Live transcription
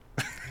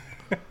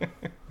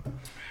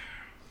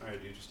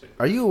Alright, dude, just take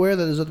Are you aware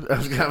that there's other... I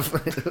was kind of...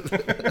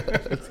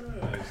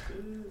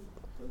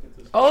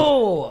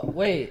 Oh,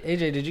 wait.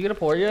 AJ, did you get a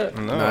pour yet?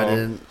 No, I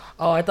didn't.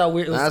 Oh, I thought it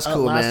was That's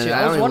cool, last man. year.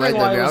 I don't even like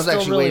that beer. I was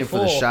actually really waiting for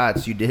the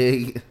shots. You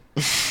dig?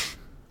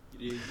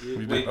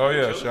 Wait, oh,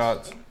 yeah, kill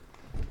shots.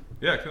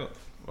 Yeah, kill it.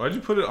 Why'd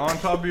you put it on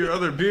top of your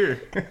other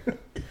beer?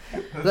 He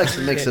likes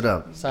to mix it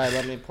up. Sorry,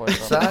 let me pour it.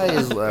 Sai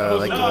is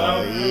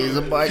he's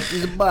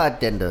a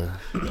bartender.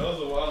 That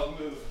was a wild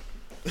move.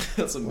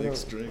 That's a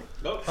mixed drink.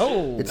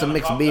 Oh. It's a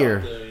mixed beer.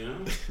 there, you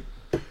know?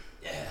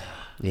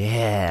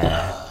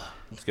 Yeah.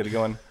 Let's get it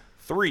going.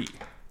 3,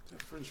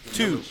 French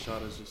 2.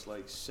 shot is just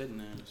like sitting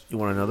there. You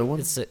want another one?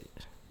 It's Yeah,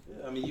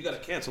 I mean, you gotta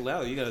cancel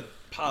out. You gotta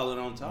pile it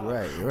on top.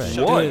 Right, right.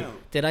 Shut What? it down.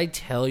 Did I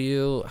tell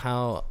you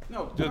how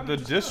No, The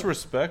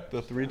disrespect,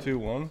 the 3, 2,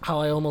 1.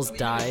 I almost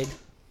died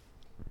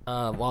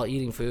while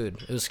eating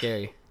food? It was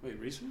scary. Wait,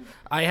 recently?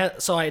 I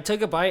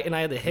took a bite and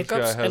I had the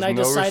hiccups has and I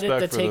no decided to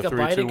respect for take the a 3,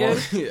 bite 2, 1.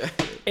 again. Yeah.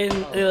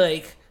 And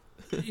like,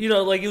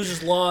 it was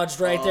just lodged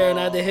right there, and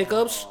I had the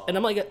hiccups. And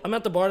I'm like, I'm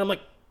at the bar, and I'm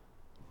like,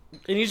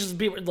 and you just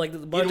be like, the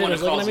You didn't want bartender's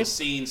to looking cause at me. a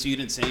scene, so you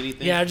didn't say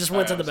anything? Yeah, I just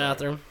went to the Alright,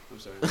 bathroom. I'm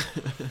sorry.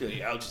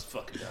 Yeah, I'll just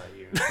fucking die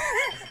here.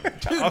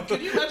 Dude,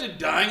 can you imagine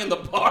dying in the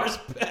bar's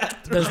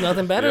bathroom? There's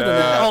nothing better than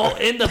that. Oh,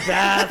 in the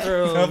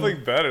bathroom.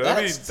 Nothing better.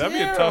 That'd That's be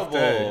a tough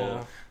day.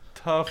 terrible.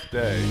 Tough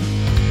day.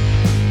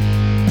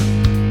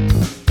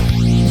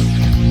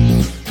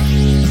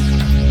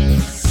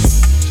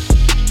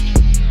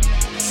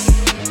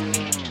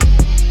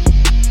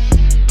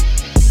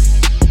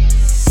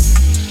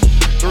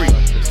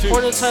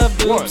 Hornets have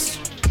boobs.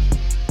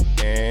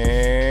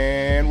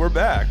 And we're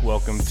back.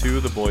 Welcome to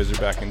The Boys Are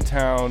Back in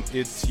Town.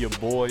 It's your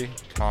boy,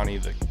 Connie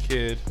the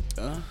Kid.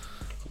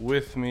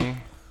 With me,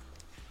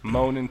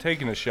 moaning,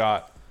 taking a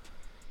shot.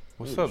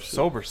 What's up,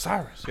 Sober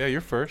Cyrus? Yeah,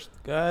 you're first.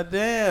 God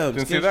damn.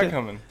 Didn't see that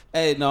coming.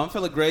 Hey, no, I'm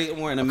feeling great. I'm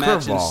wearing a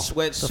matching curveball.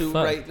 sweatsuit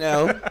fuck? right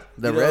now.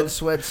 The You red know?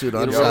 sweatsuit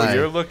on Yo, side.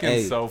 You're looking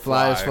Hey, so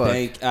fly fly.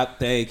 as fuck.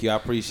 Thank you. I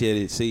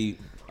appreciate it. See,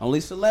 only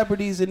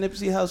celebrities in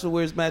Nipsey Hussle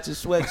wears matching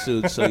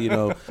sweatsuits, so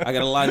I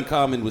got a lot in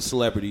common with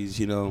celebrities.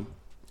 Because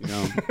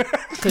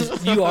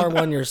you are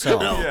one yourself.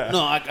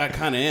 No, I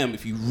kind of am.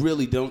 If you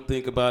really don't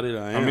think about it,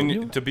 I am. I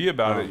mean, to be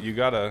about it, you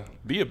gotta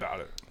be about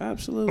it.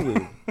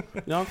 Absolutely.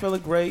 I'm feeling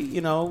great. We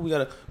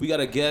got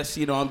a guest.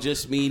 I'm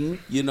just meeting.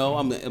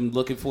 I'm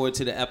looking forward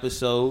to the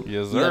episode.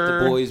 Yes, We got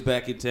sir. the boys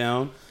back in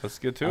town. Let's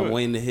get to I'm it.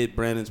 waiting to hit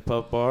Brandon's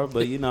Puff Bar,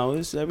 but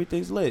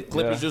everything's lit.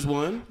 Clippers just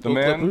won. The Go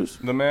man, Clippers.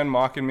 the man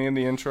mocking me in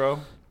the intro.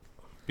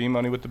 B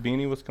Money with the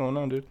beanie. What's going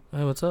on, dude?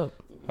 Hey, what's up?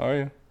 How are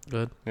you?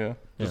 Good. Yeah,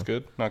 just Yeah.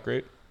 good. Not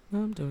great. No,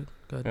 I'm doing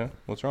good. Yeah.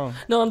 What's wrong?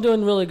 No, I'm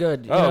doing really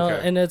good. You know,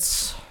 okay. and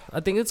I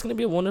think it's gonna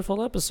be a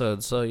wonderful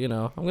episode. So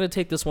I'm gonna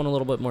take this one a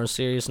little bit more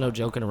serious. No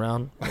joking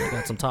around. I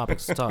got some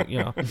topics to talk. You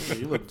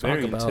look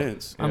very about.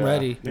 intense. I'm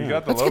ready. You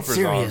got the Let's get loafers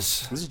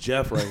serious. This is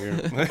Jeff right here.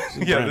 on.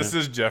 Yeah, this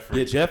is Jeffrey.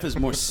 Yeah, Jeff is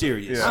more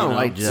serious. Yeah. I don't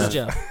like This is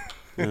Jeff. Jeff.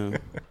 Yeah.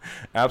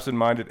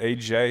 Absent-minded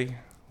AJ.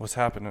 What's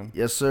happening?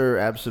 Yes, sir.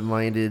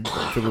 Absent-minded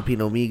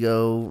Filipino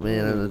amigo.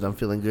 Man, I'm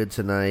feeling good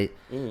tonight.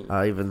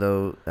 Even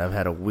though I've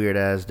had a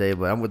weird-ass day.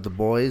 But I'm with the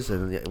boys.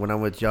 And when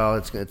I'm with y'all,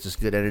 it's just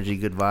good energy,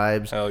 good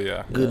vibes. Hell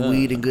yeah. Good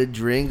weed and good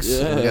drinks.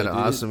 Yeah, We got an dude.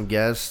 awesome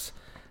guest.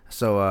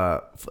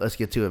 So let's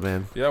get to it,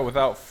 man. Yeah,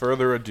 without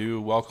further ado,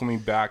 welcoming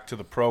back to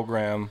the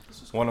program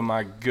one of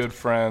my good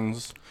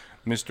friends,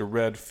 Mr.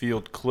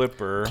 Redfield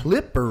Clipper.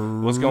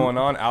 What's going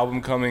on?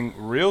 Album coming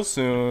real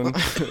soon.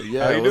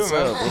 Yeah, How you what's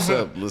doing, up? man? What's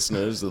up,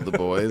 listeners of the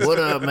boys? What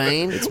up,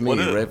 man? It's me,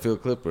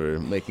 Redfield Clipper,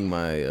 making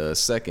my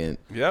second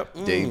Yep.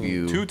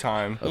 debut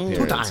Two-time.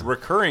 appearance.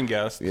 Recurring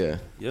guest. Yeah.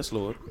 Yes,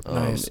 Lord.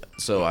 Nice.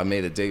 So I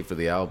made a date for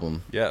the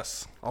album.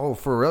 Yes. Oh,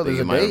 for real? There's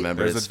You a might date?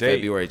 remember There's it's a date.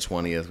 February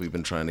 20th. We've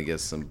been trying to get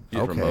some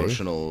Okay.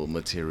 promotional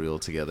material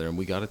together, and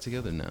we got it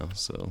together now.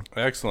 So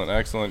Excellent.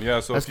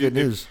 Yeah, so That's if you, good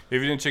news.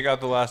 If you didn't check out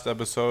the last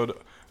episode,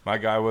 my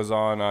guy was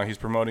on, he's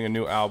promoting a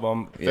new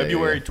album, Yeah,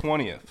 February yeah.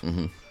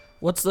 20th.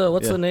 What's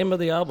the name of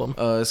the album?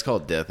 it's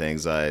called Death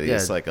Anxiety. Yeah.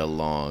 It's like a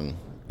long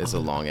ass Wait,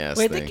 I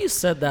thing. think you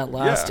said that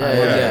last Yeah. time.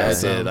 Yeah,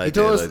 So I he did.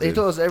 told us. I He did.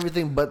 told us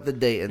everything but the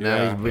date, and now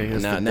Yeah. he's bringing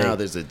us Now, the now date.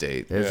 there's a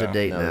date. There's Yeah. a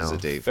date Now now. there's a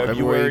date for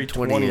February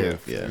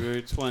 20th. Yeah.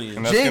 February 20th.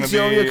 And that's Jinx, you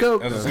gonna owe be, me a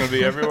Coke. and it's going to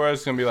be everywhere.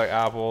 It's going to be like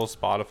Apple,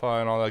 Spotify,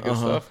 and all that good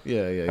stuff.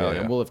 Yeah, yeah, Hell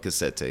yeah. yeah. We'll have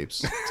cassette tapes.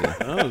 Too.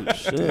 Oh,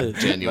 shit.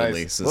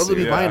 Genuinely, Nice. What would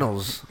be sincere. Yeah.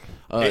 vinyls?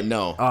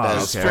 No, Oh,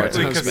 that's okay. far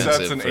Strictly too cassettes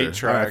expensive and for-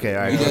 8-track. Okay,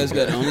 all right. You guys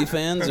got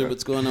OnlyFans, or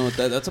what's going on with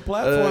that? That's a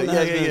platform.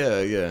 that has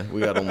been- yeah. We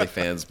got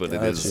OnlyFans, but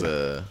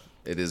Gotcha.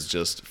 it is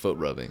just foot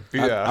rubbing.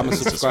 Yeah. I'm a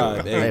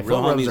subscribe. Hey, Hey,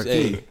 real foot rubs homies. are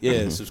Hey, key.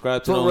 yeah,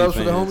 subscribe to the Foot rubs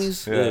for the OnlyFans.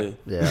 homies?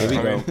 Yeah. Yeah. There we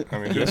I go.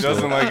 mean, who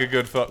doesn't like a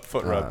good foot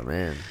Oh rub?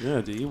 man.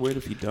 Yeah, dude, you're weird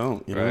if you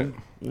don't. You know? Right.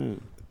 Yeah.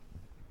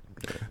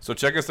 So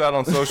check us out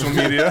on social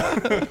media.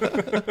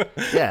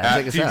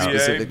 Yeah, check us out. TGA.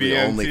 Specifically,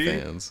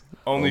 BNT. OnlyFans.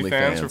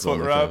 OnlyFans for foot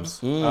OnlyFans.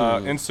 rubs.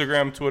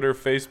 Instagram, Twitter,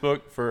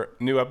 Facebook for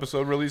new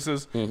episode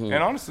releases. And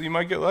honestly, you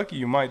might get lucky.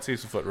 You might see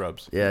some foot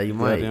rubs. Yeah, you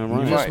might. damn You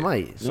right. just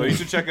might. So you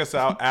should check us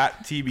out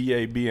at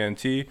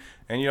TBABNT.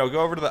 And, go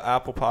over to the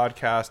Apple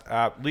Podcast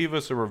app. Leave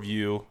us a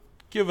review.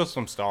 give us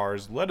some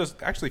stars. Let us,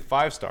 actually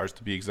 5 stars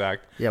to be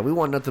exact. Yeah, we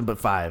want nothing but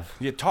 5.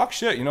 Yeah, talk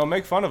shit,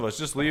 make fun of us.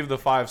 Just leave the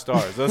 5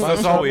 stars.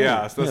 That's all we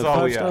ask. That's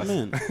all we ask.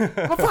 Man.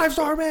 A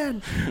 5-star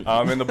man.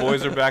 And the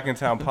Boys Are Back in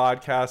Town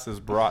podcast is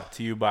brought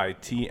to you by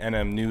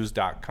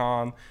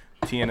TNMnews.com.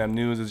 TNM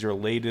News is your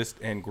latest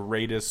and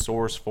greatest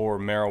source for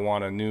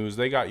marijuana news.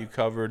 They got you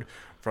covered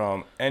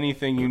from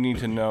anything you need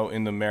to know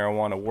in the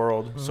marijuana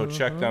world. So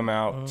check them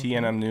out,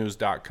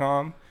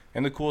 TNMnews.com.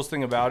 And the coolest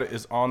thing about it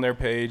is on their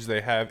page, they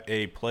have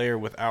a player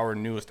with our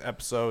newest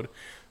episode.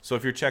 So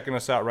if you're checking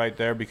us out right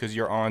there because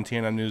you're on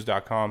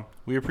TNMnews.com,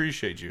 we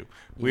appreciate you.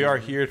 We are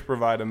here to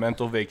provide a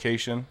mental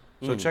vacation.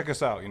 So check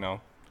us out,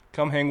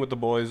 Come hang with the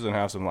boys and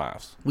have some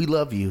laughs. We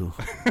love you.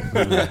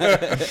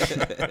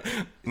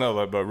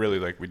 No, but really,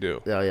 we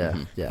do. Oh, yeah.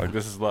 Yeah.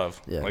 This is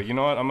love. Yeah. You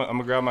know what? I'm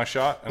gonna grab my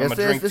shot and I'm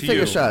gonna drink let's to take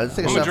you. a shot. Let's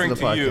take a I'm shot gonna drink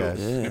for the to you. podcast.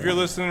 Yeah. If you're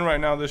listening right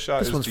now, this shot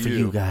This is one's to for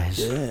you guys.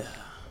 Yeah.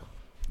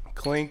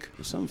 Clink.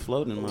 There's something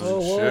floating in mine.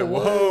 Shit.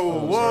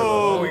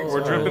 Whoa.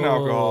 We're dripping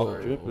alcohol.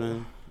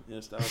 Dripping.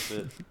 Yes, that was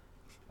it.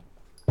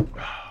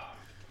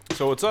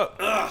 So what's up?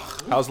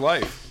 How's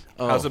life?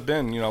 How's it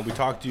been? We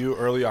talked to you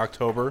early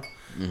October.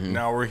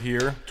 Now we're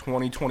here,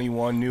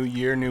 2021, new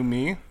year, new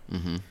me.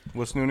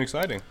 What's new and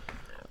exciting?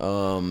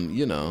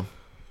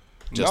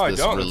 Just No, I this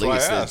don't. That's why I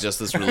release, asked. just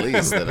this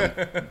release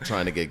that I'm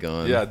trying to get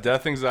going. Yeah,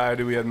 Death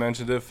Anxiety. We had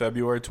mentioned it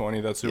February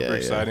 20. That's super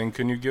exciting.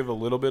 Can you give a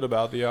little bit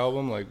about the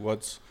album?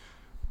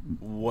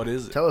 What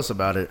is it? Tell us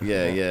about it.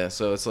 Yeah.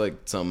 So it's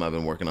something I've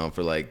been working on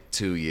for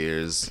 2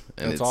 years,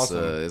 and That's it's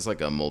awesome. it's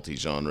a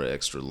multi-genre,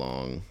 extra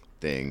long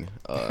thing.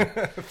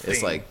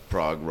 It's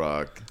prog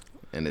rock,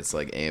 and it's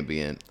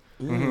ambient,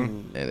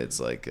 and it's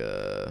It's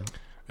a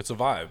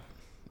vibe.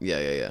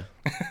 Yeah.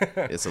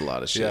 It's a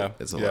lot of shit. Yeah,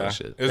 It's a lot of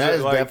shit. Is That it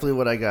is definitely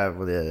what I got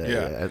with it.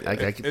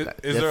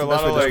 Is there a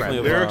lot of describe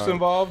it. lyrics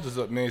involved? Is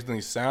it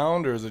mainly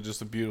sound, or is it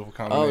just a beautiful Oh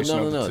combination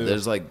no! of the two?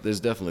 There's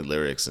definitely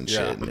lyrics and shit,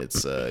 Yeah. and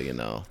it's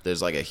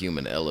there's a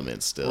human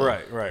element still.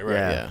 Right.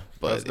 Yeah.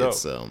 But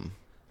That's dope.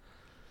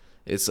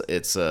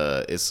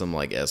 it's some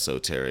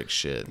esoteric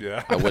shit.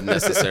 Yeah. I wouldn't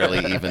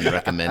necessarily even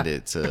recommend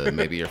it to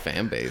maybe your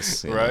fan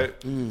base. you know? Right.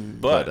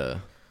 But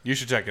you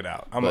should check it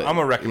out. I'm but-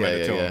 gonna recommend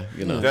yeah, it to yeah, him.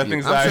 you know, Death you-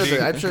 Anxiety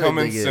I'm sure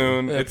coming they dig it.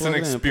 soon. Yeah, It's an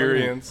plug it in, plug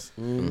it in. experience.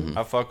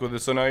 I fuck with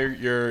it. So now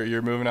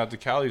you're moving out to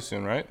Cali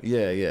soon, right?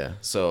 yeah.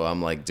 So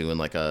I'm doing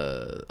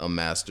a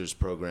master's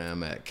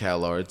program at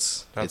Cal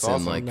Arts. That's it's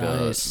awesome. in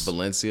Nice.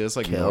 Valencia. It's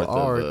Cal north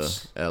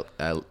Arts. of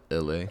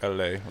LA.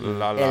 LA.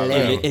 La, la, LA.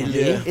 la.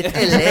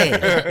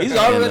 It's LA. He's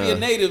already a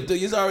native, dude.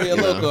 He's already a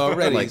local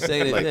already.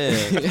 Say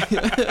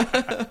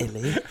that.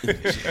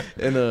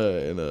 And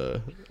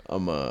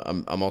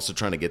I'm also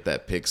trying to get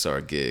that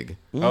Pixar gig.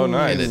 Oh,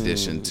 nice. In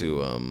addition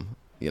to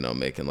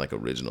making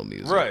original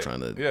music, Right,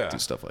 trying to yeah. do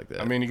stuff like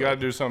that. I mean, you got to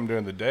do something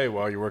during the day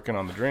while you're working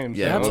on the dreams.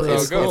 yeah, That's well, how it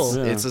it's, goes.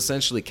 it's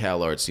essentially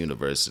Cal Arts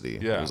University.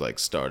 Yeah. It was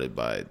started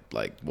by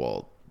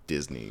Walt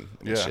Disney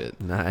and Yeah. shit.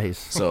 Nice.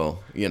 So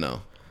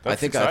I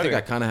That's think exciting.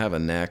 I kind of have a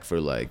knack for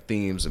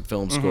themes and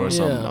film scores.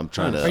 So Yeah. I'm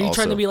trying to. Are you also,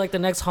 trying to be like the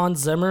next Hans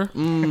Zimmer?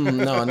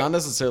 No, not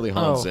necessarily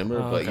Hans Zimmer,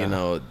 but okay.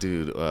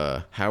 dude,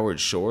 Howard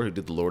Shore, who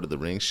did the Lord of the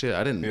Rings shit.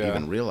 I didn't Yeah.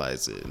 even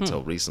realize it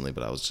until recently,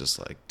 but I was just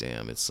like,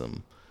 damn, it's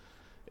some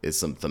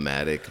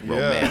thematic, Yeah.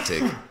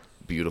 romantic,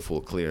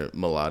 beautiful, clear,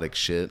 melodic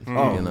shit.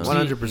 Oh, you know?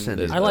 100%.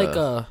 There's, I like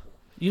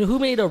who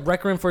made a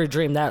Requiem for a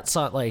Dream? That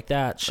song,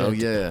 that shit. Oh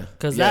yeah,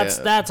 Because yeah,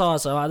 that's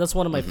awesome. That's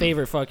one of my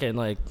favorite fucking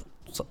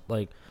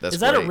That's Is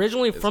that great.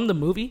 originally from the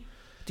movie?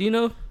 Do you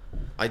know?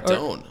 I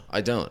don't.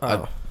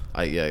 Oh.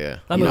 Yeah.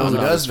 That You know movie's who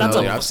a- does that's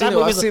know? a- I've seen that it.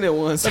 I've movie's a- seen it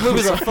once. That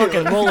movie's a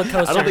fucking roller coaster.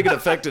 I don't think it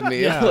affected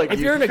me. Yeah. If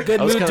you're in a good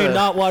I was mood, do kinda-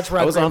 not watch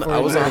I was Requiem on. for I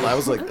a was Dream. on. I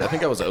was I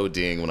think I was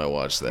ODing when I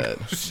watched that.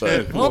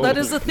 But Well, that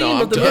is the theme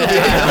I'm of the totally- movie.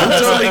 I'm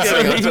totally So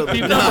kidding, I'm you totally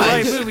picked the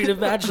right movie to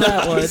match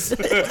that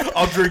one.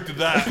 I'll drink to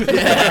that.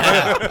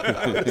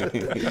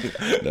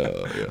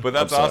 no, yeah. But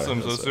that's I'm sorry, awesome.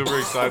 I'm So sorry. super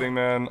exciting,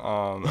 man.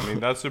 I mean,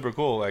 that's super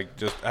cool.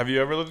 Have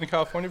you ever lived in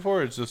California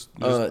before? It's just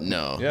No.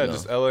 yeah, no.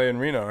 just LA and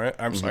Reno, right?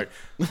 I'm sorry,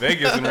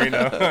 Vegas and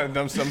Reno.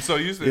 I'm so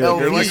used to it. LV,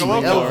 You're like a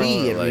local.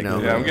 LV, and Like,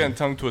 Reno. Yeah, I'm getting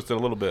tongue twisted a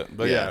little bit,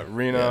 but yeah, Yeah,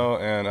 Reno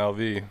and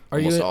LV. Are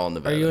Almost you all in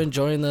Nevada. are you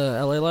enjoying the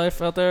LA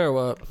life out there or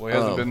what? Well, he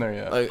hasn't been there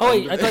yet. Oh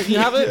wait, I thought you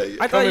haven't.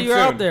 I thought Coming you were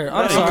soon. out there.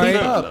 I'm No, sorry.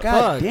 keep Oh, Fuck.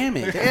 God damn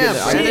it. Damn,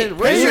 I Brandon, didn't-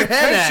 where's your head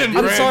at? attention, I'm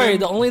Brandon. sorry.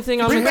 The only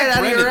thing I'm Bring that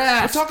out of your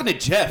ass. We're talking to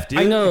Jeff, dude.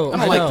 I know, I I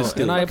don't like know, this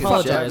dude. and I Fucking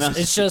apologize. Jeff.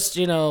 It's just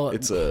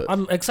It's a.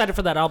 I'm excited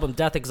for that album,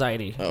 Death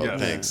Anxiety. Oh, Yeah.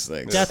 thanks.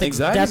 Death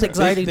Anxiety is a big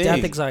Anxiety, thing.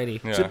 Death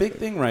Anxiety. It's a big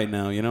thing right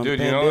now, you know. Dude,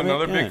 you know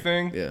another big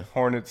thing? Yeah.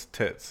 Hornets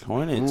tits.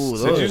 Hornets. Ooh,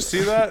 Did you those-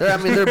 see that? I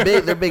mean, they're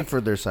big. They're big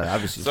for their side,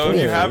 obviously. So if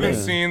you Yeah, haven't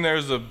yeah. seen,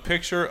 there's a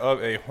picture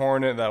of a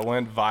hornet that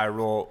went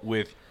viral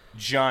with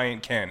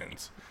giant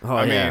cannons. Oh,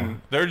 I yeah.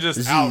 mean, they're just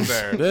Z's. out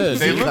there.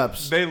 Yeah,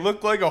 They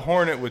look like a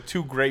hornet with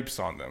 2 grapes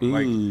on them.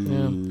 Like,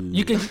 Yeah.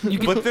 You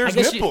can. but there's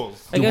I guess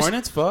nipples. I Do guess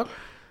hornets fuck?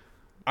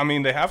 I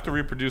mean, they have to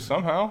reproduce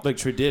somehow. Like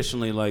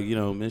traditionally, like, you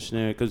know,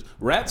 missionary, because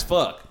rats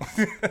fuck.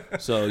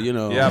 So, you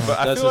know. Yeah, but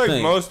I that's feel the like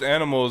thing. most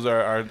animals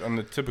are on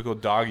the typical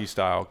doggy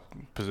style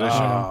position.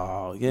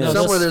 Oh, yeah. No,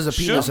 Somewhere there's a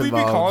Should penis we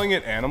involved. be calling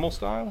it animal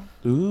style?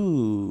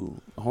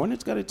 Ooh.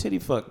 Hornet's got a titty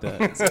fuck that.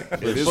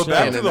 It is Well,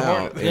 back in to and the out,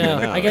 Hornet. in and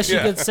Yeah, out. I guess you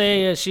Yeah. could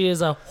say she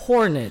is a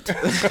hornet. I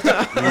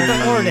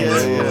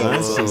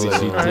see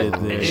what you did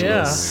there.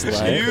 Yeah.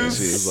 You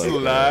She's like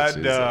that. slide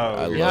She's down.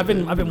 like, I Yeah, love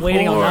I've been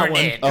waiting on that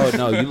one. Oh,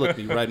 no, you looked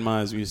me right in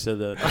my eyes when you said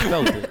that. I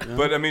felt it. You know?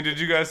 But I mean, did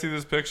you guys see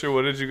this picture?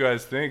 What did you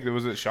guys think?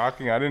 Was it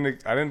shocking? I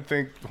didn't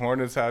think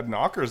Hornets had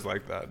knockers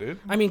like that, dude.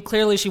 I mean,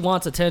 clearly she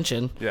wants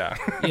attention. Yeah.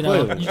 You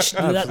know,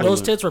 Clearly.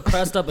 those tits were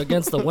pressed up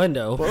against the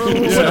window.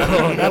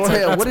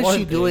 So What is one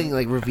she thing. doing,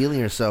 like revealing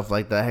herself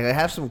like that? Like,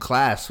 have some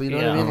class. You know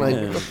what I Yeah. mean? Like,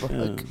 Yeah, what the fuck?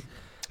 yeah.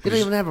 You don't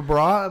even have a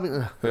bra. I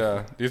mean,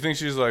 Yeah. Do you think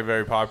she's like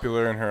very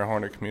popular in her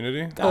Hornet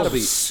community? Gotta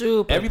be.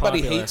 Super Everybody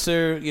popular. hates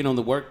her, you know, in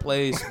the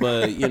workplace,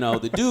 but you know,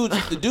 the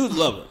dudes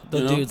love her. The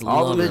you know? dudes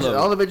all love the it. bitches,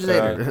 all the bitches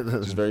hate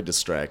her. She's very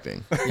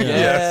distracting.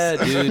 Yeah,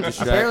 dude.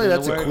 Apparently,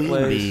 that's a distracting the queen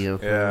workplace. bee.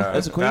 Okay. Yeah.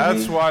 That's a queen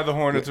That's bee? why the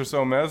Hornets are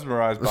so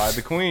mesmerized by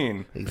the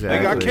queen. Exactly.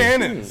 They got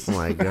cannons. Oh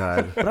my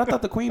god. But I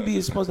thought the queen bee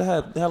is supposed to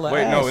have hella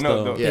Wait, ass,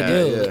 no. though. Yeah,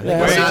 do.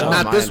 yeah. Wait,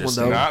 not this one,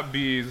 though. Not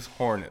bees,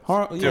 Hornets.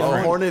 Yeah.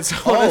 Different. Hornets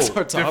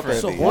are top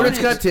different. heavy. Hornets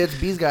got tits.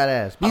 Bees got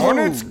ass. Bees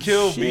Hornets Oh,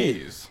 kill shit.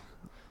 bees.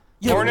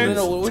 Yeah, Hornets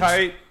no, which-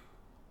 tight.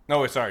 No,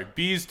 wait, sorry.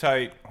 Bees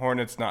tight.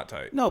 Hornets not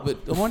tight. No,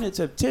 but the hornets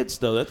have tits,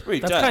 though. That's pretty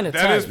That's tight. kind of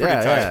That is tight. pretty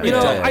Yeah, tight. yeah. You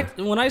know,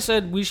 Yeah. when I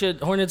said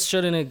Hornets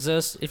shouldn't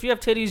exist. If you have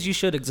titties, you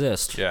should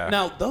exist. Yeah.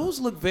 Now, those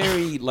look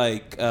very,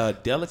 like,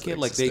 delicate.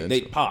 Like, they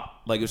existential.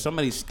 pop. Like, if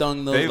somebody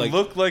stung those, They like,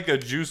 look like a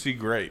juicy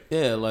grape.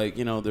 yeah, like,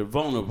 you know, they're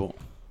vulnerable.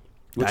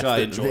 Which That's I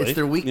their- enjoy. It's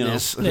their you know.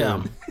 weakness.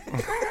 Yeah.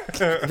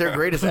 Their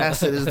greatest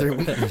asset is their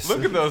weakness.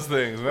 Look at those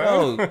things, man.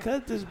 Oh,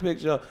 cut this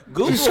picture off.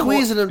 Google She's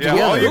squeezing them Yeah,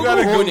 together. all you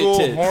gotta Google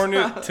Google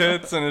hornet Hornet tits.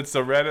 tits, and it's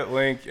a Reddit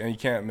link, and you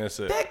can't miss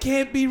it. That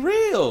can't be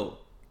real.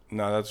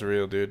 No, that's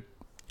real, dude.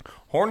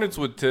 Hornets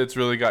with tits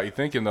really got you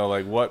thinking, though.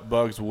 Like, what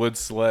bugs would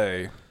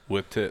slay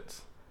with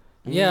tits?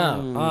 Yeah.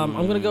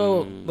 I'm gonna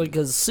go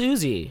because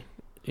Susie.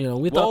 You know,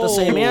 we thought the Whoa.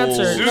 same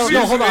answer. Susie's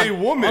No, hold on. a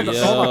woman. Hold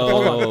Yo,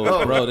 on, hold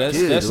on. bro, that's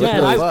Dude, that's what a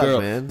the nice fuck, girl.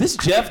 man? This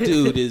Jeff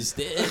dude is.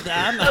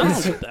 I don't know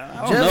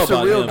Jeff's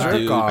about a real him, jerk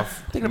dude.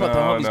 off. Thinking about the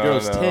homies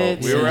girls'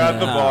 tits. We were at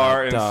the Nah,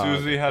 bar, and dog.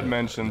 Susie had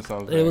mentioned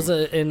something. It was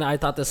and I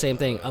thought the same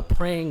thing. A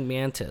praying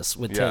mantis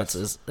with Yes. tits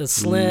is a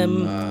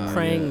slim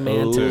praying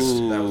mantis.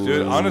 Ooh.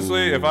 Dude,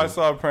 honestly, if I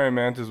saw a praying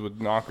mantis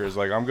with knockers,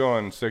 like, I'm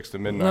going 6 to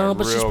midnight. No,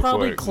 but real she's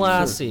probably quick.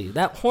 classy.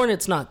 That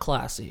hornet's not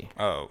classy.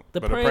 Oh,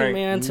 The but a praying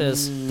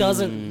mantis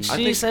doesn't.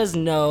 She says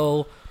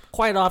no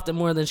quite often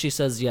more than she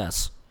says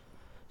yes.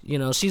 You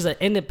know, she's an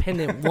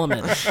independent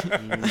woman,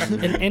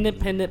 an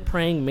independent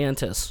praying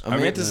mantis. A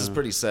mantis is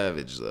pretty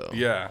savage, though.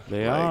 Yeah.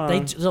 They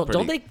Like, are.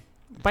 Don't they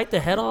bite the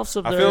head off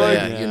of I their? feel like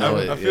Yeah, you know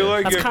I it, feel yeah.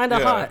 like That's if- kind of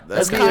yeah. hot.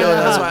 That's That's kind of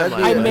that's hot. why I'm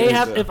I like- may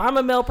yeah. have, if I'm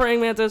a male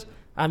praying mantis,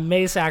 I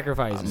may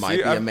sacrifice. Might See,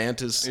 be I- a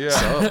mantis. Yeah,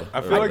 sub, I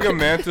feel or- like a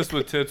mantis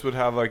with tits would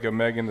have like a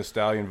Megan Thee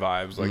Stallion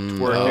vibes, like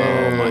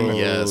twerking, oh my-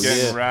 yes.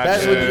 getting Yeah.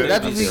 ratchet,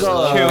 That's what we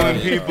call. killing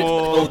Oh,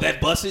 people. that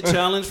busted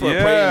challenge for a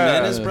Yeah, praying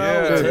menace, bro.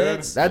 yeah. With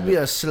tits. That'd be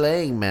a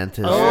slaying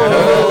mantis.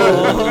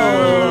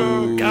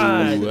 Oh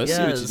God! Ooh, I see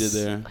what you yes. did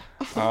there.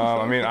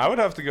 I mean, I would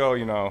have to go,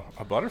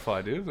 a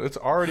butterfly, dude. It's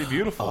already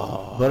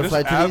beautiful.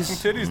 Butterfly Just add titties?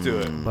 some titties to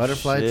it.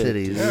 Butterfly Shit,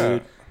 titties. dude. Yeah.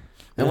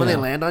 And when they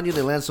land on you,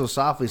 they land so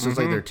softly, so it's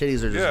like their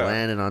titties are just Yeah.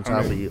 landing on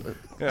top of you.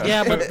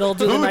 Yeah, but they'll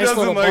do a Who nice doesn't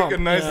little like bump. a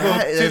nice Yeah. little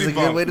That's titty a good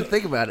bump? way to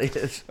think about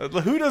it.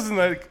 Who doesn't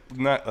like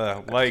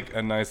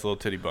a nice little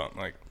titty bump?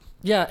 Like,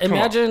 Yeah,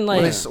 imagine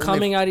like When they-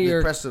 coming out of they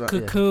your press it on- yeah.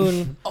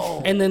 cocoon,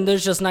 and then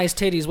there's just nice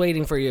titties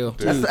waiting for you.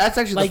 That's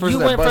actually Like the person you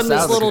that went from busts this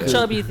out little the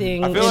cocoon. chubby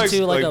thing I feel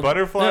into like a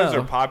butterflies yeah.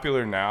 are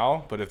popular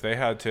now, but if they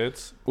had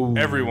tits,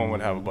 everyone would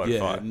have a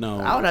butterfly. Yeah,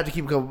 no. I would have to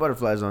keep a couple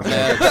butterflies on.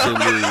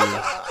 Absolutely.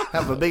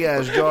 Have a big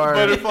ass jar.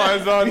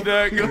 Butterflies on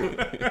deck.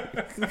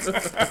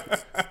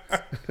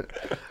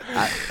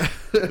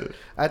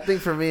 I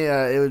think for me,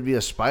 it would be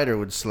a spider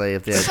would slay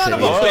if they had Son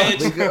of a titties.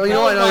 bitch. Because, you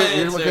know what? That was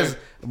my No, because answer.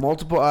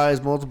 multiple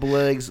eyes, multiple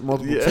legs,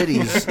 multiple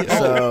titties.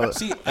 So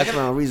See, that's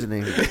my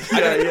reasoning.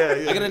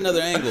 I got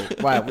another angle.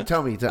 Why? Well,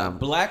 tell me, Tom.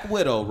 Black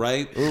Widow,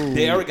 right?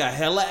 They already got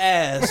hella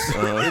ass.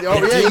 Oh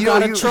You yeah,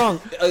 got a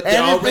trunk. They're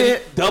And already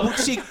if double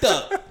cheeked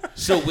up.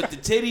 So with the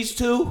titties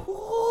too.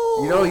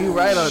 you know you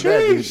right on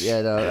that, dude.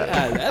 Yeah, no.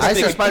 that's I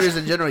said big. spiders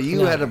in general. You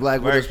had a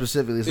black widow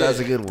specifically, so that's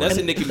a good one. That's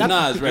a Nicki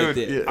Minaj right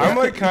Dude, there. I'm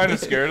like kind of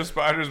scared of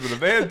spiders, but if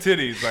they had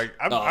titties, like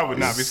I would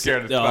not be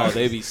scared of Oh, spiders.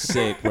 they'd be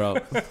sick, bro.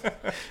 It'd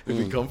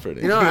be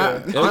comforting. You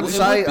know, it on would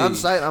sight, be.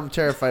 I'm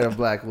terrified of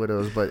black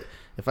widows, but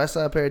if I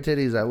saw a pair of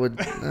titties, I would.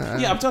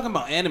 Yeah, I'm talking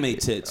about anime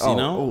tits, you Oh,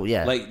 know? oh,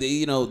 yeah. Like,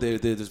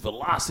 there's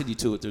velocity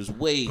to it. There's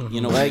weight,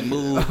 Like, you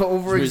move.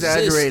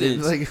 over-exaggerated,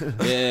 resistance.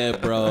 like- yeah,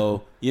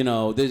 bro.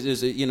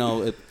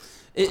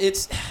 There's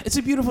it's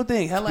a beautiful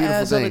thing. Hella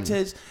Beautiful ass on the thing.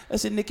 tits.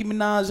 That's a Nicki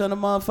Minaj on a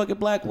motherfucking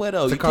Black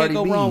Widow. It's a You can't Cardi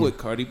go B. wrong with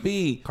Cardi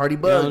B. Cardi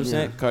You know what Bug, I'm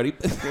saying? yeah. Cardi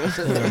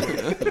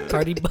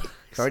Cardi B.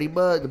 Cardi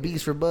Bug, the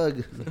bees for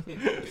bug.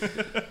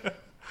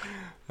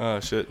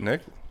 Shit,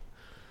 Nick.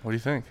 What do you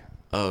think?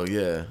 Oh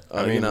yeah,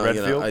 I mean,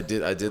 Redfield?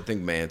 I did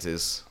think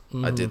Mantis.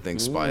 I did think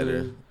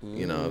Spider.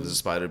 You know, if the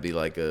Spider be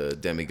like a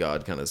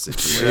demigod kind of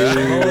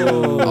situation,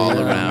 all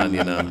around.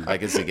 You know, I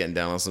could see getting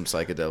down on some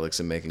psychedelics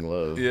and making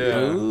love.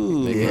 Yeah.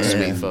 Making a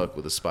sweet fuck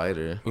with a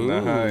spider.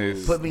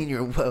 Nice. Put me in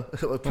your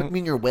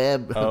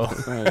web. Oh,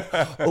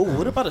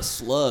 what about a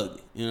slug?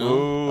 You know,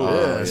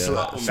 Oh,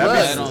 Slug.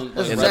 That on-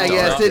 That's In the saggy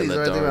ass dark, in titties the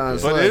right there dark, on a yeah.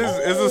 slug.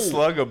 But is a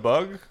slug a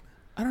bug?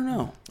 I don't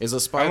know. Is a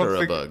spider a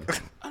think- bug?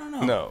 I don't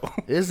know. No.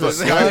 Is The a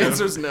slug?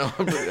 answer is no.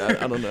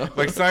 I don't know.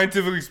 Like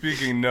scientifically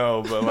speaking,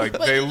 no. But like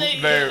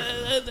they're.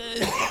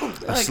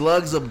 A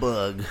slug's a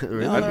bug.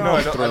 Really? No, they're No, all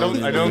I thrown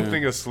don't in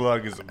think a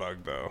slug is a bug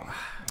though.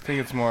 I think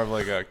it's more of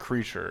like a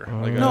creature.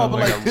 Like No, a, but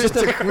like like a, just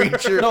a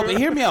creature. No, but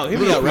hear me out. Hear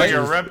me out. like Right?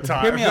 a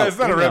reptile. Hear me out. It's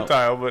not a hear me out.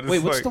 reptile, but it's Wait,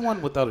 what's like the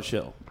one without a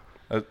shell?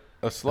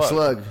 a slug.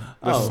 Slug.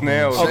 The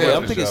snail. is Okay, like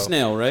I'm the thinking shell.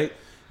 snail, right?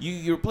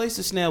 You replace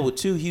the snail with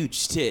two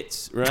huge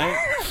tits, right?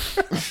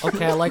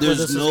 Okay, I like where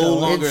There's this no is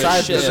going. longer Inside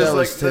a the shell. shell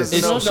Like, is there's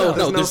tits. It's- no, no,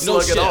 there's no there's no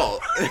slug at shell. all.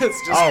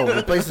 It's just Oh,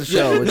 replace the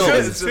shell. with no,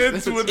 tits. It's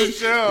tits with a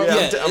shell.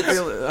 yeah, Yeah, I'm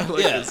feeling. I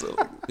like yeah.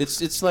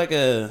 this. It's like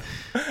a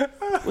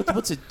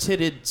what's a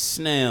titted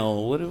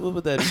snail? What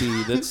would that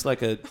be? That's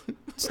like a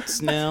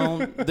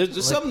snail.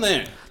 There's something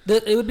there.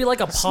 It would be like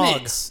a pog.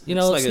 Snakes. You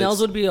know, It's like snails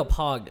a- would be a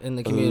pog in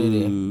the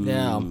community. Ooh.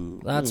 Yeah,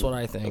 that's what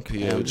I think.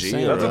 POG.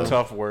 saying, That's bro. a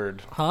tough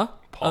word. Huh?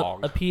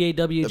 Pog. A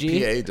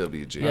PAWG?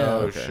 PAWG. Yeah. Oh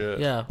okay. shit.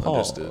 Yeah.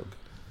 Understood.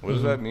 What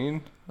does that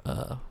mean?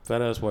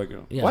 Fat ass white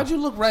girl. Yeah. Why'd you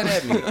look right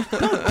at me?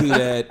 Don't do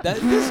that.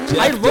 This Jeff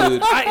I looked,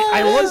 dude.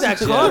 I looked at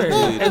Connor,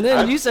 dude. and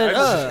then you said,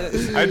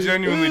 I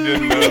genuinely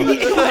didn't know.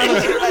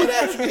 right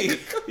at me.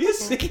 You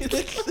see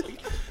this?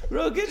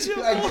 Bro, get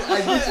your. I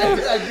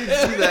did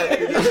see that.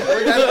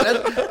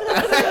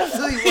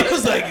 Actually, He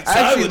was like, I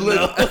actually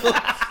I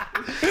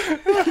would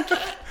know.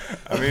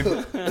 I mean,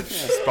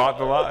 spot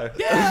the lie.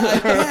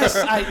 Yes,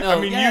 I know.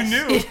 I mean, yes.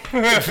 you knew.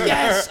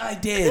 Yes, I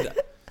did.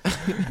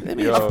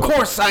 Yo, of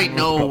course I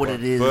know what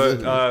it is.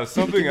 But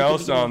something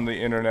else on the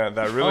internet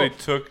that really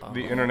took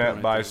the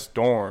internet by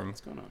storm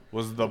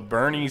was the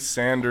Bernie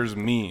Sanders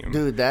meme.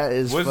 Dude, that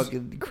is Was-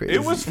 fucking crazy.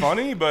 It was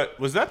funny, but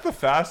was that the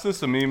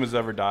fastest a meme has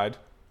ever died?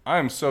 I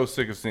am so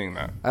sick of seeing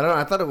that. I don't know.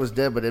 I thought it was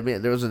dead, but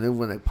there was a new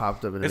one that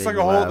popped up. And It's it made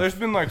like a me whole. laugh. There's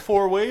been like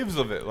 4 waves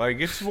of it. Like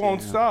it just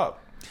won't stop.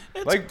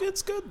 Like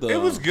It's good though.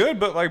 it was good,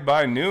 but like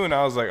by noon,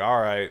 I was like,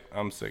 all right,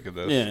 I'm sick of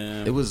this.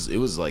 Yeah. It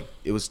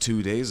was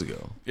 2 days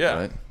ago. Yeah.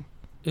 Right?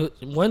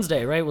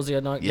 Wednesday, right? Was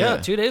the Yeah.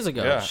 2 days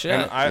ago. Yeah, Shit.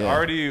 and I Yeah.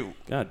 already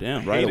God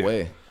damn. Right Hate it.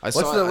 away. I What's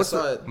saw the- it. what's I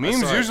the- saw it. memes I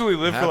saw it usually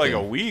live for like a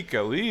happen. week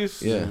at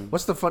least. Yeah.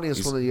 What's the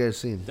funniest one that you guys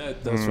seen?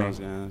 That's what I was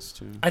gonna ask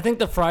too. I think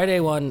the Friday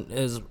one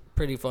is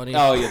pretty funny.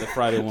 Oh yeah, the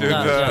Friday one. Dude,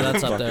 Yeah,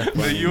 that's up there. The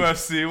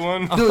UFC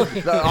one. Dude,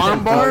 the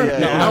armbar. yeah,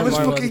 yeah. I was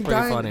Armbar was fucking pretty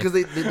dying funny. because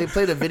they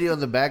played a video in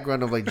the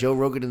background of like Joe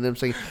Rogan and them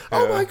saying,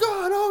 "Oh my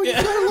god, oh you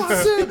got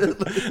lost in."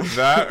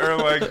 That or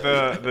like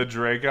the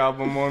Drake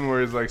album one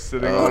where he's like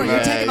sitting Oh, on You're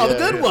that. taking all the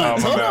good Oh,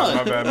 ones. my Hold bad, on.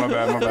 my bad, my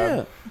bad, my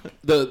bad.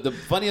 The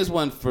funniest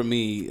one for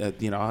me,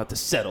 I'll have to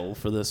settle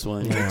for this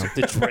one.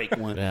 The Drake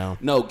one. Yeah.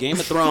 No, Game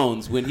of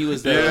Thrones when he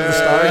was there.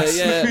 Yeah.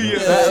 Yeah, Yeah,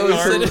 That the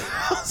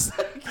was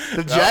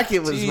The jacket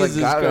was Jesus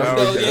like God, Christ.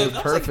 it was, Yeah, it was I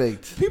was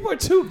perfect. people are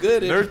too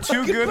good. They're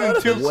too good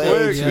and too Way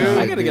quick, too dude.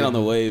 I gotta get on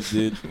the wave,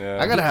 dude.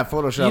 Yeah. I gotta have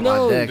Photoshop You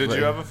know- on deck. Did like-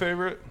 you have a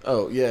favorite?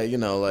 Oh yeah, you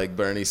know, like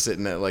Bernie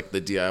sitting at like the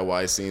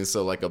DIY scene,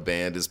 so like a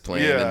band is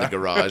playing in Yeah. the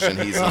garage and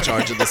he's in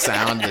charge of the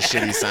sound, the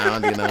shitty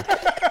sound, you know.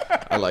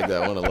 I like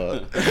that one a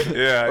lot.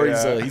 Yeah, Or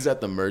yeah. he's at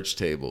the merch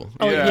table.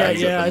 Oh, Yeah, yeah,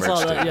 he's at I the saw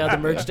merch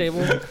that.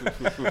 table. Yeah,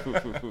 the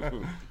merch table.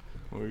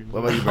 What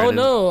about you, Oh, Brandon?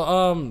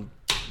 no.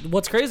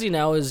 What's crazy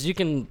now is you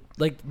can,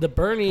 like, the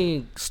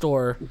Bernie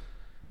store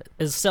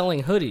is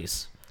selling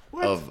hoodies.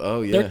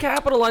 Oh yeah. They're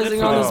capitalizing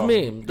Good on for this them.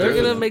 meme. They're Good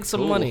for going to them. make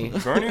some Cool. money.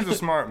 Bernie's a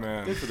smart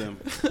man. Good for them.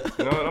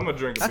 You know what? I'm gonna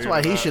drink a That's beer why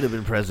with he that. should have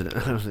been president.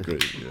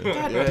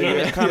 God damn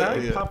it, Connor.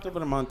 I popped up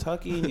in a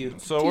Montucky and you.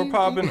 So we're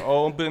popping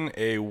open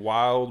a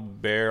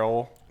Wild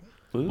Barrel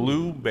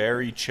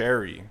Blueberry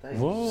Cherry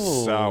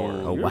Whoa. Sour.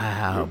 Oh,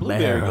 wow,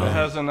 blueberry barrel. It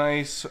has a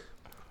nice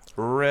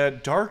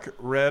red, dark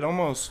red,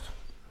 almost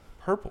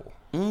purple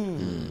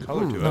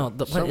color to it. No,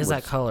 what is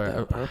that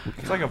color?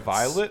 It's like a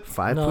violet.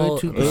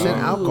 5.2%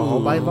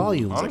 alcohol by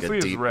volume. like a Honestly,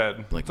 it's deep-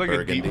 red. like It's like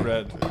a deep burgundy.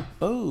 red.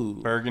 Oh,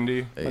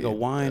 Burgundy. like a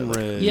wine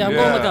red. Yeah, I'm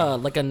Yeah.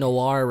 going like a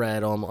noir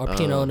red or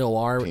Pinot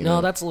Noir. No,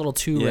 Pinot. that's a little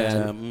too Yeah,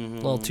 red. mhm. A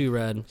little too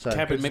red.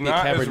 Maybe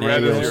not as Cabernet.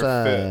 red as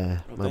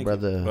Red. your my thank you.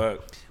 brother.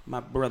 But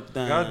My brother.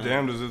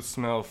 goddamn, does it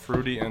smell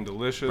fruity and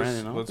delicious? Brandon,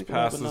 I don't Let's think I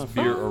pass have this enough.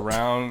 beer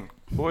around,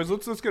 boys.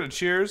 Let's get a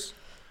cheers.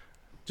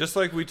 Just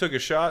like we took a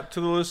shot to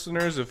the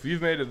listeners. If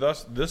you've made it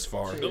this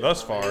far,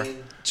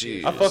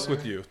 Jeez. I fuck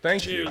with you.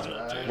 Thank you.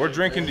 We're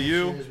drinking to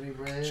you.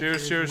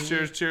 Cheers, cheers,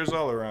 cheers, cheers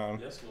all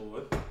around. Yes,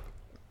 Lord.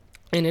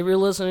 And if you're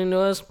listening to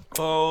us,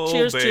 Oh,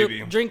 cheers baby.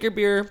 to drink your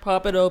beer,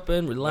 pop it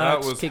open,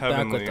 relax, was kick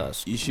heavenly. back with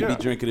us. You should Yeah.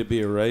 be drinking a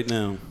beer right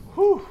now.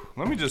 Whew.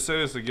 Let me just say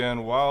this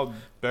again. Wild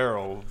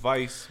Barrel,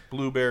 Vice,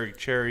 Blueberry,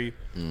 Cherry.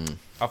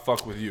 I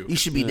fuck with you. You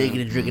should be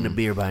naked and drinking a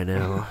beer by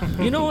now.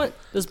 You know what?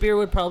 This beer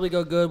would probably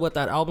go good with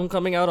that album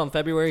coming out on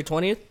February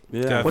 20th.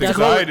 Yeah. Death What's it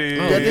called? Anxiety.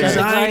 Death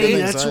Anxiety.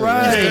 That's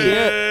right.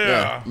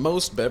 Yeah.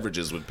 Most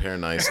beverages would pair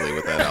nicely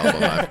with that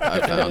album. I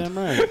found. Goddamn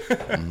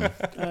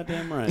right.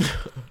 Goddamn right.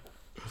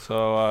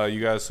 So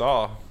you guys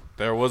saw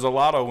there was a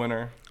lotto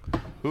winner.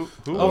 Who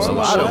Oh, won? a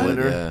lotto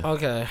winner. Yeah.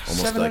 Okay.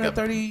 Almost like a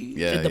 730.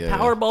 yeah. The yeah.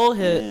 Powerball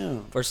hit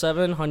Damn. for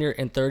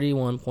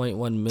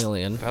 731.1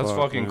 million. That's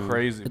fucking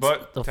crazy. It's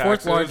but the taxes,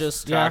 fourth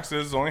largest, yeah.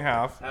 Taxes only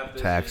half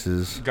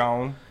Taxes.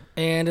 gone.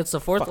 And it's the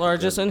fourth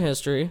largest in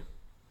history.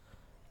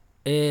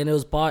 And it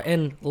was bought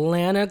in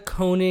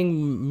Lanacone,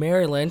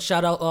 Maryland.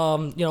 Shout out,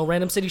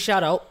 Random City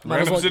shout out.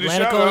 Might as Random City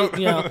shout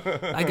Lanacone,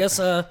 out. I guess,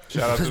 Shout out to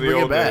Let's the bring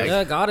it old back. days.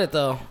 yeah, got it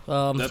though.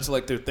 That's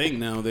like their thing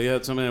now. They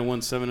had somebody that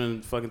won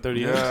 730.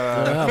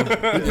 Yeah. He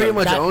pretty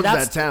much owns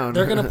that's- that town.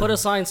 They're gonna put a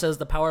sign says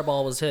the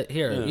Powerball was hit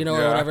here, or Yeah.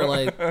 whatever.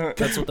 Like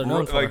that's what they're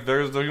known for. Like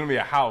there's gonna be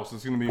a house.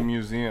 It's gonna be a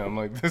museum.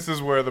 Like this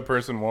is where the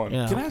person won.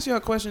 Yeah. Can I ask y'all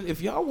a question? If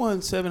y'all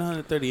won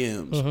 730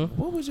 M's,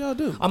 what would y'all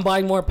do? I'm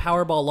buying more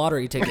Powerball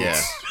lottery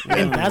tickets.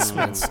 Investments,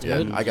 Yeah,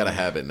 dude. I gotta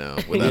have it now.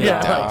 Without Yeah.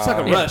 a doubt. It's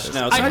like a Yeah. rush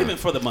now. It's not even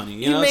for the money. You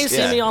You know? may It's-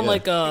 see me on Yeah.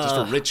 like just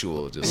a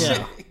ritual. Just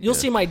yeah. You'll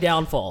see my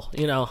downfall.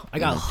 I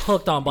got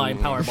hooked on buying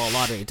Powerball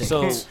lottery tickets.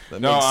 So,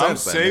 That No, makes I'm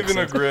sense. That makes saving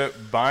a sense. grip,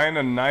 buying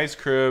a nice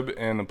crib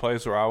in a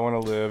place where I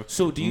want to live.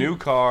 So do you- new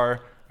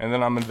car, and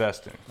then I'm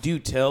investing. do you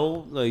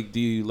tell?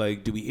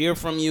 Do we hear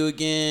from you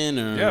again?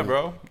 Or? Yeah,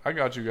 bro, I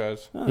got you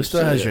guys, He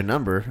still has your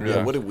number.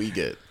 Yeah, what did we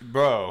get?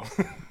 bro.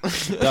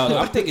 Dog,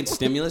 I'm thinking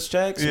stimulus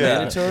checks, Yeah.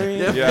 mandatory.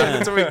 Yeah,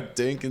 it's a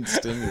dinking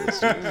stimulus.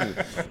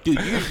 Dude,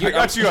 I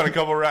got you on a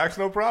couple racks,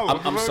 no problem.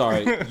 I'm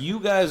sorry. You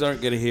guys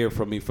aren't gonna hear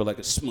from me for like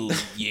a smooth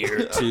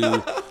year or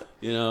two.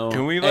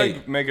 Can we Hey,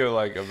 make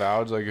a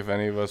vouch, like if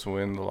any of us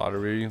win the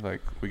lottery,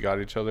 like we got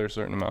each other a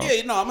certain amount?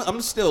 Yeah,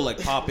 I'm still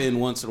like pop in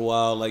once in a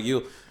while. Like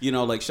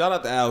like shout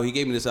out to Al. He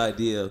gave me this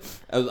idea.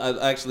 I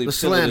actually The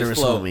still in his slanderous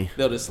flow. homie.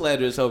 No, the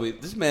slanderous homie.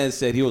 This man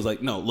said he was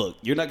like, no, look,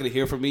 you're not gonna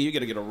hear from me. You're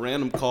gonna get a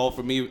random call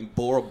from me in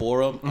Bora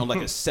Bora on like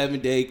a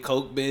 7-day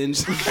coke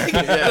binge. I'm just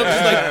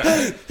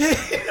like,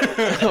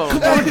 hey, come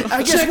on,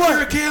 I check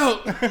your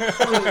account.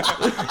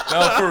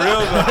 No, for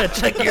real though.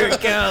 check your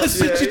account.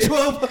 Sent you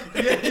 12.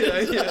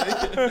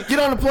 Get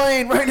on the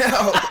plane right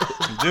now.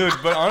 Dude,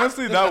 but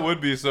honestly, that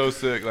would be so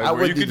sick. Like I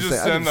where would you do could the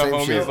just same- send I the do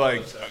the same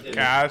homies shit. like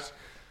cash.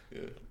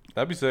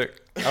 That'd be sick.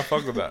 I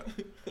fuck with that.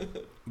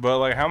 But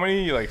like, how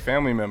many like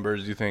family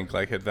members do you think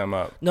like hit them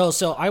up? No,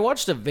 so I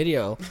watched a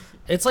video.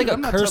 It's like Dude, I'm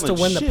a not curse to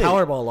telling win the shit.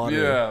 Powerball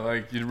lottery. Yeah,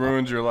 like you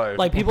ruined your life.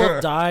 Like people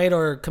have died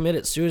or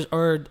committed suicide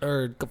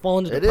or fall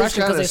into It is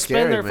depression because kinda they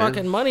spend their scary, man.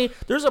 fucking money.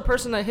 There's a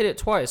person that hit it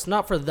twice,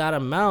 not for that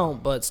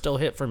amount, but still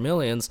hit for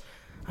millions.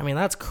 I mean,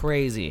 that's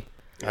crazy.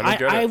 I don't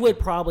get I it. would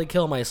probably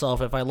kill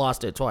myself if I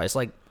lost it twice.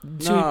 Like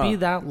to Nah. be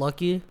that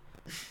lucky.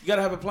 You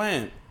gotta have a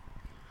plan.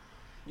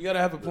 You gotta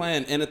have a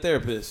plan and a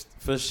therapist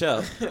for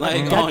sure.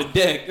 Like on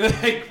deck.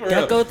 Like, for real.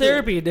 Gecko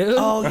therapy, dude.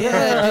 Oh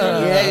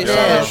yeah, dude.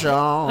 Yeah,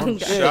 Sean.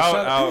 Shout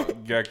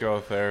out Gecko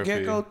Therapy.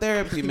 Gecko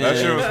therapy, man.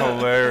 That shit was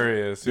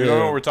hilarious. You Yeah. don't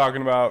know what we're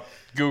talking about?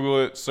 Google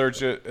it,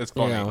 search it. It's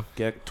funny.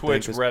 Yeah.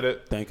 Twitch, thank us,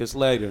 Reddit. Thank us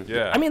later.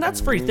 Yeah. I mean, that's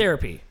free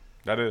therapy.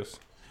 that is.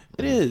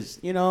 It is.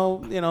 I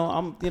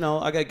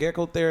got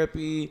Gecko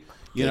therapy.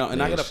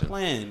 And I got a Nation.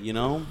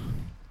 plan.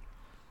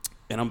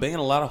 And I'm banging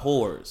a lot of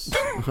whores.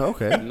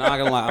 Okay. I'm not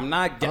gonna lie. I'm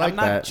not like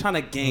that. trying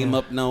to game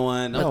up no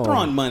one. No. I'm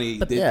throwing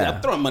money. yeah.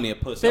 I'm throwing money at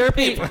pussy.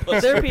 Therapy, I'm paying for pussy.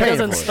 therapy Paying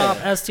doesn't for it. stop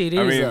STDs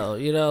I mean,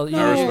 though.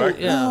 I respect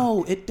it. yeah.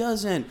 No, it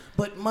doesn't.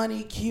 But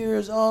money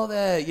cures all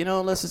that,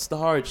 unless it's the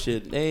hard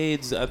shit.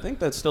 AIDS, I think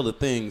that's still a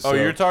thing. So. Oh,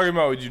 you're talking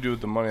about what you do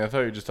with the money. I thought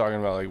you were just talking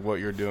about like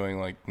what you're doing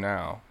like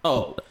now.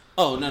 Oh,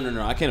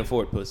 no. I can't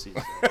afford pussy.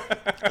 I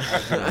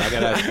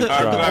gotta actually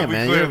I'm try. glad Hey, we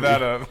man, cleared you're-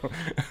 that up.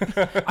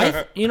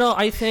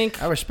 I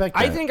think I respect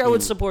I that. think I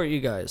would support you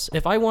guys.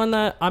 If I won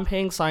that, I'm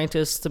paying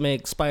scientists to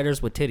make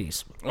spiders with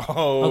titties.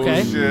 Oh,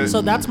 Okay, shit.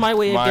 so that's my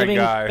way of My giving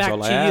guy. back That's all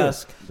to I you.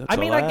 ask. That's I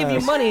may all I not give you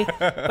ask. money,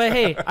 but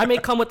hey, I may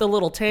come with a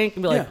little tank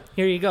and be like, Yeah.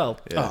 "Here you go.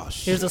 Oh,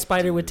 Here's a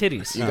spider with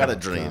titties." You got a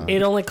dream.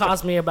 It only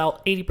cost me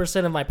about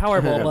 80% of my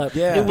Powerball, but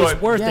Yeah. it was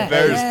But worth it.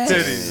 there's Yes.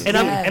 titties. And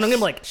I'm gonna be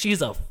like,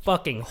 she's a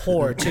fucking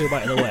whore too,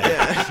 by the way.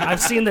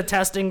 I've seen the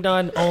testing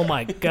done. Oh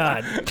my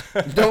god.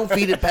 Don't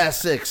feed it past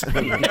 6.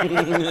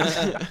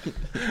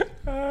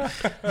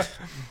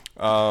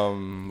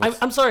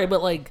 I'm sorry,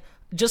 but like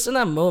just in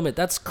that moment,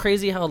 that's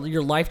crazy how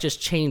your life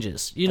just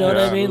changes. You know what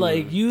I mean?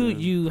 Like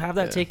you have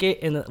that ticket,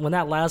 and when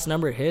that last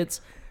number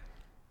hits,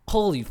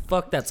 holy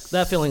fuck, that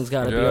feeling's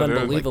got to be Yeah, dude,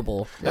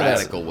 unbelievable.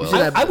 Radical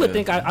well. I would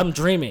think I'm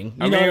dreaming.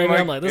 You know what I mean?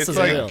 I'm like, this it's is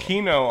like real.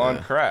 Keno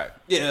on crack.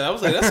 Yeah, I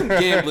was like, that's some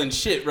gambling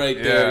shit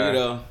right there,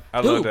 Yeah. I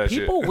love Dude, that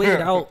people shit.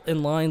 wait out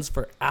in lines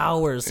for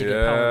hours to get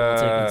Yeah,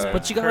 Powerball tickets,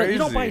 but you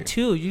don't buy crazy.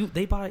 two. You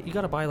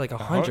gotta buy like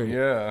 100.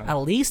 yeah. At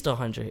least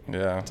 100.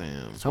 Yeah.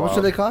 Damn. How much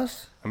do they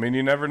cost? I mean,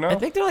 you never know. I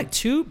think they're like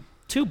 $2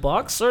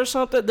 or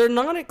something. They're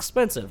not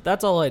expensive.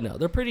 That's all I know.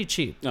 They're pretty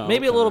cheap. Oh,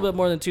 Maybe a okay. little bit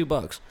more than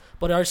 $2.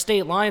 But our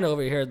state line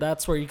over here,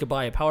 that's where you could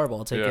buy a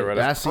Powerball ticket. Yeah, right.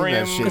 I seen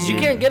that shit. Because you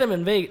can't get them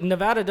in Vegas.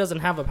 Nevada doesn't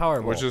have a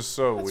Powerball. Which is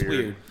so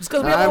weird. It's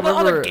because we I have all the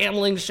other remember-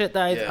 gambling shit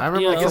that Yeah. I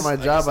remember for my I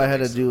job, guess I that had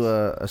to makes do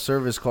a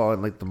service call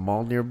in like the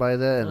mall nearby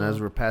that, and as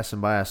we were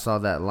passing by, I saw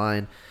that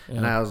line,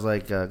 and I was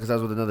like, because I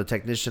was with another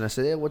technician, I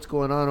said, "Hey, what's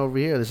going on over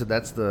here?" They said,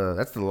 "That's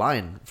the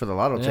line for the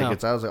lotto Yeah.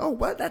 tickets." I was like, "Oh,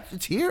 what?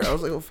 It's here?" I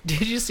was like, oh,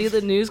 Did you see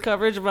the news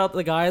coverage about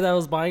the guy that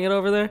was buying it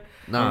over there?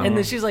 No. And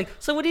then she's like,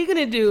 "So what are you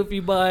gonna do if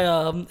you buy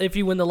if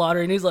you win the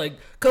lottery?" And he's like,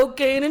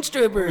 "Cocaine and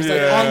strippers,"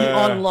 like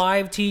on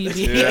live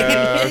TV.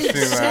 Yeah, I've seen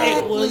that.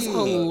 It was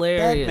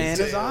hilarious. That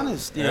man is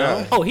honest, you Yeah.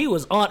 know. Oh, he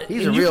was on.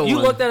 He's and a real you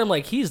one. looked at him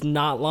like he's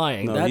not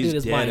lying. No, that he's dude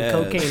is dead buying ass.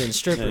 cocaine and Yeah, he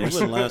strippers.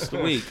 wouldn't last a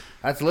week.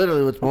 that's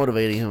literally what's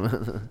motivating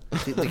him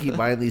to keep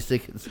buying these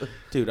tickets.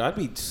 Dude, I'd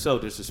be so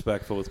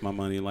disrespectful with my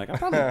money. Like, I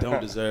probably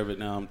don't deserve it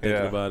now I'm thinking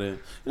Yeah. about it.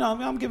 You know,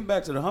 I'm giving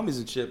back to the homies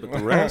and shit, but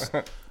the rest...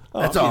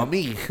 That's I'm all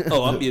being- me.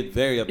 I'm being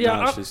very Yeah,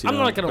 obnoxious, I'm you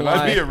know? not gonna And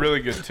lie. I'd be a really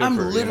good tipper. I'm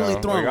literally you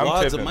know? throwing like, I'm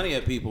wads of tipping. money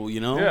at people, you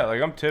know? Yeah, like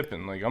I'm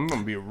tipping. Like I'm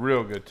gonna be a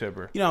real good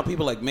tipper. You know how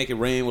people like make it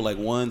rain with like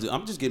ones?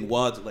 I'm just getting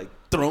wads and like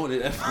throwing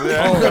it at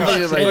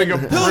Yeah. Like, like a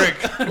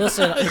brick,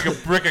 Listen, like a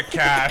brick of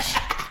cash.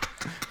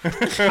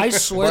 I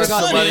swear to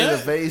God, somebody in the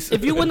face.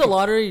 if you win the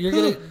lottery, you're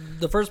gonna.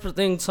 The first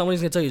thing somebody's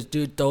gonna tell you is,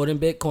 dude, throw it in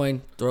Bitcoin.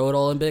 Throw it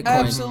all in Bitcoin.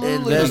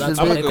 Absolutely. Invest in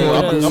I'm,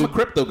 Bitcoin. I'm a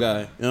crypto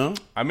guy, you know?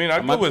 I mean,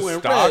 I'd I'm go not with doing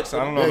stocks.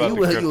 red, I don't know Yeah, about you the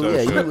would- crypto yeah,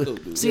 shit. you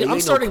would- See, yeah, I'm you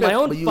ain't starting no my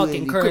own crypto,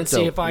 fucking you currency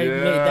crypto. if I Yeah,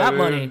 made that dude,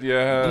 money.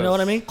 yes. You know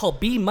what I mean? Called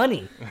B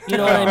money. You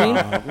know what I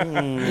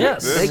mean?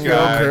 Yes. This Make your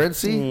own guy,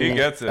 currency. He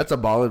gets it. That's a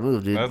baller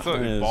move, dude. That's a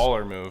Yes.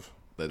 baller move.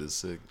 That is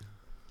sick.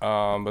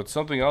 But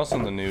something else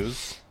in the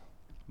news: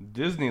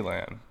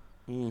 Disneyland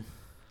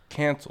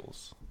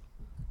cancels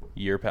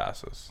year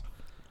passes.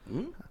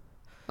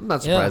 I'm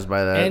not surprised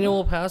by that.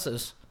 Annual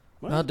passes.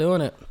 Not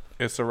doing it.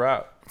 It's a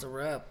wrap. It's a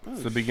wrap.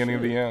 It's the beginning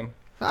of the end.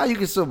 You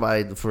can still buy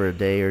it for a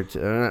day or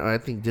two. I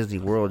think Disney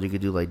World you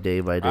could do like day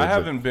by day. I but-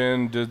 haven't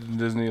been to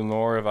Disney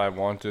nor have I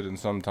wanted in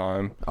some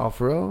time. Oh,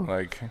 for real?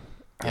 Like,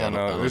 I Yeah, don't I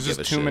know. don't There's give just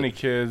a too shit. many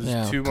kids,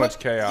 Yeah. too much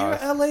chaos.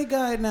 You're an LA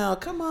guy now.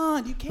 Come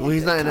on. You can't. Well,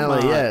 he's not in come LA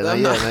on. yet. Not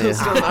yet. Not yet.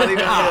 Still not even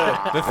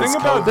yet. The thing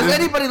about Does Dis-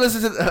 anybody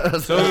listen to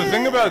so the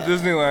thing about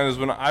Disneyland is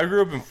when I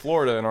grew up in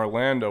Florida in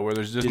Orlando where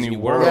there's Disney, Disney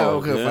World.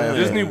 World. Yeah, okay, Yeah. fine.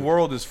 Disney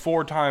World is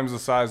 4 times the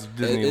size of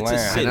It's a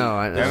Disneyland. city. I know.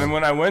 And then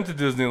when I went to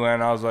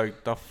Disneyland, I was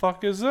like, "The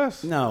fuck is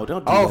this?" No,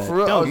 don't do Oh, that. for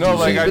real? Don't Oh, do No, So that.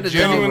 like you've I been to Disney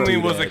genuinely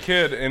World? was a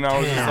kid, and I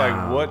was just like,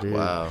 Damn, "What?" dude.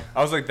 Wow.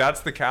 I was like,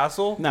 "That's the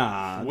castle."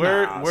 Nah.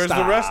 Where's the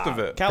stop. rest of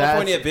it?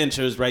 California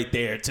Adventures right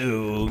there,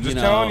 too. Just you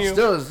know. telling you.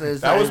 Still,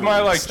 it's That was my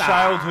like Stop.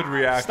 childhood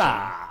reaction.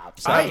 Stop.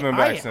 I haven't been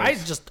back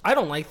since. I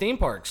don't like theme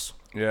parks.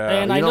 Yeah.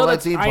 And You I don't know like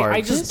that's, theme I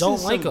parks. just This don't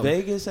is like some them.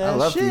 Vegas I ass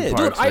love theme shit.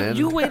 parks.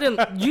 Dude,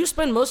 man. you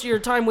spend most of your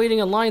time waiting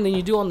in line than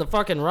you do on the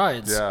fucking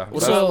rides. Yeah,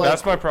 So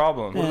that's my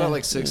problem. What about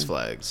like Six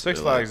Flags? Six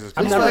Or, Flags like, is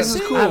I've Six never Flags is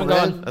seen- cool, I haven't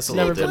man. gone. That's a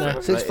never little been there.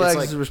 different. Six Right? Flags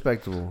It's is like,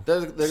 respectable.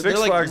 they're Six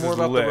like Flags more is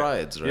about lit. the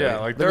rides, right? Yeah,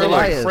 like They're they're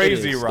like rides.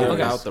 crazy It is. rides. They're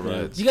Okay. about the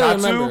rides. You gotta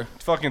Tatsu, remember.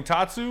 fucking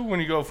Tatsu, when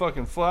you go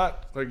fucking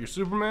flat, like you're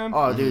Superman.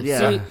 Oh, dude,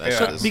 yeah. See, That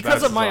so shit is- because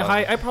that's of my fun.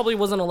 height, I probably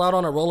wasn't allowed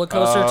on a roller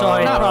coaster until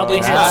I probably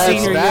had that's-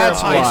 senior year of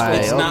that's high why. school.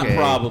 It's not Okay.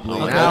 probably.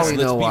 Now Let's we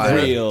be know why.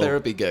 real.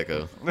 Therapy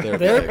Gecko.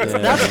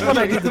 That's what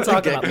I need to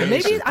talk about. But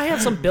maybe I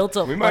have some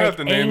built-up We might like, have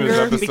to name this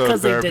anger episode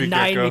because they Therapy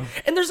denied Gecko. me.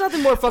 And there's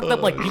nothing more fucked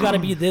up like you got to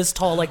be this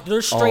tall. Like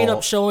they're straight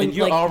up showing. And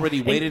you're like, already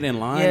and- waited in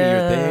line, yeah.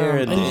 and you're there,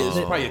 and And it's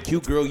the- probably a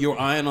cute girl you're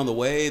eyeing on the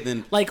way.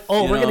 Then Like,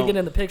 oh, you we're gonna know, get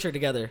in the picture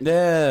together.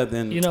 Yeah,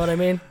 then You know what I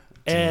mean?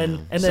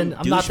 And then Some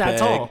I'm not that douchebag.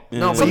 tall. Yeah.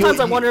 No, but Sometimes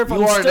you- I wonder if you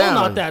I'm are still now.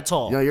 not that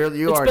tall. No, you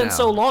it's are been now.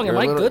 so long. You're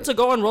Am I a little- good to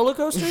go on roller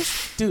coasters?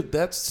 dude,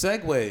 that's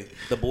segue.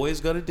 The boys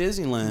go to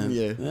Disneyland.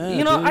 Yeah.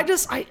 You know, dude. I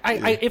just, I,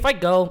 if I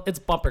go, it's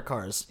bumper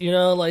cars. You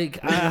know,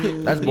 like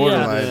That's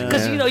borderline.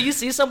 Because man. you know, you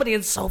see somebody,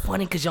 it's so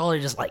funny because y'all are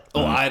just like,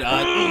 Oh, I'd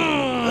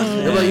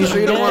You're like, you sure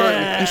you don't want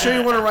to? You sure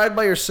you want to ride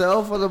by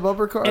yourself with a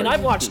bumper car? And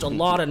I've watched a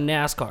lot of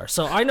NASCAR,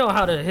 so I know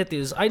how to hit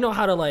these. I know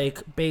how to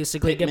like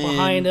basically get Pitman.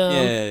 behind them,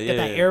 Yeah, get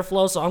that yeah.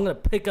 airflow. So I'm gonna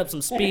pick up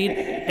some speed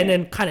and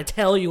then kind of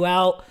tail you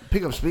out.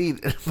 pick up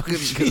speed. Fucking-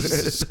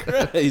 Jesus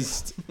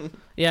Christ.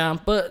 Yeah,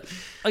 but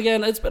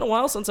again, it's been a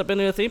while since I've been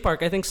to a theme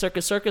park. I think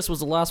Circus Circus was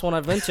the last one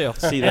I've been to,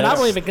 See, and I don't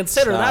that's- even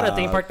consider that a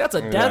theme stop. park. That's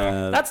a death.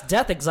 Yeah. That's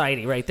death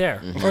anxiety right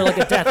there, or like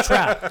a death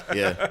trap.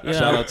 Yeah. You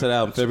Shout know? out to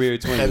that on February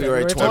 20th.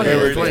 February 20th.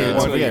 February 20th.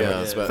 20th. Yeah.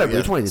 Yeah, it's about-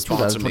 February 20th,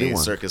 Sponsor me,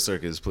 2021. Circus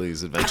Circus,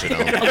 please. Adventure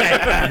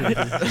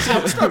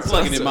Zone. Start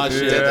plugging in my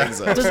shit. Death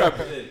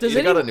anxiety. Does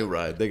They got any- a new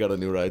ride. They got a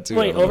new ride too.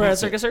 Wait, over at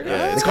Circus Circus?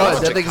 Yeah, it's They call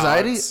called it Death Chick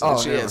Anxiety? Hots.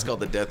 Oh, Yeah, yeah. it's called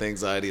the Death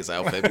Anxiety. It's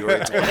out February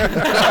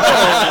 20th.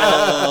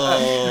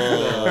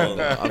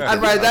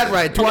 I'd ride that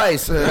ride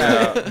twice.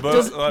 But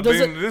Does- I does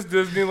mean, this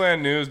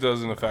Disneyland news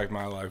doesn't affect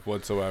my life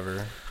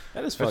whatsoever.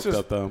 That is fucked just-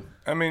 up, though.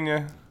 I mean,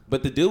 yeah.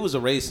 But the dude was a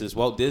racist,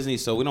 Walt Disney,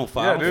 so we don't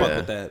fuck, Yeah, I don't dude. fuck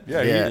with that.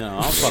 Yeah, Yeah. You know,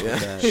 I don't fuck with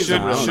that. Should-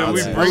 Nah, I don't should do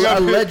we that. bring up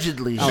his-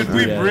 Allegedly. I'll Should do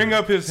we that. bring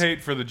up his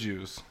hate for the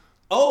Jews?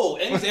 Oh,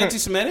 and he's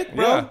anti-Semitic,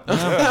 bro.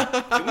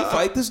 Yeah. Can we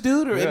fight this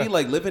dude or any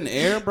like live in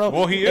air, bro?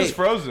 Well, he is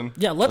frozen.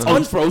 Yeah, let's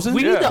he's frozen?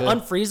 We need to Yeah.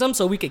 unfreeze him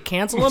so we could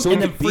cancel him So we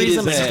and then can beat freeze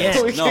him his again.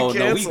 ass. We No,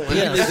 can we cancel beat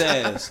him. his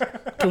ass.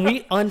 Can we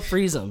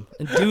unfreeze him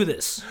and do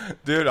this?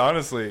 Dude,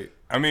 honestly,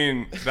 I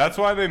mean, that's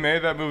why they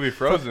made that movie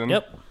Frozen.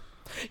 Yep.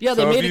 Yeah, So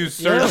they if made you it.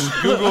 search Yeah.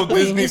 Google Wait,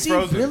 Disney is he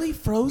Frozen. really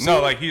frozen? No,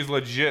 like he's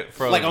legit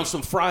frozen. like on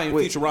some frying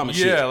Futurama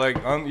shit. yeah, like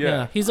Yeah,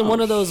 yeah. he's in one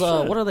of those.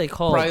 What are they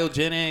called?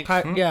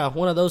 Cryogenic. Yeah,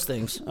 one of those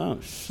things. Oh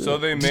shit. So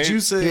they made. Did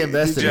you say? He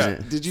invested Yeah. in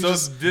it. Did you so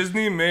just?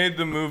 Disney made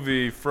the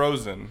movie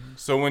Frozen.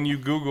 So when you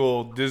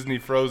Google Disney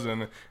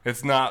Frozen,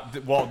 it's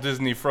not Walt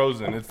Disney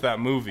Frozen. It's that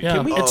movie. Yeah,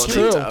 Can we- it's oh,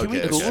 true. Can we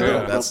Okay, Google sure. that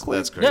real That's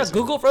quick? crazy. Yeah,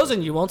 Google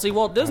Frozen. You won't see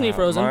Walt Disney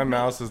Frozen. My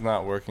mouse is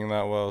not working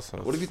that well. So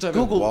What if you type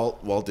Google-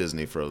 in Walt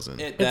Disney Frozen?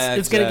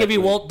 It's going to give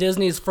you Walt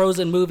Disney's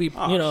Frozen movie,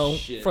 Oh,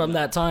 shit, from no.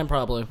 that time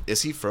probably.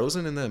 Is he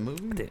frozen in that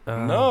movie?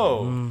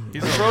 No,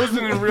 he's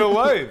frozen in real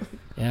life.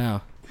 Yeah.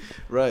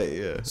 Right.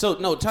 Yeah. So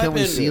no, type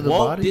we see in the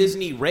Walt body?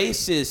 Disney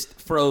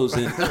racist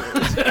Frozen.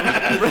 Frozen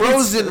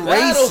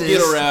That'll racist.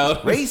 get around.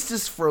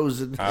 Racist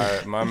Frozen. All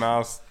right, my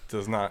mouse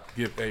does not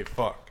give a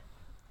fuck.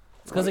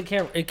 It's because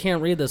it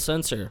can't read the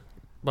sensor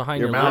behind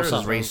Your your, mouse is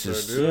laptop.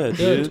 racist. Yeah,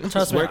 Dude,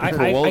 trust me, Working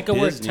for I Walt could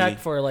work Disney. tech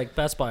for like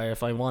Best Buy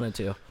if I wanted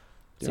to. I'm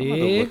See,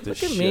 gonna look look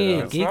this at shit me,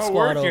 up. It's Geek not Squad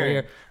working. over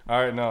here.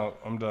 All right, no,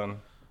 I'm done.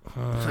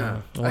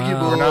 Wow,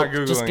 We're not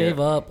Googling just gave it.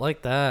 up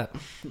like that.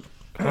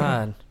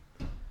 God.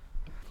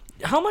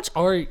 How much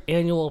are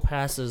annual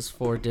passes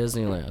for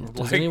Disneyland?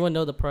 Does Like- anyone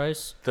know the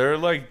price? They're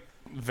like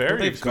very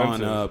They've expensive.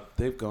 gone up.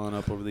 They've gone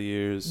up over the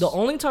years. The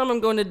only time I'm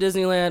going to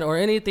Disneyland or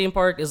any theme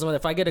park is when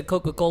if I get a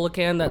Coca-Cola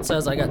can that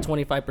says I got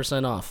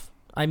 25% off.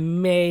 I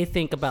may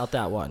think about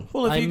that one.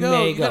 Well, if I you go,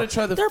 may you gotta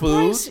try the Their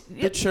food, price-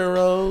 the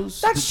churros,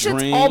 That the shit's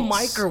drinks. all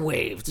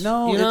microwaved.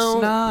 No, you know?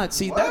 it's not.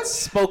 See, that's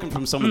spoken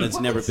from someone that's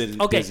never been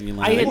in Okay,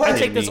 Disneyland. I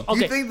take this. You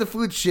Okay, think the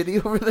food's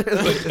shitty over there?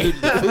 Dude,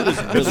 the food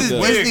is This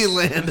really is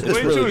good. Disneyland. It's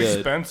way really too good.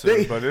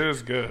 expensive, but it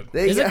is good.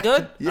 is it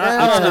good?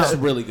 Yeah. It's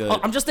really good. Oh,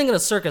 I'm just thinking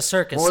of Circus.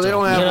 Well, they still,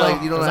 don't have, you know?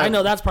 like, you don't 'Cause I have-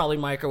 know that's probably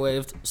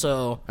microwaved.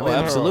 So Oh,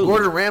 absolutely.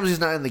 Gordon Ramsay's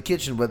not in the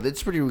kitchen, but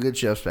it's pretty good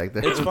chefs back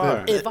there. It's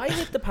fire. if I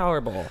hit the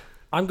Powerball,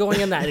 I'm going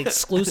in that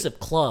exclusive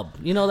club.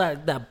 You know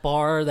that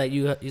bar that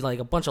you like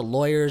a bunch of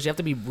lawyers. You have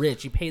to be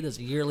rich. You pay this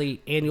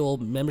yearly annual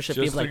membership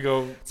fee. Just Of like, to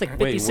go. it's like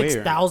Wait,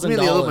 $56,000. You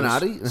mean the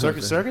Illuminati?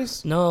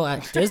 Circus? No,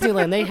 at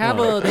Disneyland they have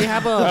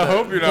a I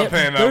hope you're not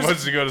paying that there's-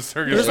 much to go to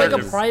Circus There's like a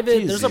Circus.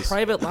 private. There's a Jesus.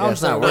 private Yeah, lounge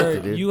it's not there worth where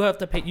it, dude. you have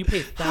to pay. You pay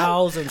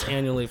thousands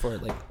annually for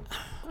it. Like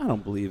I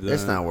don't believe that.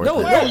 It's not worth No,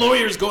 it. no. No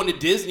lawyers going to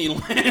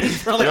Disneyland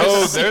for like Yo, a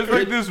there's secret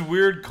like this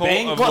weird cult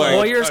Bang- of What, like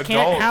lawyers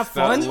can't adults have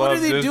that fun? love What are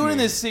they Disney. doing in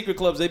these secret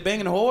clubs? They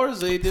banging whores?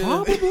 They do.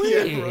 probably.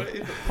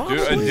 Dude, a Probably.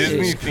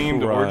 Disney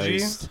themed orgy.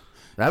 Christ.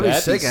 That'd be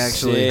That'd be sick,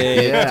 actually.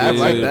 sick, Yeah, I'd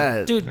like dude.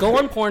 that. Dude, go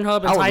on Pornhub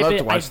and I would type love it.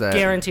 to watch I that.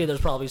 guarantee there's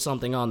probably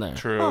something on there.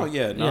 True. Oh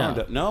yeah, no,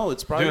 Yeah. no,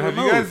 it's probably Dude,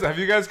 removed. have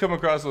you guys come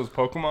across those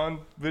Pokemon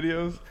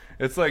videos?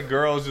 It's like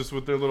girls just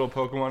with their little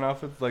Pokemon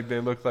outfits, like they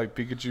look like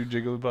Pikachu,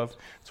 Jigglypuff.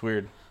 It's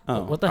weird.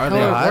 Oh. What the Are hell? they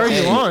Where hot? are you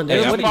Hey, on, hey,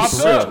 dude? it What are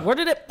pops you up. Where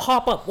did it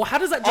pop up? Well, how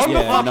does that just On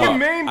the pop fucking up?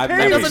 main I've page.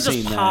 never It doesn't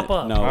seen just that. pop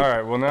up. No. All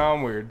right, well now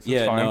I'm weird. It's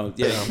Yeah, fine. no,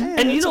 yeah.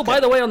 And you know, by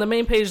the way, on the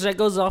main page that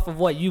goes off of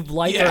what you've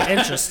liked Yeah. or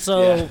interest.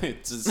 So Yeah,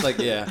 it's like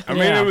yeah, I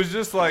mean, Yeah. it was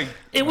just like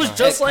it was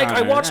just like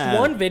I watched Yeah.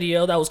 one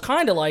video that was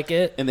kind of like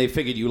it, and they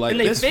figured you like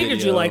and they this figured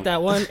video. you like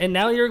that one, and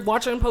now you're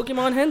watching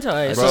Pokemon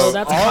hentai. Bro, So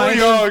that's all of kind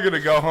y'all of. are gonna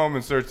go home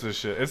and search this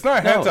shit. It's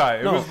not No, hentai.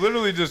 It no. was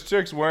literally just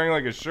chicks wearing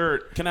like a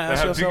shirt Can I that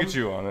ask had y'all Pikachu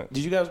something? on it.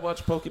 Did you guys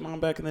watch Pokemon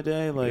back in the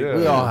day? Like, Yeah.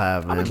 We all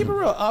have, I'm man. gonna keep it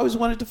real. I always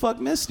wanted to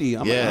fuck Misty.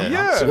 Yeah. Yeah.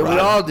 Yeah, we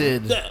all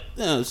did.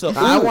 Yeah, so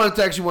I ooh. wanted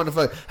to actually want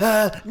to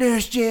fuck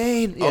Nurse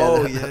Jane. Yeah,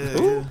 Oh that-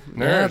 yeah. Yeah,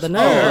 Nurse. the Oh,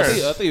 I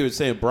nurse. thought you were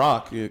saying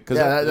Brock. Yeah,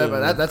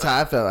 Yeah, that's how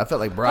I felt. I felt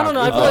like Brock. I don't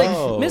know. I feel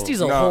Oh. like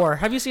Misty's a No. whore.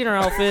 Have you seen her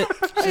outfit?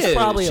 She's Yeah,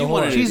 probably she a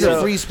wanted whore. to She's go-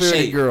 a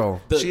free-spirited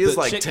girl. She is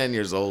like chick- 10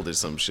 years old or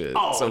some shit.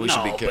 Oh, so we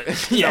should be no,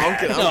 careful. Yeah, I'm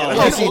kidding. no.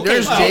 Oh, see, Okay,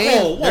 Nurse whoa, Jane,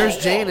 whoa, whoa, Nurse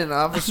whoa. Jane, and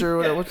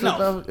Officer. What's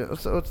no.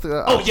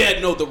 the? Oh yeah,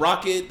 no, the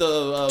Rocket,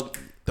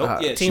 yeah,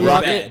 Team she was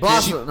Rocket? bad.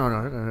 Blossom.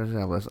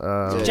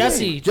 No.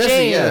 Jesse, Jesse,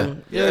 Jane. yeah.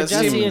 You're Yeah,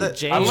 Jesse Team- and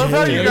Jane. I love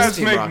how you Yeah, guys it's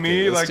Team make Rocket.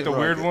 me It's like Team the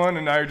weird Rocket. one,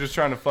 and now you're just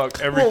trying to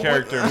fuck every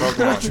character in I'm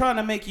Pokemon. trying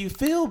to make you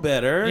feel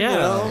better. Yeah. You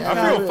know?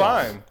 I feel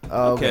fine. Okay.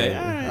 Okay.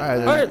 All right.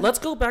 All right, let's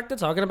go back to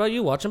talking about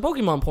you watching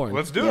Pokemon porn.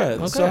 Let's do Yeah.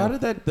 it. So Okay. how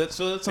did that?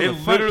 So that's on the It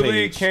front literally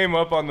page. came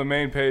up on the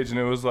main page, and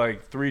it was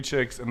like 3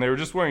 chicks, and they were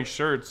just wearing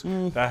shirts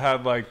that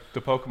had like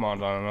the Pokemon on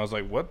them. And I was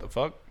like, what the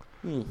fuck?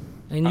 And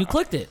you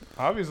clicked it.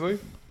 Obviously.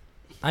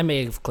 I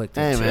may have clicked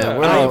it. Hey too. man, I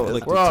we're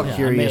clicked all Yeah,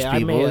 curious I may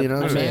people. have- You know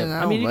what I'm may saying?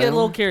 have. I mean, you get a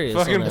little curious.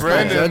 on Fucking that.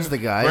 Brandon. Judge the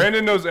guy.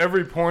 Brandon knows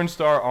every porn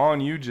star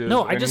on YouTube.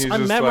 No, I and just he's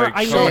remember. like,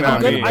 I know. coming at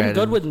I'm me. good. I'm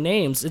good with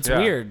names. It's Yeah.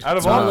 weird. Out of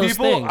It's one all those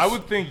people, things. I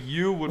would think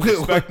you would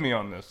respect me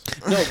on this.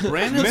 No,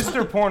 Brandon's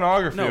Mr.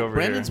 Pornography No, over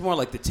Brandon's here. more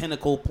like the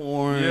tentacle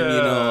porn. Yeah.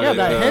 You know, Yeah, like,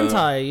 that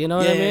hentai. You know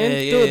what I yeah, mean?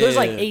 yeah, Dude, there's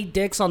like yeah. 8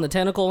 dicks on the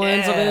tentacle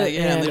ends of it,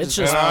 Yeah, and they're it's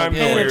just- just And I'm the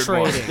weird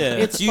one. penetrating. Yeah,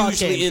 It's usually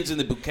fucking. ends in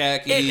the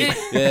bukkake. It-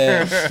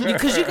 yeah.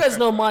 Because you guys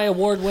know my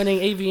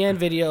award-winning AVN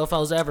video if I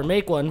was to ever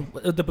make one.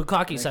 The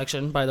bukkake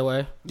section, by the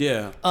way.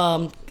 Yeah.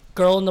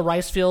 Girl in the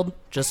rice field,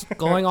 just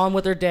going on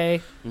with her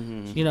day.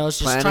 You know,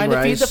 she's Planting trying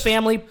to feed rice. the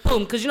family.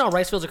 Boom, because you know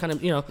rice fields are kind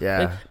of, you know, Yeah.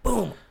 like,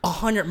 boom,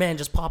 100 men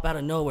just pop out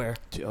of nowhere.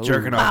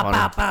 Jerking off Pop, on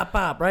pop, him. pop,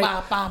 pop,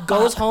 right?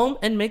 Goes home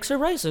and makes her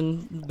rice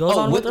and goes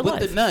on with her with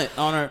life. the nut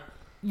on her.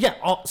 Yeah,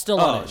 still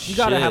on it. You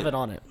gotta shit. have it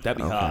on it.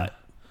 That'd be hot.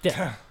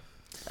 Yeah.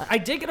 I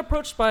did get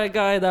approached by a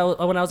guy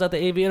when I was at the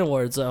AVN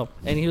Awards, though,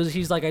 and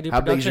he's like, I do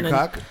How big's production. your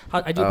cock?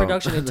 I do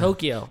production in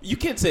Tokyo. You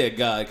can't say a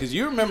guy because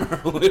you remember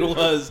who it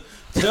was.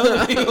 Tell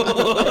me who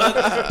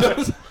it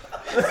was.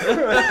 You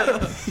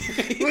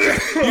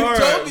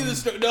told me the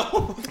story.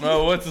 No.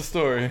 Oh, what's the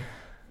story?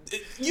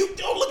 You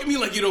don't look at me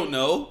like you don't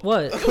know.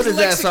 What? Put his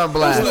ass on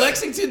blast. It was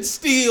Lexington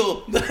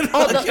Steel. Oh, that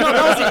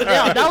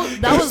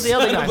was the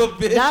other Son of a guy.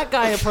 bitch. That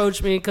guy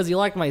approached me because he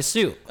liked my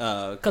suit.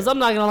 Okay. Because I'm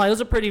not gonna lie, it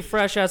was a pretty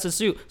fresh ass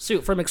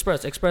suit from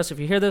Express. Express, if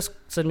you hear this,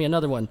 send me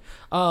another one.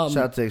 Shout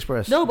out to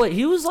Express. No, but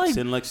he was like, It's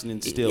in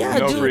Lexington Steel. yeah,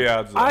 No dude. free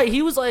ads, though.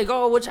 He was like,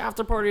 oh, which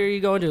after party are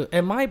you going to?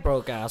 And my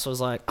broke ass was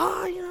like, you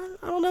know,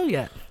 I don't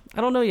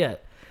know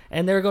yet.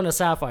 And they were going to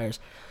Sapphires,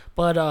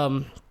 but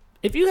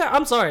if you,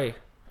 I'm sorry.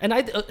 And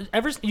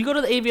you go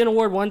to the AVN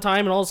Award one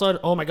time, and all of a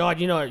sudden, oh my God,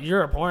 you know,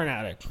 you're a porn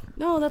addict.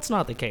 No, that's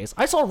not the case.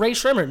 I saw Ray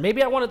Shrimmer.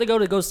 Maybe I wanted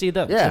to go see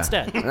them Yeah.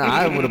 instead. No,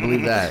 I would have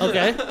believed that.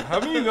 Okay.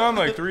 Haven't you gone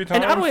like 3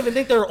 times? And I don't even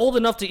think they're old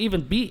enough to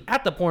even be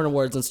at the porn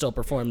awards and still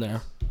perform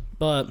there.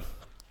 But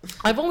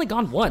I've only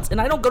gone once,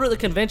 and I don't go to the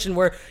convention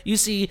where you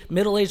see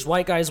middle-aged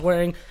white guys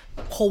wearing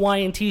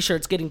Hawaiian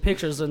T-shirts, getting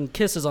pictures and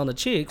kisses on the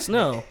cheeks.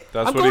 No,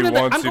 That's I'm what going he to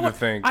wants I'm you to going-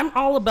 think. I'm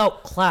all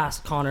about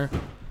class, Connor,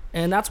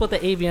 and that's what the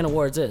AVN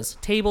Awards is: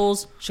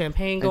 tables,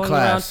 champagne going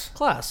class. around,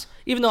 class.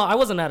 Even though I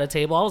wasn't at a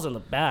table, I was in the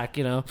back,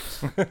 you know,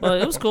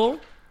 but it was cool,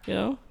 you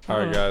know. All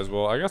right, guys.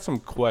 Well, I got some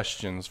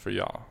questions for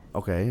y'all.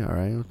 Okay, all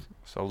right.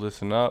 So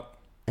listen up.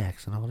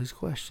 Asking all these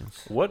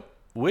questions.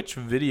 Which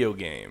video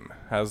game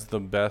has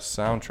the best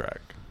soundtrack?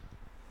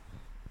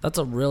 That's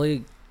a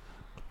really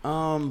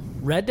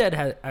Red Dead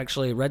had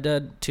actually Red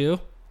Dead 2.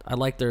 I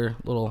like their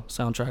little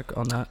soundtrack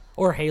on that,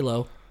 or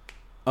Halo.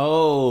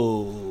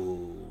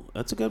 Oh,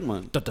 that's a good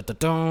one. I'm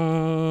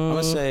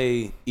gonna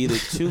say either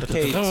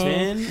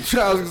 2K10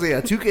 I was gonna say,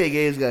 yeah, 2K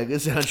games got a good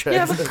soundtrack.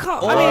 Yeah, but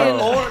or, I mean,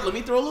 or let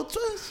me throw a little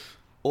twist.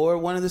 Or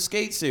one of the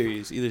skate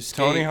series, either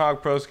skate. Tony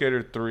Hawk Pro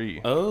Skater 3.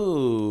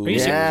 Oh, Are you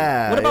serious?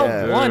 Yeah, What about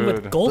yeah. one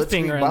with Dude.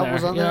 Goldfinger in Bob there?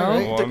 was on you there,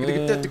 know?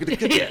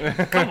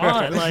 right? Come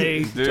on,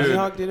 like. Dude, Tony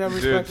Hawk did have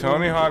respect for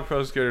Tony him. Hawk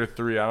Pro Skater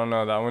 3. I don't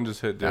know. That one just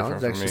hit That different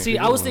one's for actually me. See,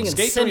 I was thinking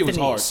Skate 3 was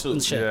hard, symphonies too.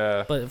 and shit.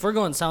 Yeah. But if we're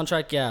going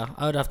soundtrack, yeah,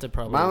 I would have to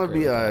probably. Mine would agree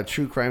be with that.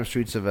 True Crime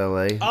Streets of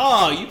LA.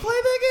 Oh, you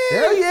played that game?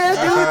 Hell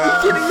yeah, dude! Are you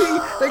kidding me?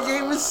 That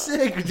game was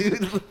sick,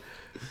 dude.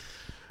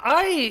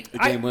 The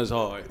game was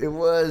hard. It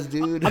was,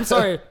 dude. I'm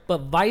sorry, but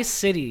Vice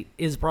City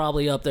is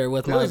probably up there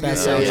with my was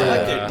best good. I soundtrack.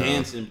 like their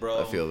dancing,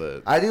 bro. I feel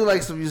that. I do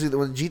like some music.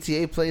 When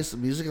GTA plays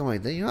some music, I'm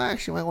like, you know, I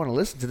actually might want to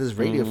listen to this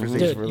radio for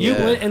Dude, for a you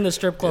little went in the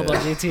strip club on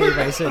GTA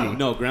Vice City.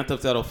 No, Grand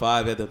Theft Auto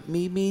 5 had the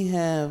Meet Me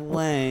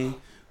Halfway,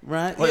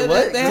 right? Wait, yeah,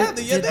 what? They had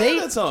the, yeah, Did they they?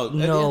 had that song.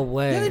 No yeah.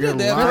 way. Yeah, they You're did.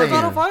 They had lying.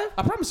 Grand Theft Auto 5?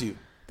 I promise you.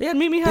 They had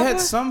Meet Me They Halfway?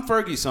 had some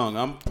Fergie song.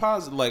 I'm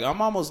positive, like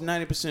I'm almost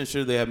 90%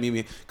 sure they had Me,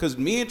 because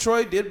me and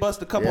Troy did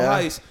bust a couple Yeah.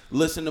 heists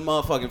listening to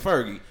motherfucking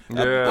Fergie.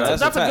 Yeah.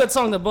 That's a fact. good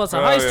song to bust a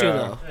Oh, heist to, yeah.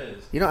 though.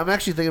 You know, I'm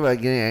actually thinking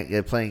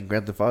about playing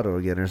Grand Theft Auto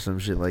again or some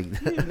shit like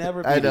that. You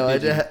never I beat know. it,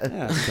 did you?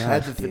 I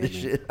had to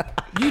finish it.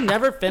 You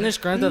never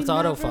finished Grand Theft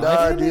Auto 5?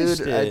 No, finished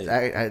dude.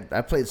 it.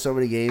 I played so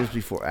many games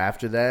before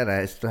after that.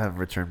 I still haven't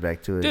returned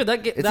back to it. Dude,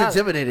 it's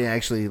intimidating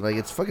actually. Like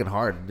it's fucking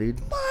hard,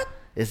 dude. What?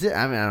 Is it?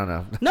 I mean, I don't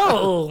know.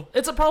 No,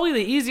 it's probably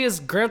the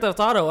easiest Grand Theft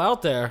Auto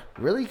out there.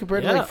 Really,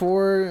 compared to Yeah. like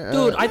 4.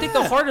 Dude, I think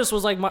the hardest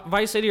was like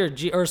Vice City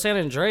or San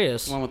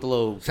Andreas. One with the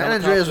little San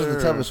Andreas was the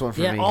helicopter. toughest one for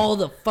Yeah, me. all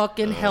the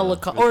fucking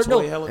helicopter. Or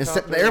Toy no,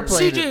 helicopter. the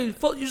airplane.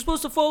 CJ, you're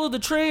supposed to follow the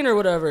train or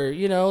whatever.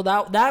 You know,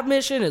 that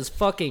mission is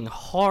fucking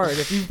hard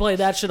if you play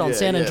that shit on Yeah,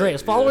 San yeah,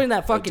 Andreas. yeah. Following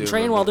that I fucking do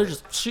train while remember they're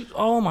just shoot.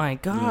 Oh my I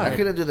god.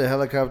 couldn't do the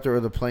helicopter or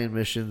the plane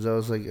missions. I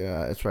was like,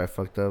 that's where I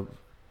fucked up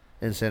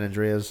in San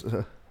Andreas.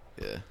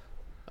 Yeah.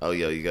 Oh,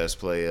 yo, you guys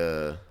play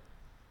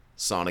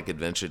Sonic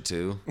Adventure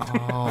 2? Do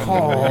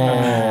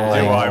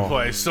I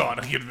play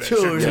Sonic Adventure?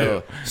 Dude,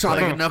 Yo.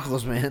 Sonic and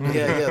Knuckles, man.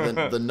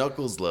 Yeah, the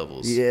Knuckles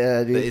levels.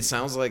 Yeah, dude. It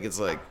sounds like it's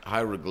like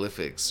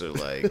hieroglyphics or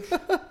like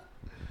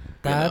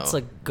That's know,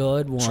 a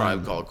good one.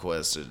 Tribe Called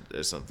Quest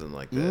or something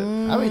like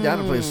that. I'll be down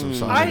to play some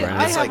Sonic.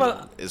 I It's have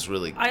like it's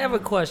really I have a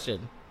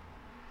question.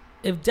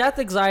 If Death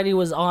Anxiety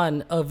was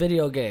on a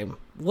video game,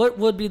 what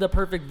would be the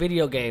perfect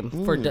video game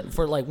for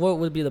like what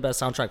would be the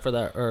best soundtrack for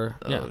that? Or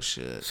oh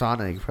shit.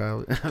 Sonic,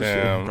 probably.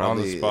 Damn,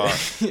 on the Probably-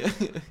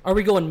 spot. are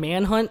we going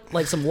Manhunt,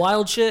 like some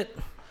wild shit?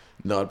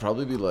 No, it'd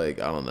probably be like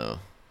I don't know.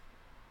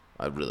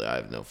 I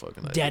have no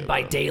fucking idea. Dead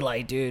by bro.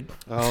 Daylight, dude.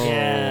 Oh,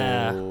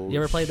 Yeah, you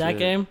ever played that shit.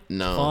 game?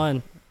 No.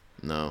 Fun.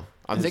 No.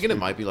 I'm thinking it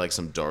might be like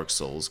some Dark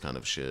Souls kind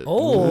of shit.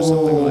 Oh. Or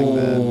something like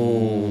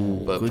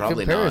that. But Good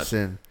probably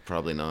comparison. not.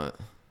 Probably not.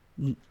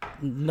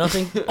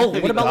 Nothing. Oh,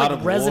 what about God like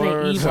of Resident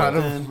War or Evil?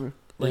 something.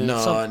 Like No,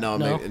 some-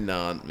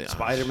 no.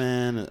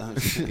 Spider-Man.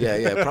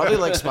 Yeah, probably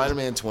like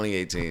Spider-Man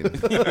 2018.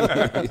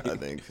 I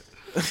think.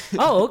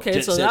 Oh, okay.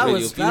 Jet So Set Radio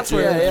that's Future.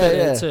 where it Yeah, fit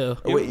yeah. in too.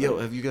 Oh, wait, yo,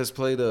 have you guys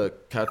played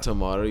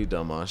Katamari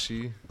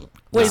Damacy?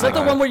 Wait, is that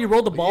the one where you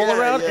roll the ball Yeah,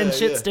 around yeah, and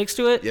shit yeah. sticks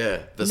to it? Yeah,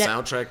 the Ne-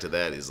 soundtrack to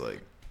that is like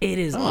It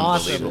is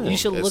awesome. Unbelievable. You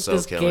should It's look so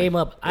this killer. game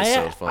up. It's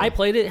so fun. I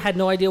played it, had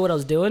no idea what I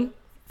was doing.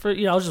 I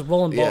was just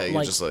rolling ball, yeah,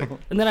 you're just like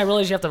and then I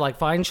realized you have to like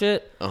find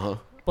shit. uh-huh.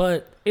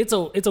 But it's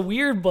a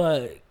weird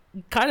but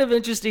kind of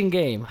interesting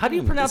game. How do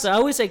you pronounce it? I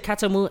always say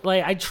katamu.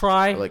 Like I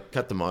try. Like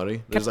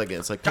Katamari. There's like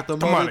it's like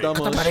Katamari.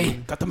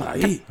 Katamari.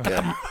 Katamari.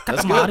 Yeah,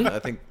 that's Katamari? good. I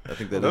think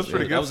that That's is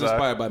pretty it. good. I was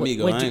inspired by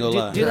Migo. Wait, I ain't gonna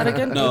lie. do that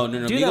again? No. Do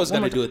that Migo's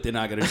one more gotta do it. Then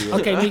I gotta do it.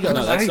 Okay, Migos.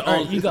 No, that's the All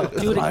right, only. you go.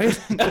 Do it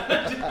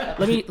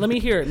again. let me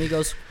hear it,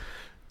 Migos.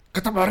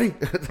 Katamari.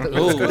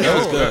 Oh, that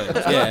was good.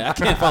 Yeah, I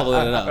can't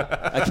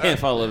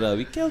follow it up.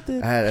 You killed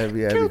it. I had to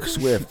be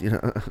swift, you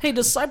know. Hey,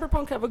 does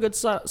Cyberpunk have a good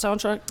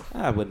soundtrack?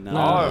 I would not.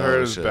 All I've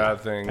heard is shit.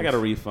 bad things. I got a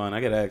refund.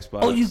 I got an Xbox.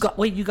 Oh,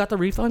 you got the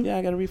refund? Yeah,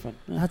 I got a refund.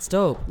 Yeah. That's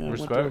dope. Yeah,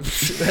 went through it.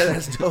 Respect.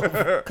 That's dope.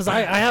 Because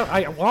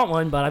I want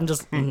one, but I'm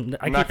just I I'm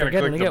keep not gonna forgetting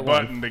click to the get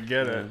one. button to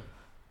get it.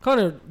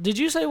 Connor, did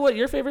you say what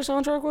your favorite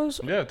soundtrack was?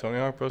 Yeah, Tony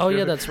Hawk Pro Oh yeah,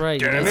 Skater. that's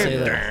right. You did say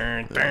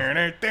that.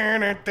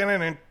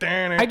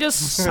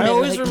 I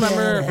always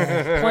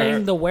remember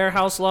playing the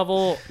warehouse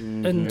level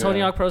in Tony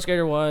Hawk Pro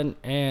Skater 1,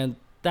 and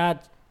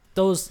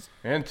those.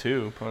 And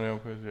 2. Tony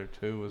Hawk Pro Skater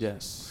 2 was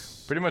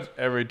Yes. pretty much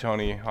every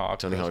Tony Hawk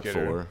Tony Pro Hawk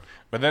Skater. 4.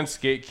 But then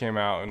Skate came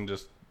out and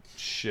just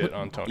shit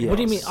on Tony What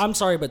do you Hawk. mean? I'm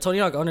sorry, but Tony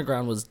Hawk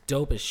Underground was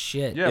dope as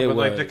shit. Yeah, It but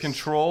like the was.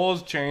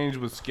 controls changed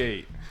with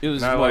Skate. It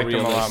was And I more liked them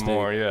a lot realistic.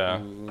 more, yeah.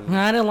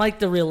 I didn't like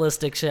the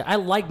realistic shit. I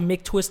like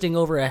Mick twisting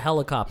over a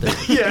helicopter.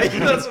 Yeah,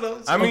 that's what I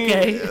was. I mean,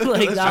 Okay,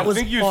 like that was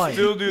I think you fun.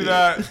 still do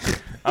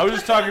that. I was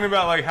just talking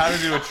about like how to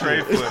do a tray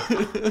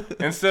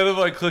flip. Instead of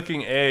like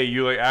clicking A,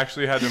 you like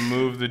actually had to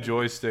move the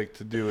joystick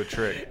to do a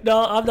trick.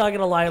 No, I'm not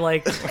gonna lie.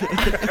 Like,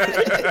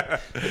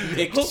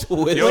 Nick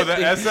Swift. Yo, the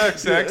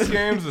SXX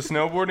games, the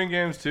snowboarding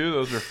games too,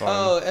 those were fun.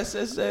 Oh,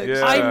 SSX.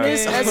 Yeah. I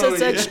miss Oh,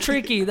 SSX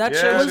Tricky. That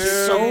shit Yeah, was dude.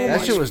 so That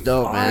much shit was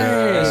dope,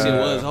 man. That shit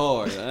was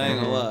hard. I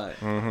ain't gonna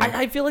lie.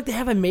 I feel like they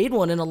haven't made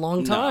one in a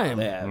long time.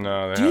 No, they haven't.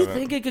 No, they Do you haven't.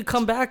 think it could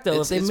come back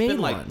though It's if they made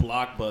been one? like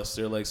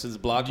Blockbuster, like since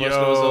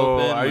Blockbuster was Yo,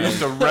 open. I used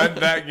to rent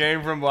that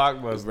game from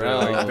Blockbuster. Bro,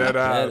 Like dead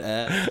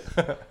ass.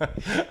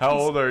 ass. How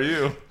old are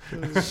you?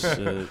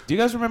 Shit. Do you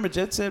guys remember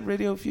Jet Set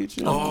Radio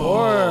Future? Of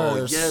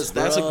course. Yes,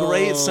 that's a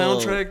great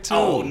soundtrack too.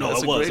 Oh no,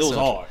 That's it a was. great It was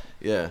soundtrack. hard.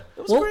 Yeah.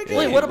 Well,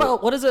 wait, what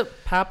about what is it?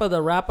 Papa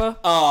the Rapper?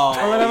 Oh,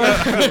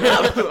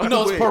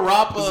 no, it's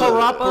Parappa.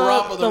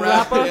 Parappa the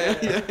Rapper?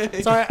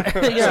 Yeah. Sorry,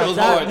 yeah, It was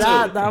hard,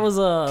 too. that was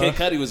a Kid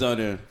Cudi was on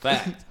there.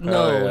 Fact.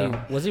 no. Oh,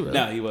 yeah. Was he really?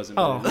 No, he wasn't.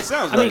 Oh. It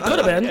sounds I mean, like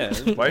could have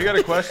been. Yeah. Why you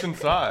gotta question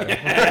Psy?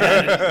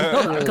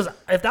 Because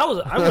if that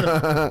was, I would.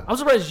 I'm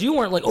surprised you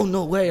weren't like, oh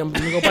no way, I'm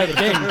gonna go buy the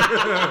game.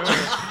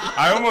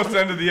 I almost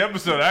ended the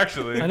episode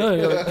actually. I know.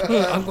 You're like,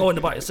 I'm going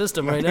to buy a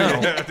system right now.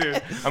 Yeah,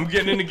 dude, I'm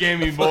getting into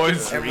gaming,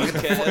 boys.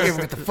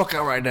 Get the fuck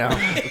out right now. All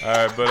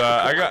right, but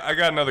I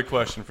got another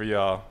question for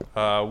y'all.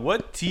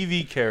 What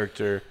TV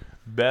character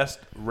best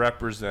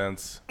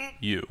represents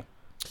you?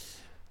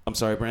 I'm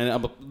sorry,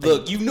 Brandon.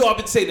 Look, you know I've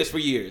been saying this for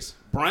years.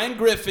 Brian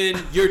Griffin,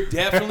 you're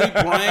definitely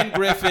Brian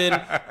Griffin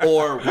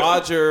or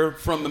Roger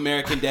from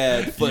American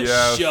Dad for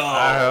yes, sure.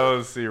 I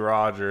always see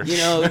Roger. You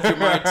know, with your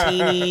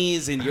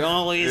martinis and you're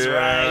always Yeah.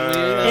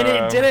 right. And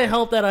it didn't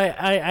help that I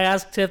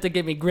asked Tiff to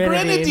get me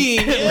grenadine,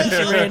 Grenadine, when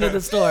she ran into the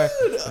store.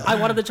 I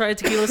wanted to try a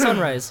tequila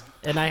sunrise,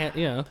 and I had,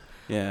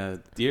 Yeah,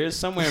 you're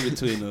somewhere in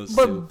between those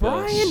But two.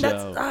 Brian, for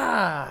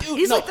that's sure.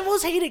 he's no. like the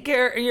most hated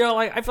character.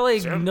 Like I feel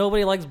like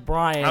nobody likes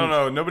Brian. I don't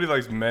know. Nobody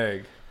likes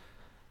Meg.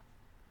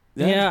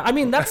 Yeah, I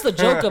mean that's the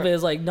joke of it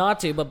is like not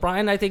to, but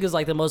Brian I think is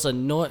like the most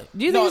annoying.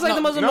 Do you think he's like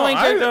the most annoying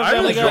character? I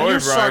Family enjoy Guy? When you're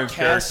Brian's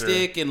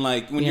sarcastic and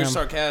like when you're Yeah.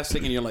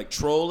 sarcastic and you're like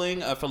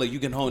trolling, I feel like you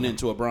can hone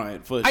into a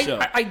Brian for sure.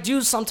 I do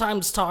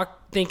sometimes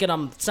talk thinking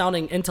I'm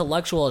sounding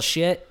intellectual as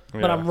shit, but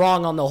Yeah. I'm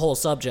wrong on the whole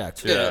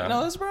subject. yeah, Yeah.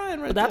 no, that's Brian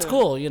right But that's there.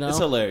 cool, It's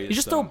hilarious. You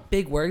just though. throw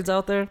big words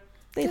out there.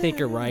 They think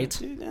you're right.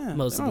 Dude, yeah.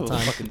 most They of the don't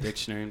have a time. fucking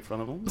dictionary in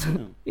front of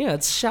them. Yeah,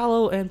 it's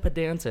shallow and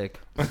pedantic.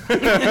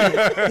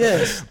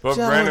 Yes. But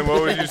Brandon,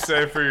 what would you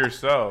say for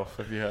yourself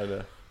if you had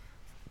to?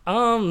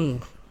 I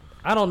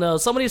don't know.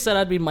 Somebody said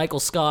I'd be Michael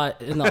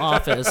Scott in The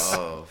Office.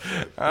 Oh,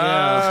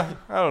 Yeah.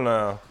 I don't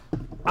know.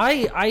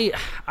 I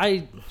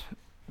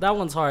that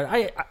one's hard.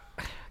 I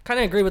kind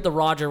of agree with the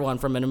Roger one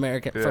from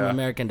American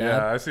Dad.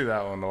 Yeah, I see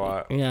that one a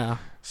lot. Yeah.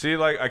 See,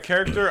 like a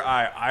character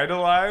I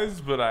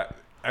idolize, but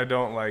I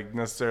don't like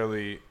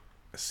necessarily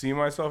see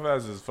myself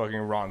as is fucking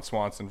Ron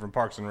Swanson from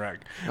Parks and Rec.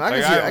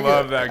 I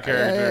love that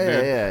character,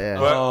 dude. Yeah.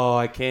 But- Oh,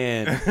 I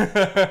can.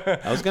 I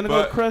was gonna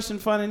go But- crush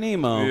and Finding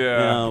Nemo. Yeah.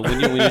 You know,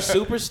 when you're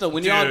super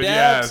when you're on Dude,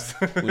 dabs.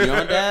 yes. When you're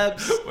on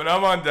dabs. When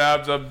I'm on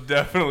dabs, I'm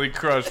definitely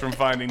crushed from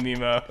Finding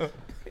Nemo.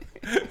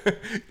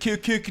 Kill,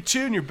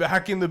 and you're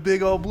back in the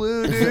big old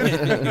blue,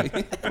 dude.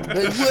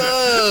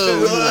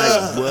 Whoa!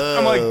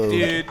 I'm like,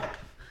 dude.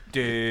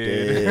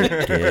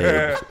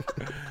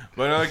 But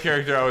But another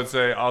character I would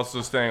say,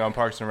 also staying on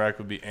Parks and Rec,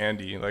 would be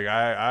Andy. Like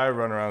I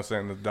run around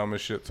saying the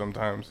dumbest shit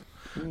sometimes.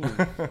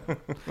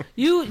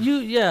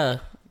 Yeah.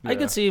 I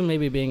could see you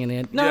maybe being an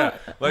Andy. No, Yeah,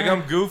 like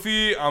I'm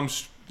goofy. I'm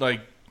like,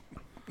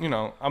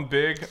 I'm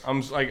big.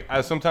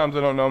 Sometimes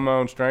I don't know my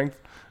own strength,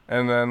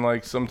 and then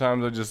like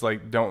sometimes I just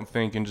like don't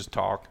think and just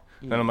talk.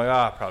 Then I'm like,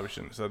 I probably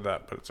shouldn't have said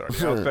that, but it's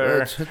already out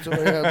there. It's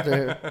already out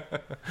there.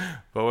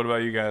 But what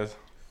about you guys?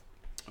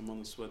 I'm on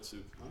the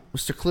sweatsuit. Huh?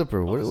 Mr.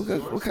 Clipper, what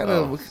kind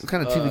of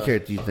TV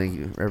character do you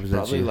think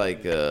represents Probably you?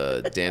 like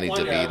Danny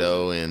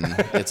DeVito in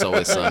It's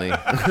Always Sunny.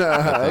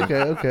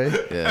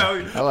 Okay.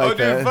 Yeah. I like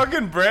that. Dude,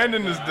 fucking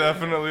Brandon is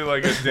definitely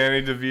like a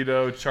Danny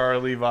DeVito,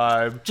 Charlie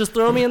vibe. just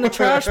throw me in the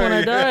trash when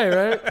I die,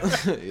 right?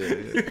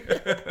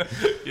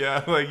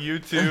 Yeah, like you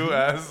two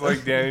as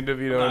like Danny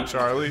DeVito and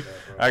Charlie.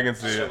 I can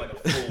see it. Like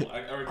a full.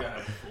 I already got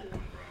a full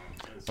one,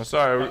 bro. I'm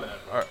sorry.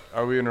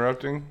 Are we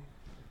interrupting?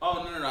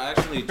 Oh no! I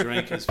actually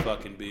drank his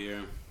fucking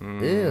beer.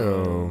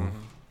 Ew.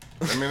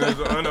 I mean, there's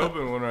an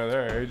unopened one right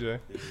there, AJ.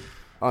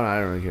 Oh no, I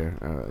don't really care.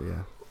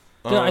 Yeah.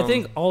 Dude, I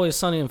think Always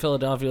Sunny in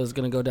Philadelphia is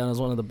going to go down as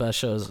one of the best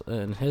shows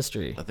in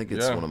history. I think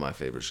it's Yeah. one of my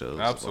favorite shows.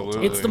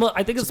 Absolutely. It's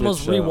I think it's the good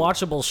most show.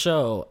 rewatchable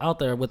show out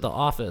there with The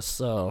Office.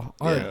 So,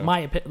 or Yeah. my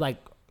opinion, like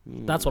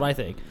that's what I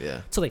think.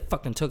 Yeah. So they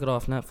fucking took it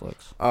off Netflix.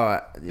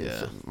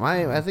 Yeah.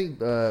 I think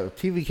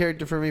TV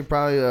character for me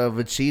probably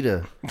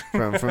Vegeta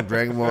from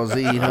Dragon Ball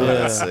Z. You know,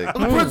 That's sick. the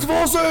Prince of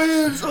all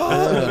Saiyans.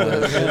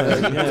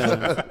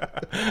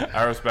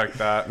 I respect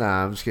that.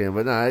 Nah, I'm just kidding.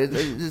 But nah,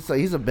 it's like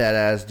he's a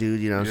badass dude.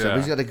 You know, what I'm saying? Yeah. But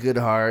he's got a good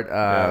heart.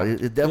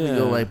 It definitely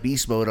go like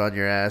beast mode on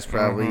your ass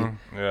probably.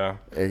 Yeah.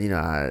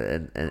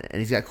 And and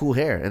he's got cool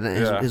hair. And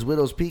then Yeah. his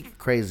widow's peak,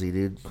 crazy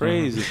dude.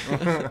 Crazy.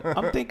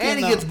 I'm thinking. And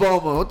he gets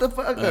Bulma. What the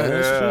fuck?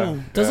 Yeah.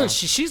 Doesn't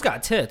she's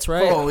got tits,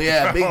 right? Oh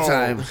yeah, big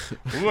time.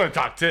 We want to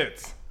talk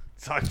tits.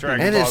 Talk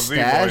Dragon And Ball his Z,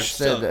 stash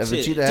boys. that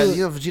Vegeta has. Dude.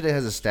 You know, Vegeta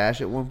has a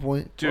stash at one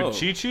point. Dude, Whoa.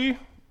 Chi-Chi?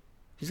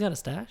 He's got a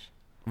stash.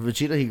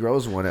 Vegeta, he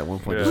grows one at one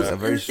point. Yeah. Just a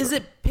very Is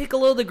it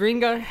Piccolo the green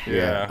guy?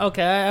 Yeah.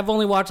 Okay, I've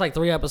only watched like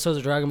 3 episodes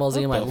of Dragon Ball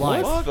Z in my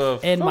life. What the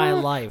In my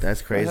fuck? life.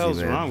 That's What the crazy, hell's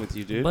man. wrong with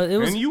you, dude? But it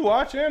was And you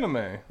watch anime.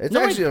 It's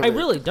no, actually I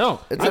really don't.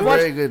 It's I a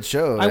watched, very good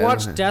show. I man.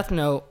 watched Death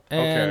Note,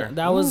 and Okay.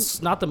 that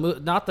was not the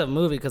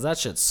movie because that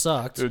shit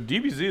sucked. Dude,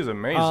 DBZ is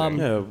amazing.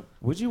 Yeah,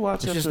 would you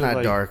watch It's after just not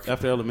like, dark.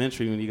 after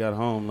elementary when you got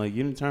home? Like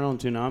you didn't turn on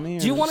Toonami?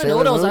 Do you want to know Sailor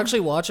what I was Moon? actually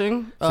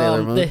watching?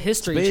 Sailor Moon? The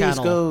History Space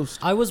Channel. Ghost.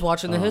 I was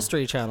watching the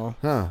History Channel.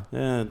 Huh.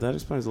 Yeah, that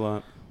explains a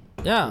lot.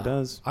 Yeah, It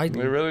does. It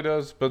really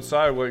does. But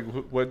Sai,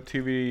 what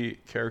TV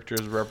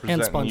characters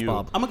represent and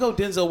SpongeBob. I'm gonna go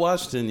Denzel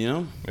Washington. You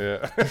know, you?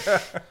 Yeah.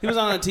 he was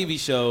on a TV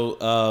show,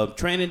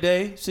 Training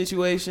Day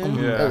situation.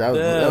 Yeah.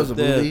 That was a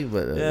Yeah. movie,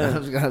 but Yeah. I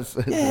was gonna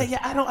say Yeah.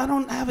 I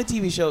don't have a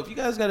TV show. If you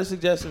guys got a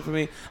suggestion for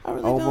me, I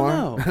really Omar.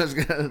 don't I know. was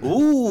gonna,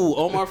 Ooh,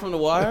 Omar from The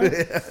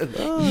Wire.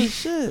 Oh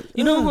shit.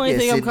 You know who I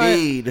think yes, I'm kind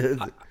indeed.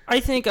 I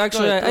think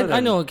actually Go ahead,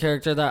 I know a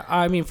character that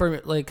I mean for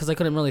like because I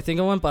couldn't really think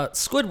of one, but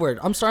Squidward.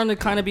 I'm starting to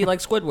kind of be like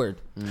Squidward.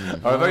 I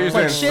thought you were Like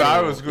saying shit.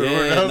 Sai was good.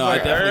 Yeah, no, I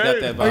like,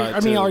 definitely got that vibe. I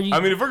mean, too. are you? I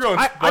mean, if we're going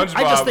SpongeBob,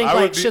 I just think I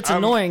would like be- shit's I'm-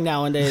 annoying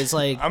nowadays.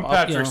 Like I'm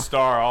Patrick you know.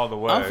 Star all the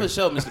way. I'm for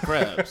sure Mr.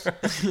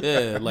 Krabs.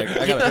 Yeah, like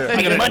I got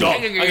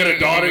a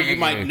daughter you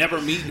might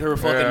never meet her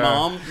fucking Yeah.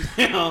 mom.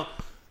 You know,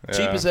 cheap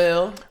Yeah. as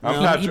hell. I'm You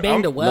know? Patrick- He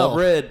banged a I'm- well. Well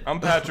bred. I'm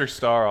Patrick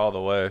Star all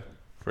the way,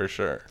 for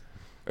sure.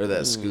 Or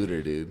that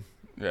scooter, dude.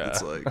 Yeah.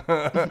 It's like,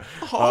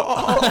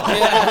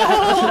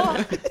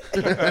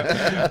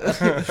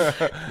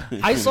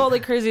 I saw the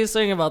craziest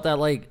thing about that.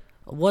 Like,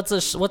 what's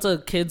a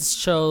kids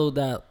show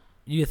that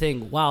you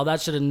think, wow,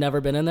 that should have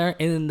never been in there?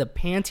 And then the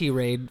panty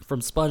raid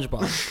from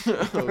SpongeBob.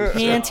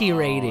 Panty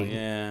raiding.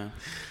 Yeah.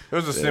 It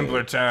was a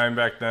simpler time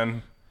back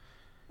then.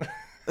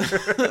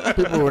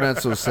 People were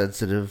not so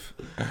sensitive.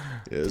 yeah,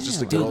 it's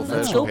just a good Dude, old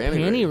let's fashioned go panty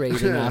panty raid.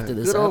 raiding after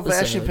this Good old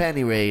fashioned episode.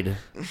 panty raid.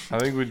 I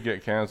think we'd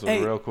get canceled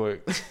Hey. real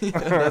quick.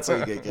 That's how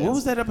you get What canceled.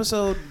 was that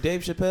episode,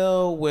 Dave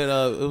Chappelle, with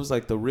it was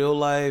like the real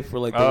life or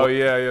like the, Oh,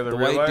 yeah, the the real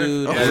white life?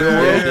 dude. Oh, like, Real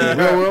World? yeah.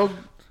 Real world.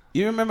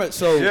 You remember?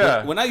 So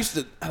Yeah. when I used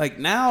to like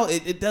now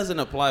it doesn't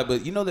apply,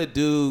 but you know that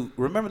dude.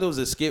 Remember there was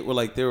a skit where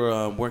like they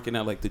were working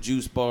at like the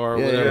juice bar or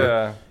Yeah, whatever,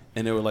 Yeah.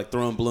 and they were like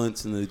throwing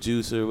blunts in the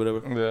juice or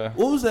whatever. Yeah.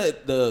 What was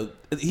that?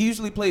 He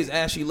usually plays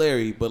Ashy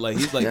Larry, but like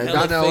he's like Yeah,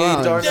 hella Darnell fade.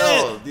 Rollins.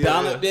 Darnell, Yeah,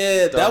 Darnell,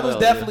 yeah, that was Darnell,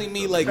 definitely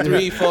me like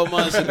 3-4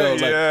 months ago.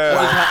 Like,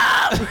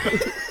 Yeah.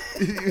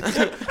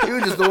 You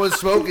were just the one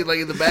smoking, like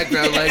in the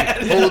background, like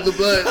hold the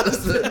blunt,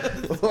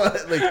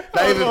 like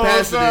not even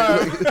passing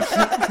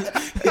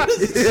it.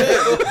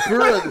 For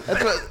real,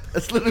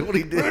 that's literally what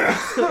he did.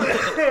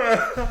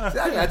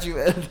 I got you,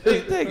 man.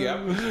 thank you.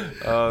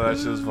 Oh,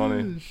 that's just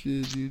funny.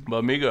 Shit, dude.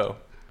 But Migo,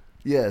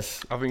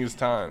 Yes, I think it's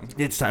time.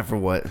 it's time for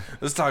what?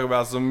 Let's talk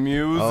about some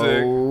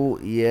music. Oh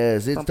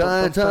yes, it's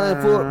time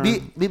for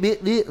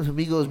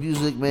Migos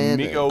music, man.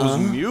 Migo's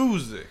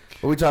music.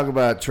 we talk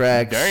about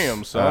tracks,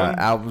 Damn, son.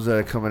 albums that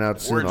are coming out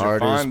soon, Where'd you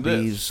artists, find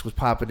this? beefs, what's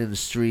popping in the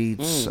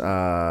streets.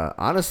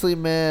 Honestly,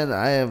 man,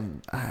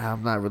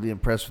 I'm not really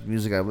impressed with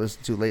music I've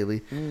listened to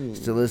lately.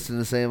 Still listening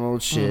to the same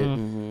old shit.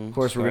 Of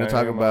course, we're gonna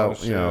talk Same about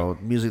old you know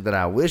music that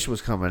I wish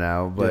was coming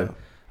out, but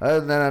other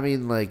than that, I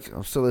mean, like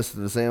I'm still listening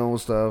to the same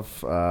old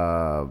stuff.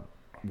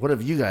 What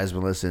have you guys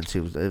been listening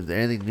to? Is there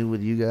anything new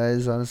with you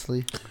guys?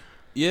 Honestly,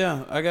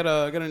 Yeah, I got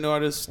a new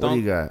artist. What do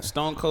you got?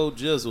 Stone Cold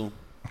Jizzle.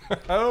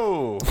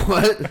 Oh,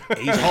 what?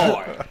 He's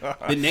hard.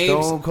 The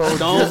name's Stone Cold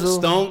Jizzle?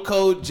 Stone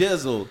Cold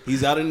Jizzle.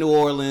 He's out in New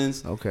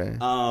Orleans. Okay.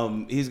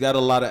 He's got a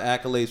lot of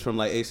accolades from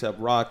like A$AP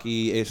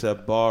Rocky,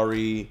 A$AP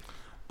Bari.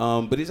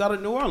 But he's out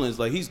of New Orleans.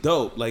 Like he's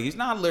dope. Like he's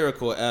not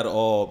lyrical at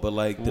all. But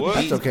like the What?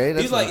 beats, That's okay.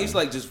 That's he's like fine. he's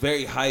like just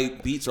very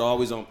hype. Beats are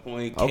always on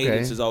point. Okay.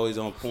 Cadence is always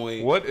on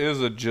point. what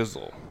is a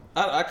jizzle?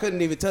 I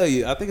couldn't even tell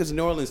you. I think it's a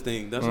New Orleans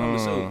thing. That's what I'm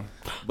assuming.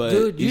 But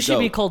Dude, you he's should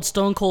be dope. called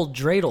Stone Cold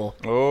Dreidel.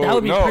 Oh, That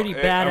would be no, pretty I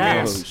mean,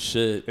 badass. Oh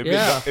shit.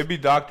 It'd be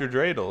Dr.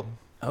 Dreidel.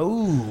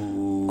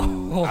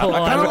 Oh, I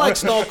kind of like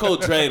Stone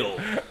Cold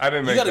Dreidel. I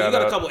didn't make You that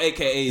got up. a couple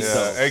AKAs. Yeah,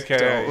 though.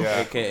 AKA,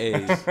 yeah.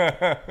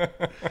 AKAs.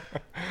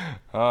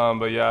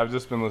 But yeah, I've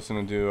just been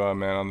listening to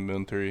Man on the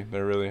Moon 3.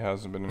 There really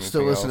hasn't been anything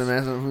Still listening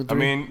else. to Man on the Moon I 3?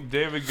 mean,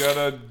 David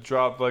Guetta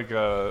dropped like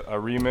a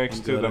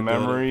remix to the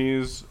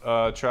Memories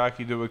track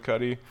he did with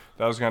Cudi.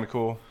 That was kind of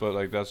cool, but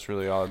like that's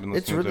really all I've been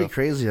it's listening really to.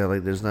 crazy how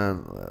like there's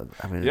not.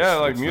 I mean, Yeah, it's-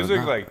 like it's music,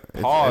 not- like,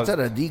 it's paused. at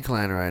a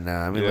decline right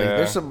now. I mean, like Yeah.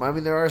 there's some. I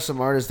mean, there are some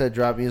artists that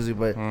drop music,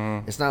 but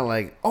it's not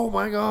like, oh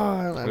my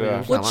god. I mean, Yeah.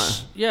 it's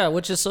not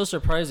Which is so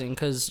surprising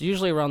because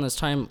usually around this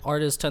time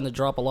artists tend to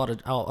drop a lot of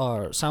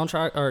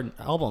soundtrack or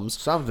albums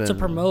Something. to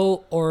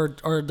promote or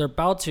they're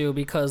about to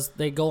because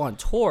they go on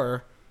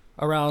tour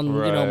around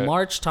Right.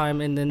 March time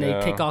and then they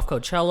Yeah. kick off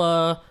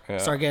Coachella, Yeah.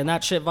 start getting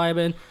that shit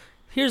vibing.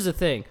 Here's the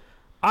thing.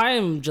 I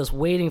am just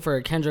waiting for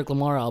a Kendrick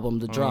Lamar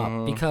album to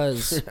drop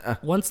because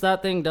once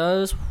that thing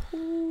does,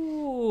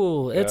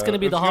 it's going to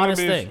be the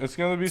hottest thing. It's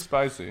gonna be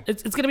spicy.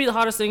 It's going to be the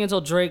hottest thing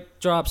until Drake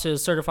drops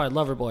his Certified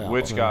Lover Boy album.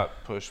 Which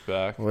got pushed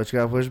back. Which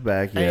got pushed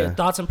back. Hey, Yeah.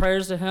 thoughts and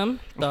prayers to him.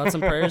 Thoughts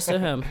and prayers to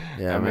him.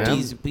 Yeah, I mean, man.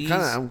 Bees, bees.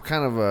 I'm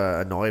kind of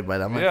annoyed by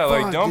that. I'm Yeah,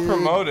 like, like don't dude.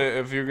 promote it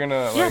if you're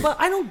gonna. Like, Yeah, but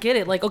I don't get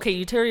it. Like, okay,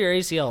 you tear your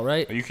ACL,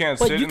 right? You can't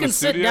but sit you in can the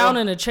sit studio? down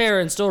in a chair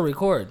and still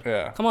record.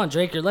 Yeah. Come on,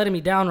 Drake, you're letting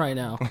me down right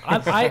now.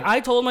 I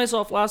told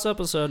myself last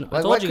episode. I Like,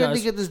 why told you couldn't guys.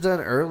 he get this done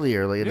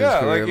earlier? Like, in his yeah,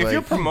 career? like if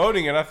you're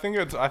promoting it, I think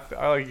it's I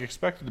like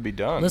expect it to be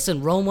done.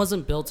 Listen, Rome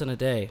wasn't built in a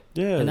day.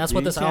 Yeah, and that's what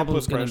you this can't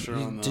album's put gonna. pressure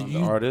on do the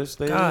you- artists.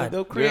 God.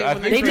 They'll create. Yeah, I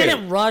when think They create.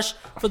 didn't rush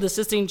for the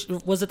Sistine.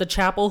 Was it the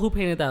chapel? Who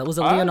painted that? Was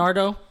it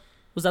Leonardo?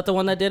 Was that the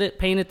one that did it?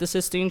 Painted the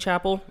Sistine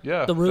Chapel?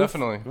 Yeah, the roof.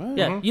 definitely.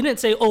 Yeah, you didn't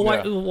say, "Oh,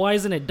 Yeah. why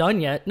isn't it done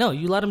yet?" No,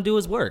 you let him do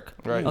his work.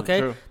 Right, Okay.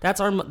 true.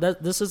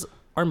 This is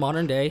our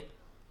modern day,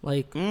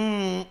 like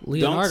Leonardo.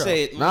 Don't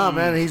say it. Nah,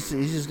 man, he's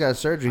just got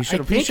surgery. He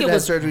should think have it had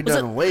was- surgery was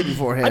done it- way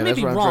beforehand. I may That's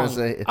be what I'm wrong. trying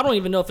to say. I don't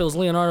even know if it was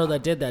Leonardo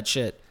that did that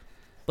shit,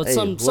 but Hey,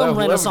 some whoever-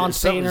 Renaissance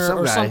some painter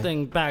or guy.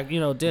 something back,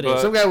 did But- it.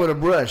 Some guy with a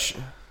brush.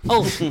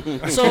 Oh,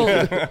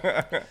 so,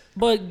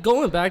 but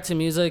going back to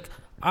music,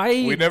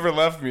 We never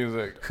left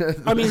music.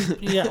 I mean,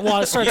 yeah. Well,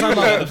 I started talking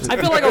about. I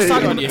feel like I was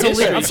talking to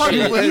Lee. I was talking.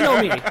 You know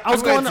me. I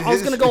was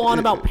gonna go on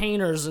about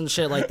painters and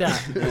shit like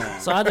that.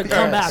 So I had to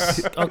come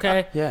back.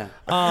 Okay. Yeah.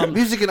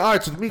 Music and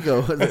arts with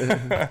Miko.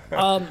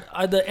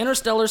 The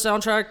Interstellar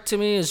soundtrack to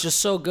me is just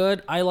so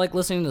good. I like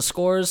listening to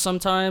scores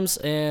sometimes,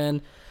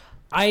 and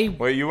I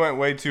Wait, you went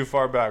way too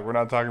far back. We're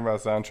not talking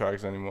about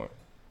soundtracks anymore.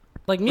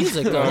 like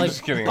music though. I'm Like,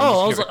 just kidding, I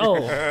I'm was just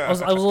I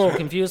was a little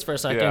confused for a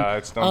second. Yeah,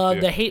 it stumped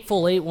you. The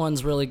Hateful Eight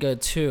one's really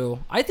good too.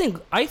 I think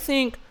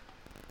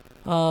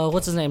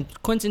what's his name?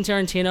 Quentin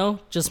Tarantino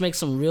just makes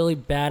some really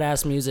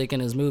badass music in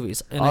his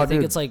movies, and I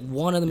think dude. it's like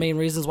one of the main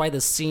reasons why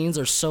the scenes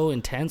are so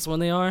intense when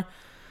they are.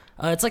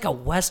 It's like a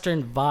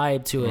Western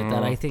vibe to it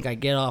that I think I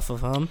get off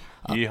of him.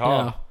 Yeehaw.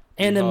 Yeah.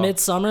 And then Yeehaw.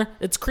 Midsummer,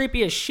 it's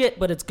creepy as shit,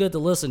 but it's good to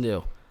listen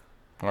to.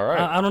 All right.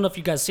 I don't know if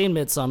you guys seen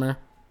Midsummer.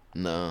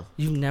 No.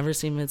 You've never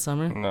seen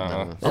Midsummer?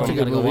 No. That's a You good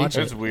gotta go movie. watch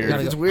it. It's weird. You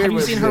gotta It's go- weird, Have you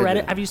but seen it's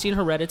good. Have you seen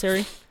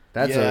Hereditary?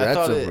 That's Yeah, a I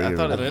thought weird it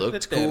one.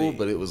 looked cool, Hereditary.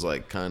 but it was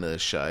like kind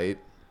of shite.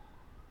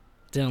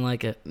 Didn't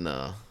like it.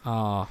 No.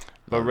 Oh,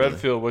 But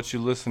Redfield, what you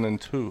listening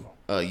to?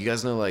 You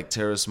guys know like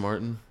Terrace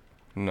Martin?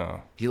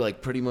 No. He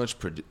like pretty much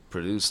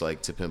produced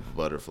like To Pimp a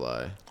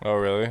Butterfly. Oh,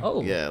 really?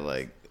 oh, Yeah,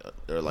 like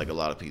there are like a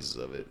lot of pieces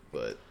of it,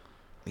 but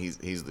he's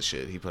the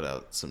shit. He put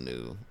out some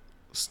new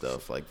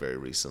stuff like very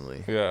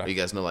recently. Yeah. You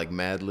guys know like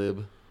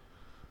Madlib?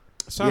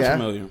 Sounds Yeah.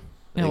 familiar.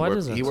 Yeah, what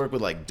is He it? worked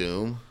with like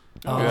Doom.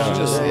 Oh, Yeah.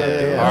 Just- yeah.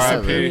 Rest in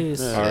R.I.P.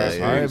 peace.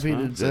 R.I.P.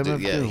 to So,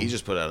 MF yeah, Doom. he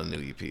just put out a new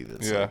EP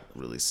that's Yeah. like,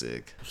 really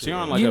sick. So you're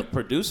on like You- a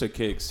producer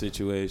kick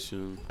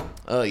situation.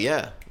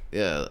 Yeah,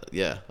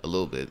 a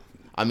little bit.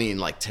 I mean,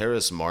 like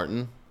Terrace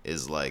Martin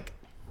is like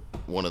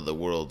one of the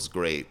world's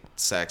great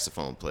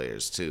saxophone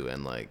players too,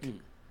 and like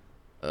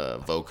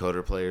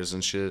vocoder players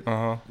and shit.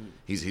 Uh-huh.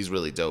 He's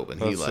really dope,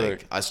 and That's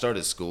sick. I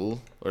started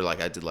school or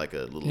like I did like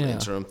a little Yeah.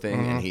 interim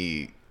thing, and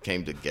he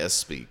came to guest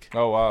speak,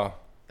 Oh, wow.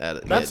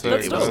 That's it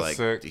was dope. like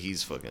Sick.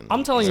 he's fucking.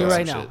 I'm telling you he's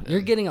right awesome now, shit, you're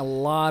man. getting a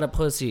lot of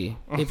pussy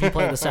if you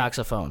play the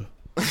saxophone.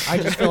 I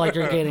just feel like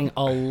you're getting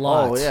a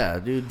lot. Oh yeah,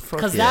 dude.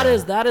 Because Yeah.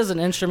 that is an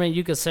instrument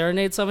you could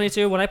serenade somebody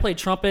to. When I played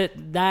trumpet,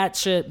 that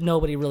shit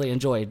nobody really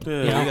enjoyed. Yeah,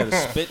 you know? you got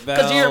a spit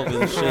 'Cause you're-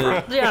 valve and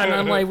shit. Yeah, and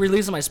I'm like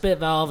releasing my spit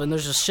valve, and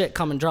there's just shit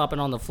coming dropping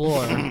on the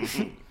floor.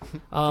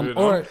 Dude,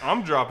 Or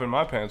I'm dropping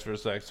my pants for a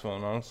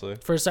saxophone, honestly.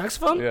 for a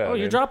saxophone, Yeah, oh,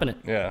 you're dude. dropping it.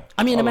 Yeah.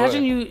 I mean, All the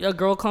imagine way. a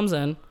girl comes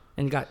in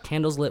and got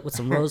candles lit with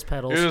some rose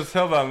petals. You just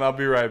hold on, I'll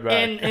be right back.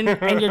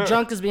 And your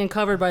junk is being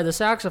covered by the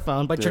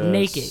saxophone, but you're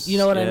naked. You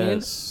know what I mean?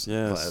 Yes.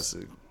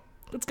 Classic.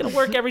 It's gonna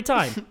work every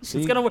time. It's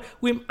gonna work.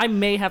 I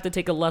may have to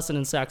take a lesson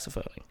in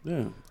saxophoning.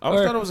 Yeah. I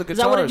always Or- thought it was a guitar Is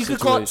that what you could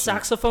call it?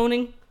 situation.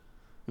 Saxophoning?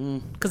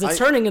 Because it's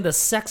turning into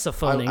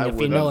sexophoning, I if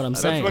you would- know what I'm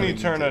That's saying. when you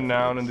turn a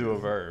noun into a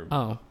verb.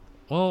 Oh,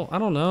 well, I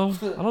don't know.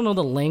 I don't know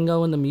the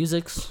lingo and the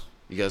musics.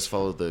 You guys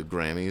follow the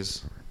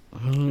Grammys?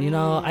 You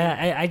know,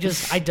 I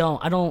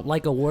don't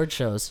like award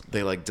shows.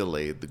 They like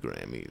delayed the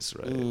Grammys,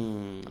 right?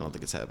 I don't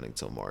think it's happening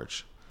till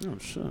March. Oh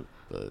shit.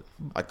 But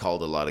I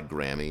called a lot of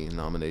Grammy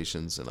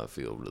nominations, and I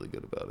feel really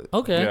good about it.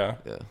 Okay. Yeah.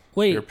 Yeah.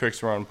 Wait, Your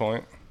picks were on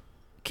point.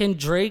 can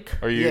Drake?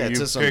 Or you, Yeah, you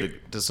to some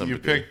pick, to some you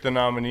degree. picked the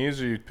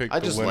nominees or you picked I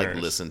the just winners?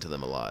 like listened to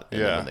them a lot.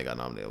 And Yeah. then when they got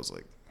nominated, I was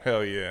like,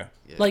 Hell yeah.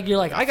 yeah. Like you're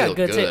like I got feel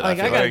good taste. Like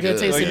I feel got like good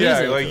taste Like, in yeah,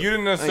 music. like you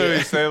didn't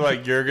necessarily say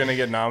like you're gonna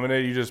get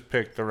nominated. You just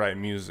picked the right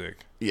music,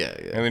 Yeah,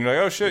 and yeah. then you're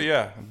like, oh shit,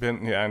 yeah,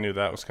 I knew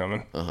that was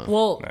coming.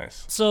 Well,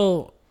 Nice.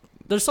 so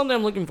there's something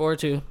I'm looking forward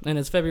to, and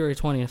it's February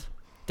 20th.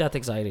 Death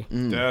Anxiety.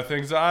 Death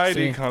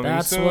Anxiety See, coming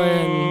that's soon.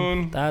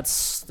 when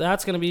that's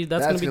gonna be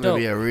That's gonna be gonna dope.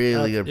 be a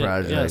really good Yeah,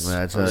 project, yes.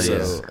 man. I tell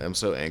you. I'm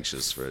so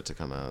anxious for it to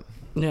come out.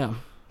 Yeah.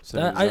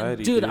 Some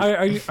Dude,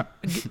 anxiety,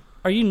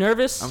 are you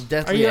nervous? I'm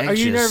definitely Are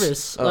you anxious.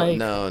 nervous? Oh, like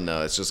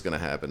no, it's just gonna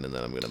happen, and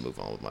then I'm gonna move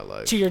on with my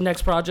life. to your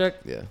next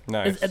project? Yeah,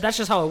 Nice. That's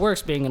just how it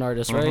works being an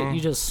artist, right?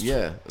 You just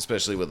yeah,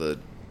 especially with a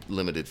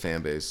limited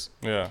fan base.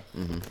 Yeah.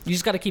 you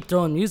just got to keep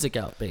throwing music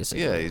out,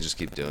 basically. Yeah, you just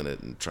keep doing it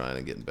and trying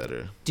and getting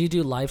better. Do you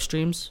do live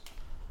streams?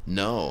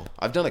 No,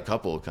 I've done a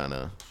couple, kind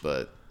of,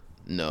 but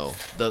no,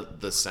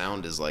 the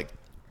sound is like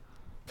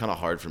kind of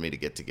hard for me to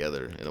get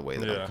together in a way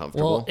that Yeah. I'm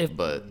comfortable. Well,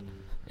 but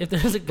If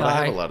there's a but I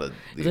guy, have a lot of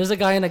if there's a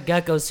guy in a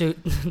gecko suit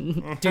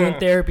doing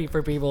therapy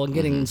for people and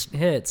getting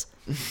hits,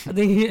 I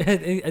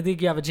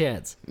think you have a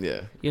chance.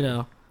 yeah. You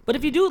know. But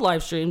if you do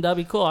live stream, that'd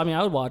be cool. I mean,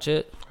 I would watch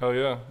it. Hell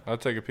yeah. I'll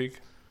take a peek.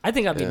 I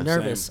think I'd be Yeah,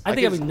 nervous. same. I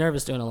think I'd be could-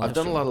 nervous doing a live I've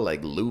done stream. a lot of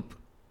like loop,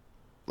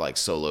 like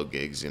solo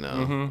gigs, you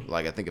know.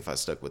 Like I think if I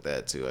stuck with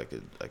that too, I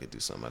could do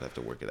something. I'd have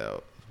to work it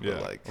out. Yeah.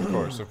 But, like Of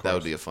course. that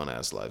would be a fun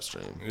ass live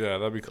stream. Yeah,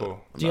 that'd be cool.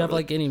 Do you have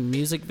like any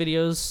music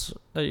videos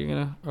that you're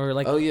gonna or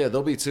like? Oh yeah,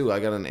 there'll be two. I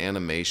got an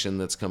animation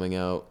that's coming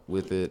out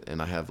with it,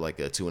 and I have like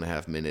a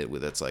 2.5 minute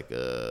with that's like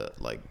a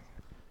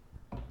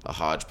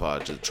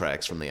hodgepodge of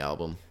tracks from the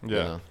album. you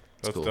Yeah, know?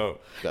 It's that's cool.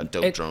 dope. Got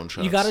dope It- drone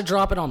shots. you got to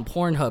drop it on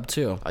Pornhub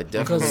too. I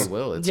definitely Because-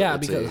 will. It's yeah,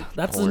 it's because a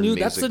that's the porn new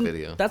music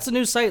video. that's the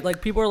new site.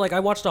 Like people are like,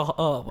 I watched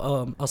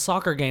a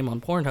soccer game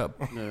on Pornhub.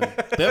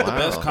 They have the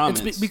best Wow.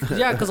 comments.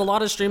 Yeah, because a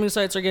lot of streaming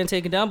sites are getting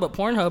taken down, but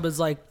Pornhub is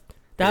like,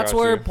 that's got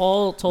where you.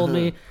 Paul told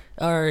me,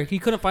 or he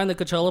couldn't find the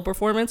Coachella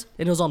performance,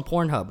 and it was on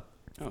Pornhub.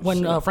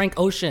 When Frank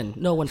Ocean,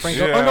 no, when Frank,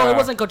 oh no, Yeah. it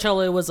wasn't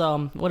Coachella, it was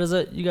what is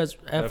it? You guys,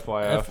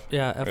 FYF.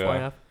 yeah,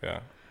 FYF. Yeah.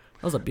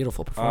 That was a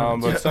beautiful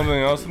performance. But something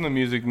else in the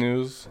music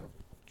news.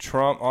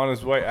 Trump on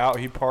his way out,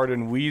 he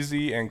pardoned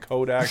Wheezy and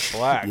Kodak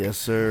Black. Yes,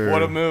 sir.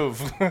 What a move.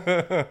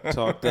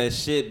 Talk that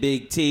shit,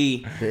 Big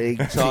T. Big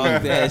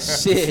Talk that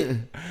shit.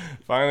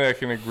 Finally, I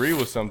can agree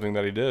with something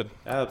that he did.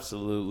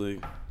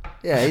 Absolutely.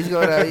 Yeah, he's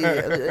going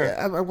out.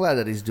 I'm glad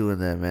that he's doing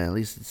that, man. At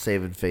least it's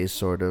saving face,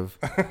 sort of.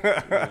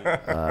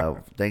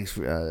 Thanks.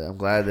 I'm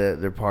glad that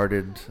they're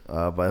pardoned.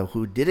 But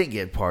who didn't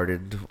get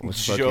pardoned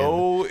was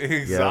Joe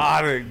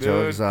Exotic, dude.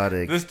 Joe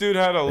Exotic. This dude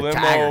had a limo.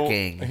 Tiger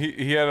King.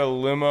 He had a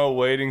limo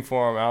waiting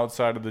for him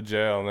outside of the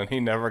jail, and then he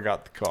never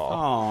got the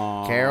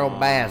call. Aww. Carol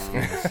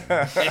Baskins.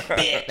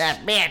 that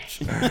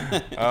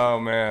bitch.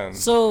 Oh man.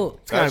 So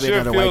It's gotta that be shit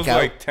another feels wake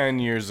out. like 10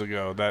 years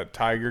ago. That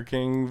Tiger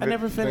King. I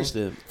never finished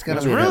thing. it. It's gonna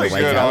It's be really another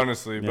wake good, out.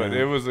 honestly, but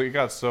Yeah. it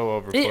got so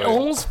overplayed. it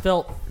almost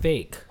felt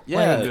fake.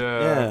 Yeah,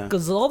 Yeah.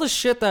 Because all the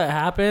shit that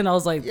happened, I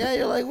was like, Yeah,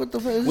 you're like, what the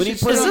fuck? When he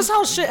put is on- this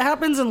how shit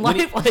happens in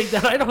life like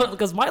that? I don't,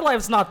 because my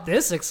life's not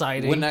this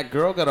exciting. When that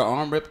girl got her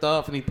arm ripped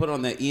off and he put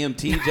on that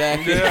EMT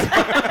jacket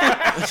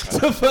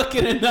to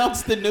fucking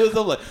announce the news,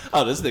 I'm like,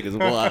 oh, this nigga's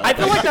wild. I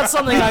feel like that's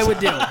something I would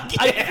do.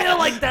 I feel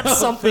like that's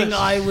something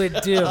I would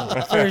do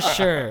for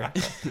sure.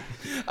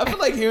 I feel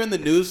like hearing the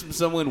news from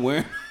someone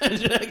wearing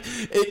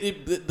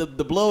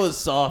the blow is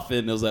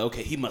softened. It was like,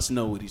 okay, he must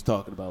know what he's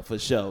talking about for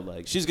sure.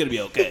 Like, she's gonna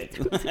be okay.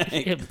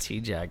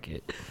 EMT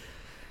jacket.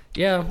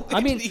 Yeah,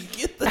 I mean, Where did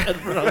he get that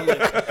from?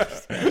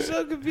 Like, I'm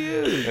so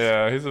confused.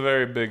 Yeah, he's a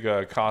very big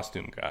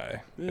costume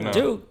guy. You know?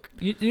 dude,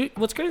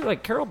 What's crazy?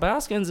 Like Carol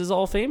Baskins is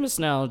all famous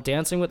now,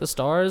 Dancing with the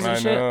Stars and I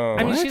shit. know. I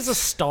mean, What? she's a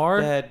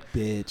star. That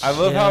bitch. I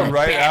love Yeah. how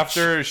right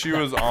after she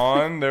was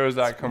on, there was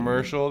that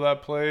commercial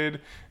that played.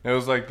 It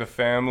was like the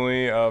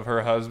family of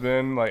her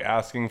husband, like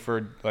asking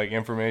for like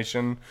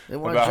information They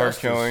want about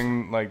justice. her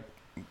killing like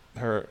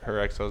her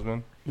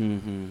ex-husband.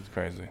 Mm-hmm. It's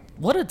crazy.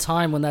 What a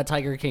time when that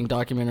Tiger King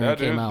documentary Yeah,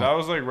 came dude, out. that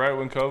was like right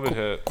when COVID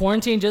hit.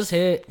 Quarantine just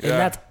hit, and Yeah.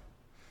 that's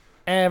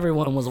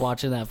everyone was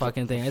watching that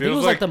fucking thing. I think it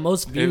was like the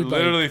most It viewed.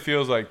 literally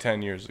feels like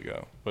 10 years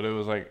ago, but it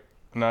was like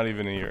not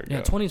even a year ago. Yeah,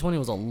 2020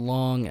 was a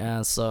long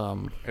ass. It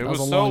that was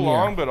a so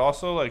long, year. but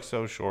also like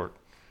so short.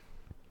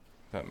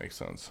 That makes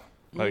sense.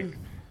 Like,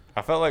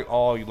 I felt like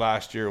all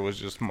last year was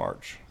just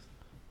March.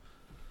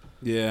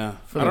 Yeah.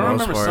 For I the don't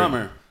most remember part.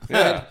 summer.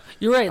 Yeah.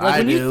 You're right. Like I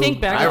when you do.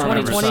 think back I to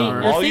remember 2020,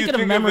 summer. you're All you thinking of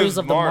think memories is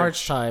of the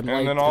March time, and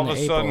like then all in of a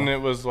the sudden April.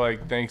 it was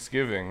like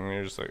Thanksgiving, and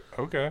you're just like,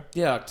 okay,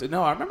 Yeah.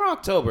 No, I remember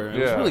October. It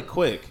was Yeah. really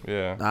quick.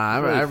 yeah. Nah,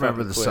 Really I remember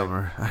fucking the quick.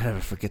 summer. I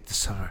never forget the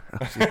summer.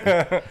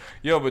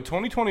 Yo, but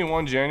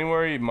 2021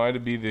 January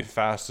might be the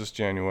fastest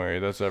January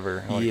that's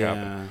ever like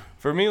happened.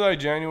 For me, like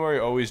January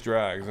always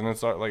drags, and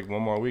it's like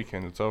one more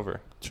weekend, it's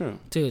over. True.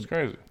 Dude, It's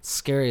crazy. it's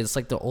scary. It's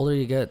like the older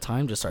you get,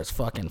 time just starts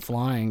fucking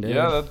flying, dude.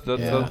 Yeah,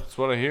 that's Yeah. that's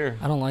what I hear.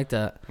 I don't like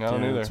that. I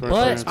don't Yeah, either. it's worth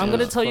But it. I'm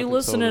gonna Yeah. tell you, Fucking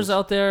listeners totals.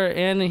 out there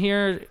and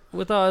here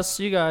with us,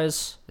 you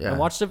guys, Yeah.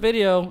 watch the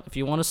video. If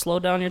you want to slow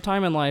down your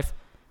time in life,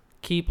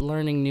 keep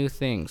learning new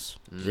things.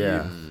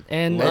 Yeah.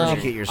 And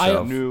Educate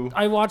yourself. New.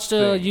 I watched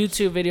a things.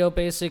 YouTube video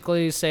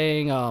basically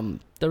saying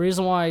the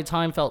reason why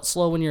time felt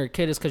slow when you're a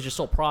kid is because you're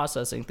still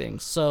processing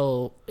things.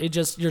 So it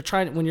just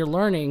when you're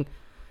learning,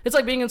 it's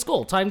like being in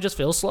school. Time just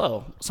feels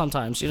slow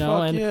sometimes, you know.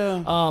 Fuck and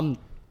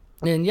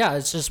yeah. and yeah,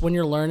 it's just when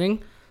you're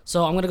learning.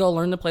 So I'm gonna go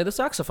learn to play the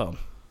saxophone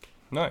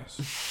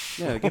Nice.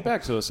 Yeah, get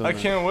back to us. I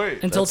can't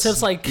wait. until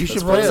Tips like you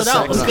should throws play a it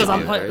out saxophone because I'm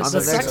on playing the the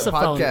next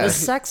saxophone. The podcast.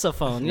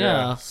 saxophone,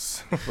 yeah.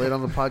 Yes. Play it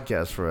on the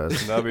podcast for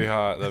us. That'd be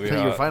hot. That'd be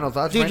Your hot. final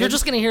thoughts, Dude, you're Brandon?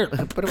 just gonna hear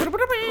like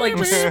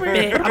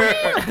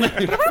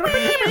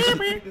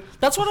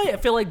that's what I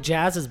feel like.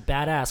 Jazz is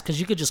badass because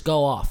you could just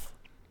go off,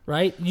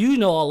 right? You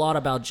know a lot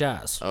about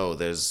jazz, Oh,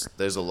 there's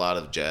a lot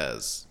of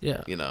jazz.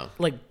 Yeah. You know,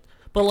 like,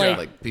 but like,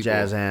 like people.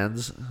 jazz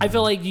hands. I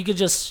feel like you could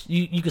just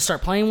you could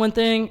start playing one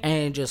thing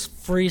and just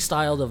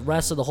freestyle the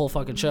rest of the whole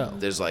fucking show.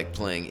 There's like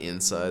playing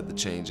inside the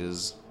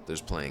changes.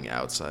 There's playing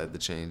outside the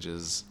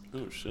changes.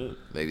 Oh shit.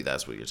 Maybe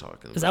that's what you're talking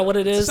about. Is that what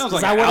it is? sounds is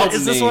like that an what it, album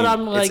is this what name.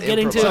 I'm like It's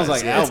getting to? improvised. Sounds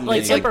like Yeah, album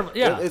like name.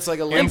 yeah. It's like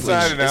a language.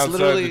 Inside and It's outside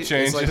literally- the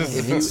changes. It's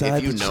like Inside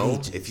if the you know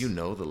changes. if you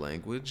know the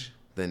language,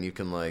 then you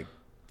can like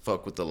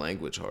fuck with the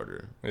language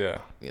harder. Yeah.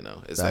 You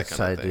know, it's that That's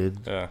kind of tight, thing.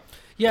 dude. Yeah.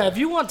 Yeah, if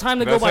you want time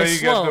to That's go how by you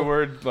slow, get the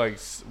word like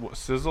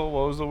sizzle.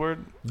 What was the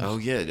word? Oh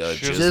yeah,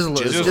 Jizzler. jizzle.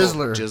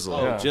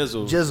 Yeah.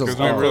 Jizzle. Jizzle. Because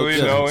we Oh, really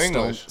Jizzle. know Stone,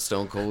 English.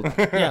 Stone Cold.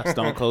 yeah.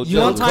 Stone Cold. You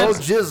want Jizzle. time? Cold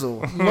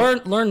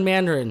jizzle. learn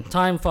Mandarin.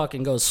 Time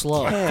fucking goes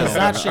slow because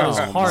that shit is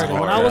hard. And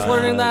when I was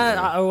learning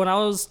that, when I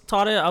was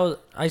taught it,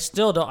 I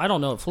still don't. I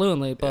don't know it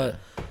fluently, but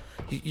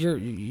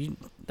you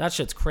that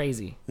shit's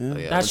crazy. Oh,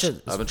 yeah, That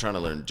shit. I've been trying to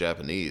learn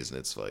Japanese, and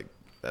it's like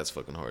that's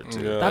fucking hard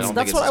too. Yeah. I That's don't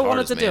that's think what it's I as hard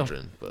wanted as to do.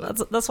 Mandarin,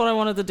 but That's what I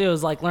wanted to do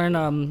is like learn.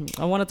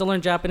 I wanted to learn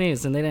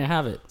Japanese, and they didn't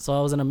have it, so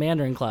I was in a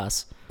Mandarin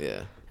class.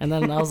 yeah. And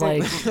then I was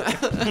like,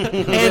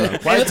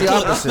 Quite the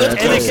opposite. I and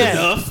tell you.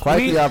 again, Quite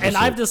the opposite. and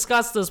I've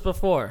discussed this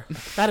before.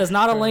 That is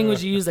not a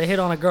language you use to hit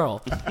on a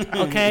girl.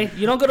 Okay,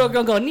 you don't go to a girl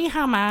and go ni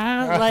hao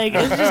ma. Like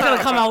it's just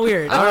gonna come out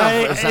weird. I All don't know,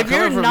 right, it's not if you're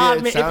coming from not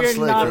you, it if sounds you're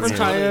slick not from from you.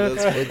 China, It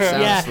sounds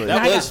yeah, slick.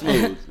 That was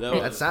smooth.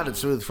 That sounded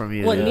smooth from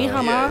you. what yeah. ni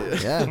hao ma?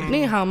 Yeah.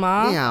 Ni hao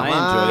ma. Ni hao I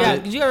ma. enjoyed Yeah,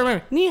 it. you gotta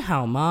remember ni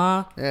hao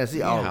ma. Yeah, see,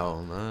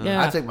 Hell, man.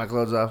 Yeah. I take my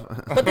clothes off.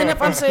 But then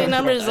if I'm saying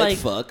numbers, like,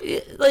 fuck.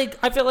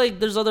 I feel like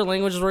there's other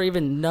languages where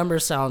even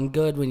numbers sound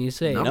good when you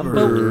say it.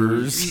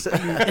 Numbers.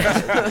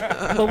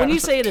 But when you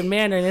say it in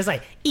Mandarin, it's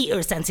like 1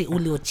 2 3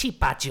 4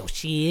 5 6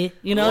 7 8 9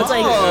 You know, it's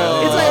like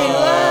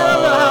I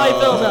don't know how I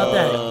feel about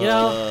that. You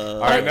know,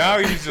 All right, now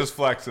he's just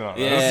flexing on us.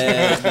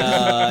 Yeah,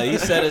 nah, he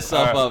set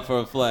himself up for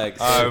a flex.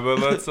 All right,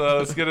 but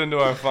let's get into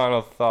our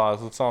final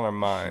thoughts. What's on our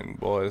mind,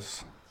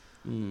 boys?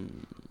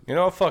 You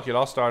know what? Fuck it.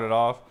 I'll start it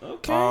off.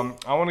 Okay.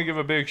 I want to give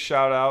a big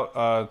shout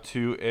out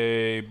to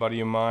a buddy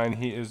of mine.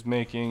 He is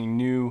making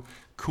new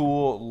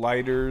cool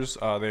lighters.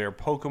 They are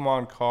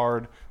Pokemon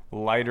card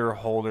lighter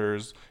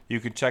holders. You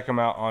can check them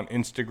out on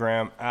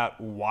Instagram at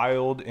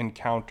Wild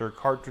Encounter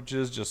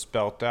Cartridges, just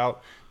spelt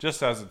out,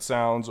 just as it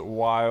sounds.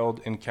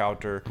 Wild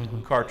Encounter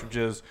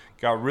Cartridges.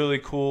 Got really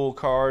cool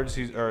cards.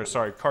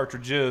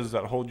 Cartridges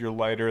that hold your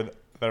lighter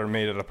that are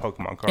made out of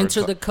Pokemon cards.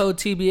 enter the code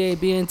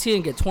TBABNT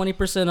and get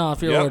 20%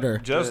 off your Yep, order.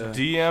 just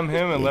DM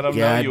him and let him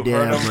know you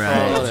heard him Goddamn from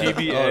right.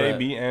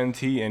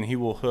 TBABNT, and he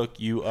will hook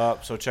you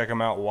up. So check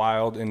him out,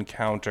 Wild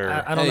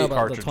Encounter. I don't know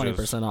about the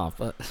cartridges. 20% off,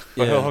 but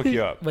He'll hook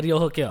you up. but he'll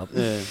hook you up.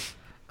 Yeah.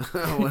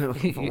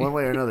 One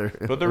way or another.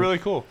 But they're really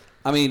cool.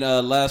 I mean,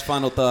 last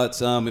final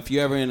thoughts. If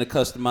you're ever into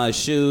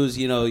customized shoes,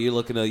 you're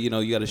looking to, you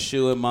got a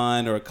shoe in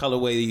mind or a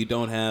colorway that you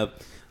don't have.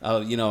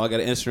 You know, I got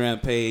an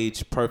Instagram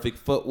page, Perfect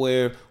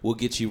Footwear. We'll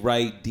get you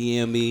right.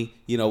 DM me.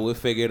 You know, we'll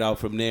figure it out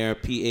from there.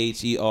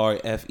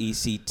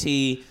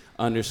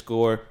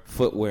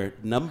 PHERFECT_footwear.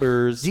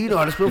 Numbers. Do you know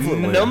how to spell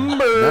footwear?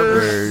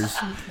 Numbers.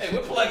 Hey,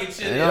 we're plugging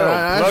shit. You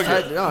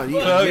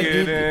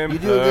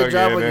do a good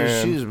job on your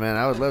shoes, man.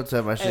 I would love to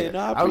have my shoes. Hey, no,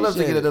 I would love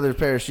to appreciate get it. another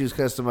pair of shoes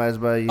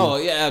customized by you. Oh,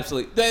 yeah,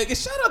 absolutely.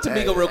 Shout out to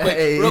Migo real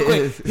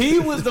quick. He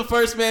was the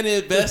first man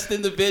to invest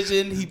in the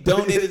vision. He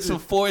donated some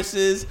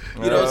forces.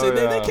 You know what I'm saying?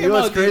 They You came know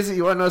what's out. crazy?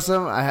 You want to know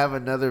something? I have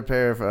another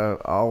pair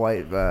of all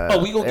white. We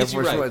gonna Air get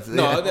you Force right. Ones.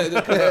 No,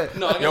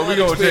 Yeah. Yo, we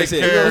gonna take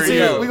care of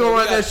you. We gonna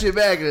run that shit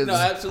back. No,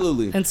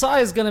 absolutely. And Sai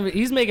is gonna be.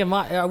 He's making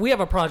my. We have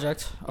a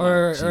project,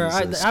 or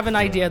I have an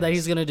idea that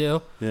he's gonna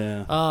do.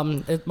 Yeah.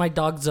 My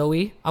dog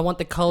Zoe. I want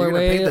the You're gonna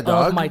colorway paint the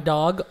dog? of my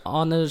dog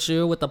on the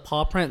shoe with the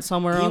paw print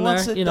somewhere He on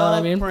wants there. a You know what I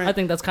dog mean? print. I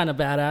think that's kind of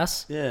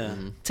badass. Yeah.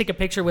 Take a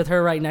picture with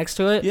her right next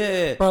to it.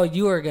 Yeah. Bro,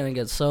 you are gonna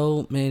get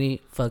so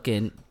many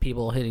fucking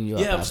people hitting you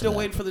up. Yeah, I'm after still that.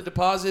 waiting for the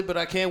deposit, but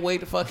I can't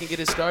wait to fucking get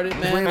it started,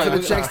 man. Waiting for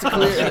the checks to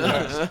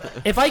clear.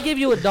 If I give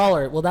you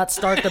 $1, will that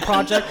start the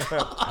project?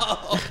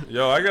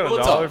 Yo, I got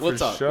 $1 for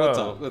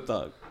sure. We'll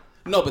talk.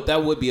 No, but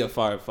that would be a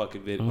fire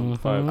fucking video.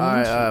 Mm-hmm. All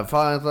right,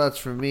 final thoughts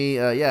for me.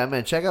 Yeah,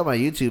 man, check out my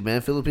YouTube,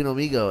 man. Filipino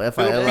Migo.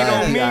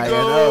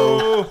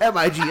 FILIPINO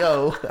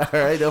MIGO. All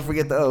right, don't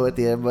forget the O at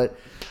the end. But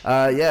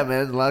yeah,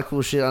 man, a lot of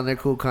cool shit on there,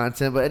 cool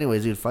content. But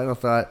anyways, dude, final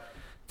thought.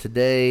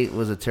 Today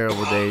was a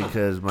terrible day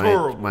because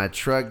my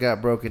truck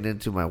got broken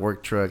into, my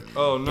work truck.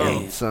 Oh, no.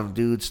 And some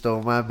dude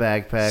stole my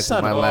backpack Son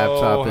with my of-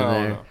 laptop in hell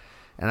there. no.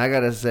 And I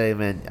gotta say,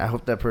 man, I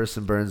hope that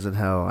person burns in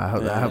hell. I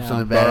hope Yeah.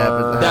 something bad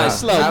happens. Die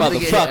slow, I hope they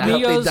motherfucker. I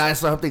hope they Migos- die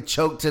slow. I hope they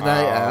choke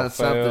tonight.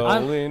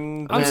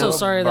 Something. I'm so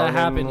sorry that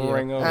happened to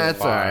you.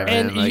 That's all right,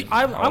 man. And like-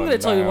 I'm going to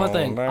tell you one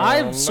thing.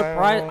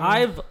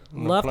 I've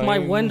left my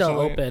window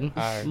open.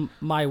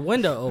 My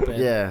window open.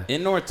 Yeah.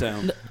 In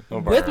Northtown.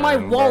 With my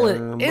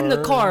wallet in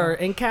the car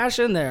and cash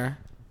in there,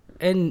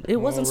 and it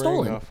wasn't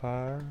stolen.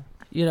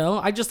 You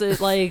know,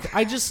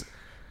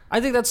 I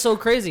think that's so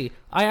crazy.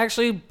 I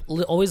actually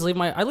always leave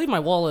my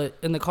wallet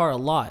in the car a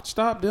lot.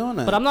 Stop doing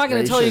that. But I'm not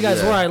going Yeah, to you tell you should do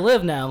guys that. where I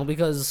live now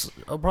because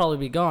I'll probably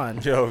be gone.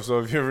 Yo, so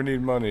if you ever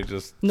need money,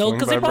 just No, swing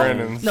because by they probably,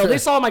 Brandon's. no, they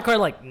saw my car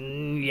like,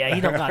 yeah,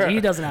 he doesn't have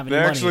any They money.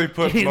 actually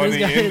put This money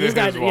into his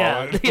yeah,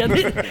 wallet.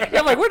 yeah,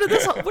 I'm like, where did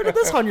this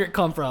 $100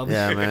 come from?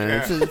 Yeah,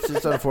 man,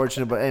 it's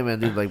unfortunate, but hey,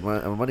 man, dude, like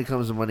when money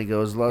comes and money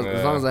goes. As long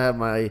as I have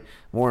my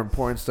more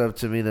important stuff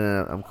to me,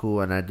 then I'm cool.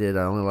 And I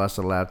only lost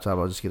a laptop.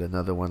 I'll just get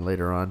another one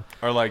later on.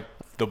 Or like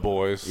the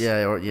boys.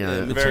 Yeah, or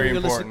Very materialistic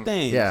important.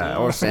 things. yeah,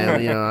 or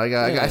family. You know,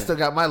 I still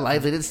got my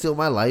life. They didn't steal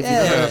my life.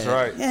 Yeah. You know? That's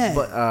right.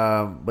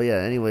 Yeah. But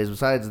yeah. Anyways,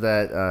 besides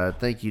that,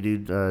 thank you,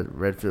 dude,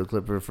 Redfield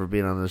Clipper, for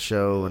being on the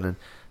show, and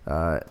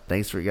then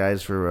thanks for you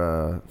guys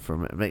for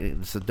making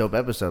this a dope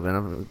episode,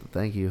 man.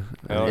 Thank you.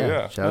 Hell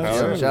yeah. Shout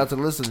out to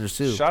the listeners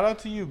too. Shout out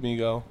to you,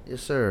 Migo.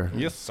 Yes, sir.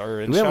 Yes, sir.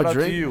 Do And we have shout a out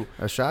drink? to you.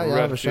 A shot? Yeah, I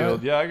have a shot.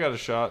 Redfield. Yeah, I got a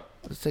shot.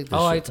 Let's take this.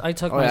 Oh, shit. I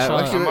took Oh, my yeah,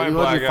 shot. actually, I might you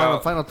want to do black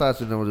out. final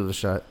thoughts, and then we'll do the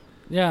shot.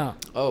 Yeah.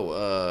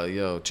 Oh,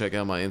 yo, check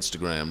out my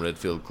Instagram,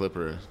 Redfield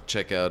Clipper.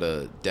 Check out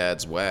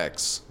Dad's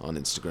Wax on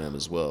Instagram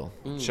as well.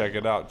 Check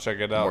it out. Check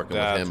it I'm out. working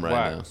Dad's with him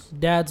right wax.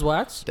 Dad's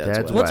wax. now. Dad's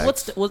Dad's Wax.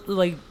 Wax. What's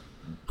like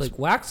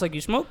wax? Like you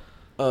smoke?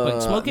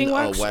 Like smoking no,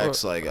 wax?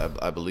 wax, like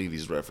I believe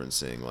he's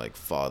referencing like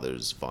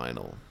Father's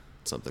Vinyl,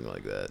 something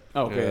like that.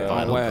 Okay. Yeah.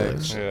 On Vinyl wax.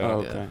 collection. Yeah. Oh,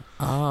 okay.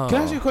 Oh. Can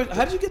I ask you a question?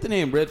 How did you get the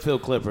name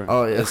Redfield Clipper?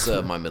 Oh, yeah. It's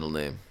my middle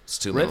name. It's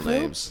two middle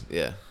Redfield? names.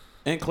 Yeah.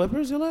 And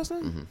Clipper's your last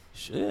name?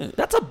 Shit.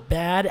 That's a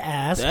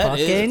badass That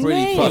is fucking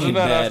pretty name. fucking Wasn't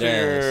that after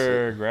badass.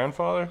 your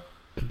grandfather?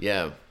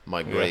 Yeah,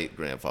 my great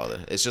grandfather.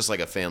 It's just like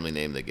a family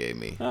name they gave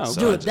me. Oh, So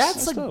Dude, I just-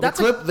 that's dope. like that's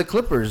a, the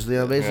Clippers, you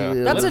know, basically.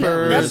 Yeah. That's an-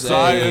 Clippers, that's-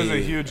 Sai hey. is a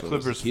huge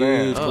Clippers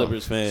Huge fan.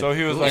 Clippers fan. So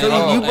he was like, So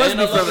oh, you must And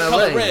be I love from the LA.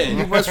 color red.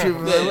 You must be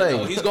from Yeah, LA.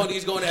 no, he's going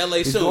to LA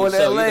He's soon. going to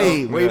so, LA,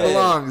 you know, where he yeah.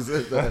 belongs.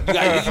 You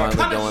finally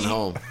kinda- going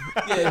home.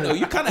 Yeah, no,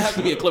 you kind of have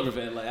to be a Clipper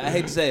fan. Like I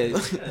hate to say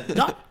it.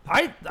 no,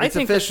 I It's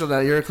think official now.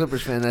 You're a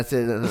Clippers fan. That's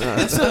it.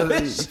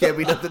 You can't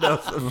be nothing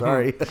else. I'm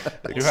sorry.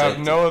 you have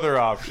no other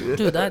option.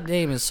 dude, that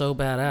name is so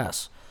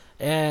badass.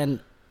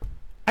 And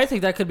I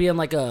think that could be in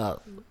like a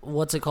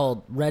what's it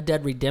called? Red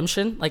Dead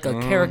Redemption? Like a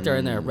character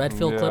in there,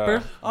 Redfield Yeah.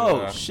 Clipper.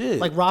 Oh Yeah. shit!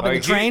 Like robbing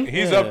Like, the train.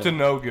 He's Yeah. up to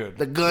no good.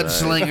 The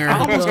gunslinger. I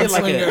almost get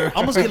like a, Gunslinger. I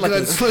almost get like a,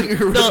 Gunslinger.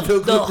 the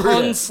Redfield Clipper.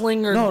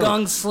 Gunslinger, No.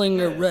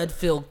 Gunslinger,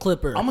 Redfield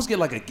Clipper. I almost get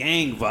like a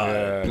gang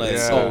vibe. Yeah, Like,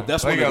 yeah. oh,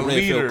 that's Like one of a the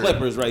Redfield leader.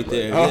 Clippers right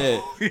there.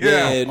 Oh, yeah.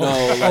 yeah. no.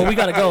 Oh, Like, we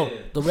gotta go.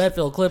 The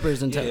Redfield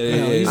Clippers and Yeah, you know,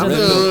 yeah, he's yeah. I'm in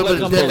feeling a the- little bit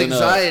of I'm death pulling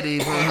up. anxiety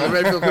from the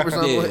Redfield Clippers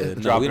on the yeah, way. no,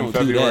 we Dropping don't do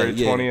February that.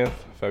 Yeah. 20th.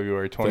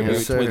 February 20th.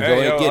 Yes, sir. Hey, Go ahead,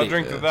 yo, get I'll it.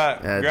 drink to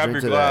that. Yeah, Grab drink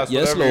your to glass, that.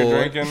 Yes, whatever you're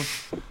Lord. drinking.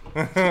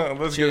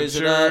 Let's Cheers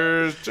get it up.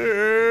 cheers.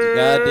 Cheers.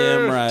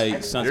 Goddamn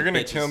right. Sons You're of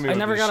gonna bitches. kill me. I with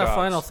never these got a shots.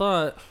 final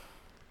thought.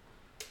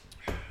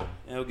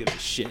 I don't give a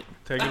shit.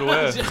 Take it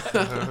away.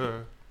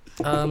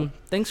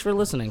 Thanks for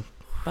listening.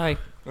 Bye.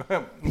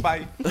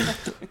 Bye.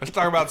 Let's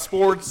talk about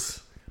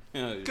sports.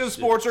 Yeah, Because shit.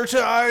 sports are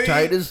tight.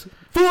 Tight as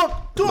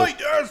Tight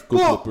as Go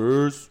fuck.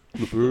 Clippers.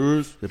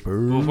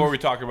 Before we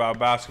talk about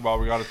basketball,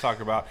 we got to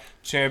talk about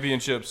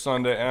Championship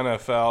Sunday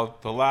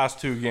NFL, the last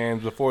 2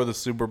 games before the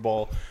Super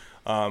Bowl.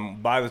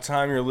 By the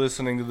time you're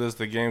listening to this,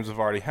 the games have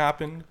already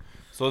happened.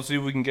 So let's see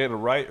if we can get it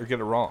right or get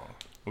it wrong.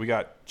 We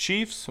got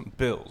Chiefs,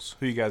 Bills.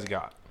 Who you guys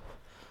got?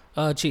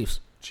 Chiefs.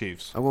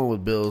 Chiefs. I'm going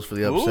with Bills for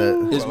the upset.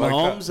 Ooh, Is I like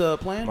Mahomes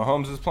playing?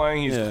 Mahomes is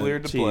playing. He's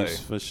cleared to Chiefs,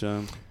 play. for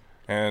sure.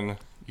 And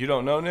you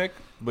don't know, Nick,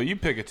 but you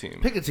pick a team.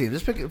 Pick a team.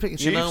 Just pick a team.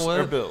 Chiefs know what?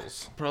 or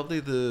Bills? Probably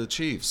the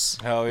Chiefs.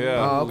 Hell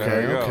yeah. Oh, okay,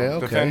 There you go. okay.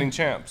 Defending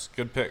champs.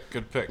 Good pick.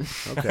 Good pick.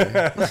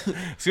 Okay.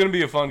 It's going to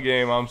be a fun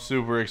game. I'm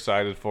super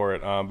excited for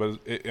it.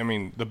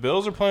 The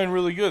Bills are playing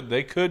really good.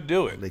 They could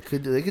do it. They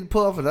could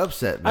pull off an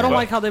upset, man. I don't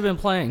like how they've been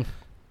playing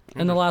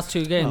in the last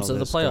 2 games of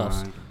the this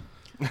playoffs.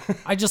 guy.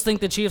 I just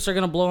think the Chiefs are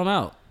going to blow them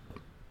out.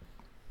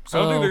 I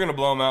don't think So- they're going to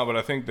blow them out, but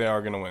I think they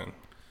are going to win.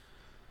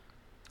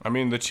 I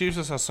mean, the Chiefs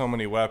just have so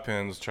many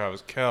weapons.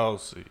 Travis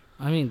Kelce.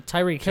 I mean,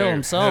 Tyreek Hill Tyreek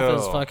himself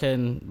is Hill.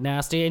 fucking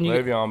nasty. And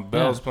Le'Veon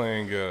Bell's yeah.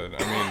 playing good.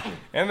 I mean,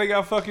 and they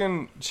got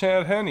fucking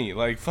Chad Henne,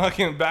 like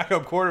fucking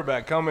backup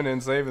quarterback coming in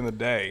saving the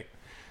day.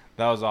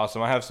 That was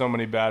awesome. I have so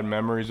many bad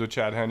memories with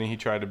Chad Henne. He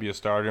tried to be a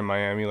starter in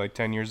Miami like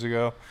 10 years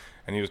ago,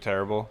 and he was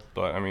terrible.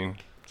 But, I mean,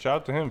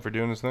 shout out to him for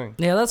doing his thing.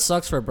 Yeah, that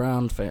sucks for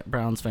Browns fans.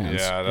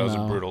 Yeah, that was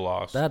a brutal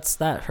loss. That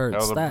hurts. That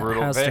was a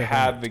brutal. has They to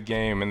had hurt. the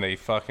game, and they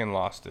fucking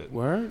lost it.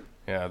 Word?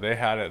 Yeah, they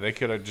had it. They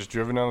could have just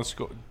driven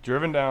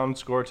down,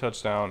 score a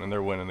touchdown, and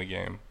they're winning the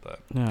game.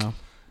 Yeah.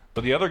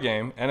 But the other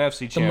game,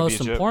 NFC The most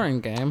Championship,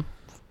 important game.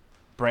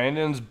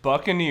 Brandon's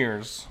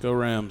Buccaneers Go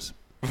Rams.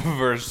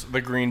 versus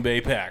the Green Bay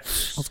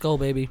Packers. Let's go,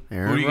 baby. Who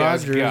Aaron do you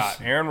guys Rodgers.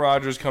 got? Aaron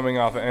Rodgers coming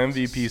off an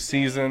MVP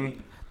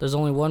season. There's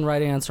only one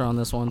right answer on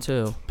this one,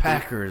 too.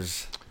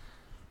 Packers.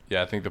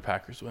 Yeah, I think the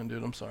Packers win,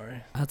 dude. I'm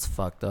sorry. That's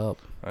fucked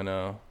up. I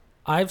know.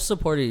 I've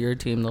supported your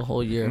team the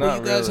whole year.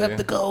 Not you guys really. have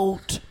the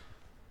GOAT.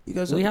 You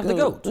guys We have the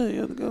GOAT. Yeah, you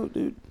have the GOAT,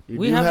 dude. You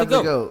We do have the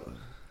the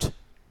GOAT.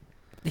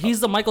 He's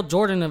the Michael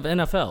Jordan of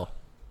NFL.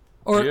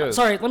 He Or, is.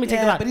 sorry, let me take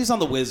Yeah, it back. but he's on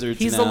the Wizards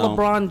He's now. the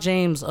LeBron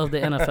James of the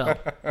NFL.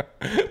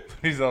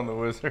 He's on the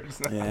Wizards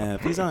now. Yeah,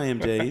 if he's on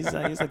MJ, he's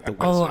like the Wizards.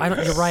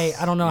 Oh, you're right.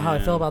 I don't know how I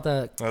Yeah. feel about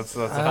that. That's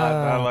hot.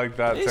 I like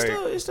that He's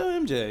take. still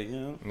MJ, you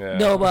know. Yeah.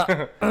 No,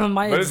 but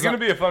my But it's gonna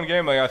be a fun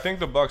game. Like I think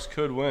the Bucks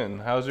could win.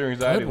 How's your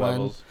anxiety Good one.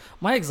 levels?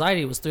 My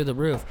anxiety was through the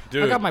roof. I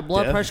Dude, got my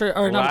blood yeah. pressure,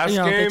 or not. Last You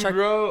know, they game, checked-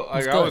 bro, like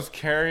it's I good. was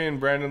carrying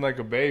Brandon like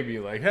a baby.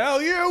 Like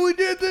hell yeah, we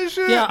did this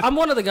shit. Yeah, I'm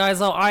one of the guys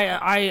though.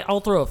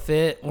 I'll throw a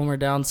fit when we're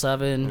down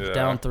 7, Yeah.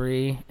 down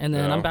 3, and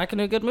then Yeah. I'm back in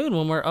a good mood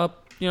when we're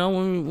up. You know,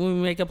 when we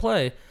make a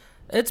play.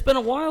 It's been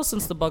a while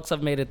since the Bucks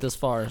have made it this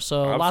far.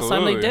 So last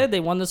time they Absolutely. did, they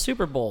won the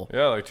Super Bowl.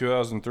 Yeah, like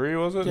 2003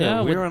 was it?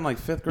 Yeah. we with- were in like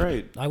 5th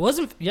grade. I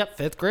wasn't. Yep,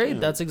 5th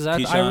grade. That's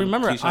exactly. I Keyshawn-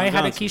 remember. Keyshawn I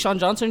had a Johnson. Keyshawn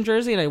Johnson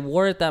jersey, and I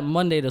wore it that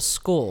Monday to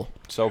school.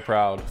 So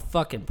proud.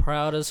 Fucking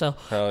proud as hell.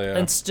 Hell yeah.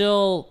 And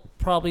still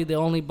probably the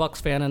only Bucks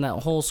fan in that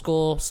whole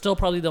school. Still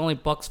probably the only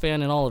Bucks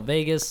fan in all of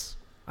Vegas.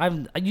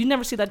 You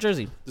never see that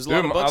jersey. There's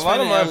Dude, Bucks a lot fan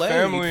of in my LA, you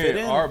family fit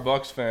in. are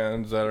Bucks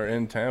fans that are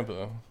in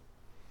Tampa.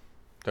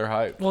 They're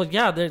hyped. Well,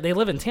 yeah, they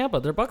live in Tampa.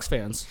 They're Bucks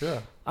fans. Yeah.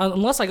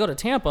 Unless I go to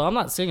Tampa, I'm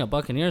not seeing a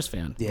Buccaneers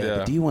fan. Yeah, Yeah.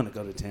 but do you want to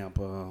go to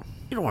Tampa?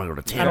 You don't want to go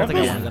to I don't Tampa.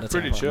 think I want to go to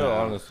Pretty Tampa. chill,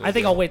 honestly. I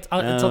think I'll wait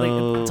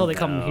until they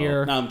come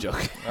here. No, I'm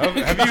joking.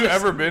 Have you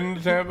ever been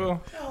to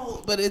Tampa?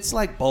 No, but it's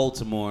like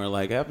Baltimore.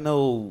 Like I have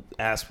no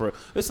aspirate.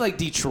 It's like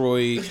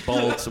Detroit,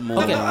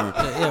 Baltimore. Okay.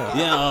 Yeah.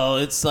 You know,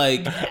 it's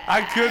like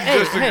I could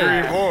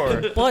disagree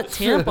more. But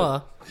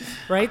Tampa,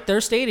 right? Their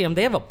stadium,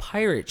 they have a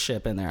pirate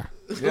ship in there.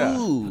 Yeah.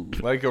 ooh.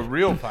 Like a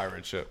real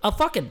pirate ship. A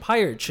fucking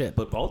pirate ship.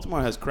 But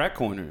Baltimore has crack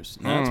corners.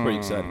 And that's pretty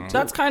exciting. Too.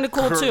 That's kind of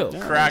cool too.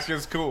 Crack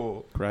is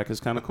cool. Crack is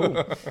kind of cool.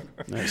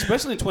 Yeah,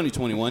 especially in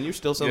 2021, you're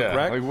still selling Yeah.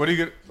 crack, Like what do you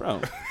get?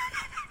 bro.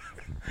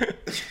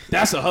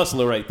 That's a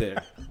hustler right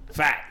there.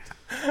 Fact.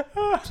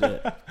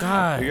 Shit.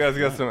 God, You guys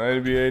got some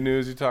NBA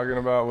news you talking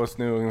about? What's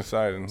new and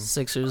exciting?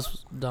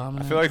 Sixers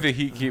dominant. I feel like the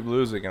Heat keep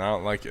losing and I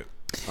don't like it.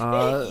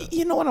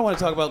 You know what I want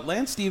to talk about?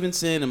 Lance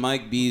Stevenson and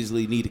Mike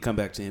Beasley need to come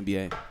back to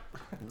NBA.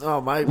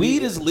 Oh, my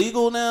Weed is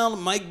legal now.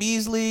 Mike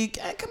Beasley,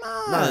 come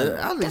on. No,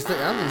 I don't think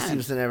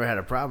Stevenson ever had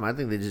a problem. I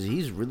think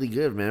he's really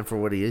good, man, for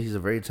what he is. He's a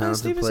very Lance talented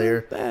Stevenson,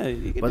 player. yeah,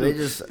 you can But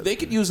do- they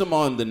could use him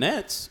on the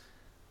Nets.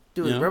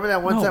 Dude, Yeah. remember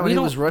that one No, time we when he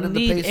don't was running the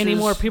need Pacers? any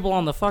more people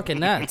on the fucking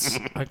Nets.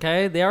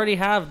 Okay, they already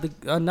have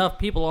enough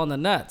people on the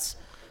Nets.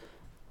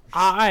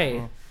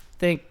 I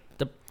think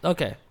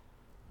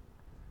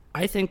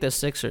I think the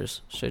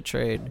Sixers should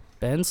trade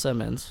Ben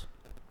Simmons.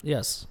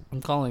 Yes,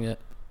 I'm calling it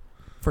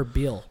for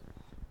Beal.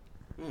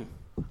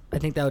 I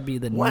think that would be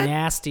the What?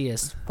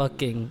 nastiest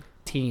fucking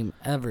team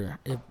ever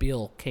if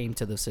Beal came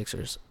to the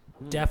Sixers.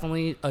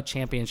 Definitely a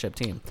championship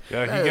team.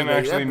 Yeah, Yeah, he can like,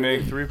 actually yeah,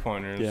 make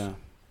 3-pointers. Yeah,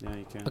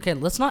 you can. Okay,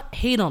 let's not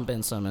hate on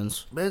Ben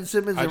Simmons. Ben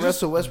Simmons I and just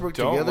Russell Westbrook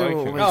don't together like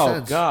will him. make Oh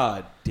sense.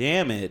 God,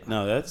 damn it!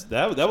 No,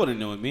 that would have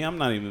known me. I'm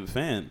not even a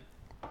fan.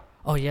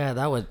 Oh yeah,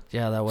 that would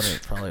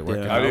probably work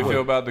Yeah. out. How do you I would.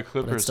 feel about the But it's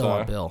Clippers? still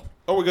on Bill.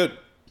 Oh, we're good.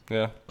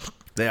 Yeah.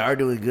 They are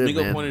doing good,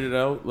 Nico man. pointed it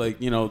out. Like,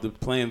 they're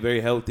playing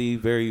very healthy,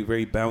 very,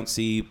 very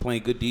bouncy,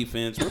 playing good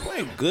defense. We're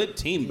playing good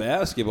team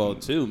basketball,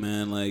 too,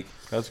 man. Like,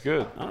 That's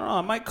good. I don't know.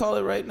 I might call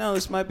it right now.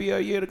 This might be our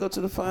year to go to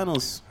the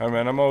finals. Hey,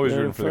 man, I'm always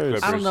They're rooting for the first.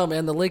 Clippers. I don't know,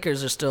 man. The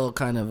Lakers are still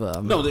kind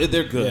of. No,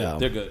 they're good. Yeah.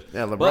 They're good.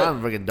 Yeah, LeBron But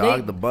freaking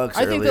dogged the Bucks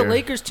I think earlier. the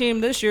Lakers team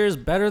this year is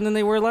better than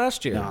they were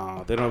last year.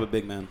 No, they don't have a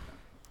big man.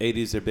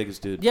 AD's their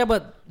biggest dude. Yeah,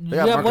 but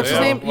Yeah, yeah, Marcus what's his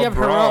Gasol. name? You have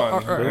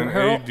LeBron Harrell. and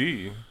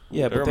Harrell. AD.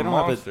 Yeah, but They're they don't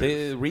have monsters.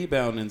 a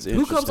rebounding's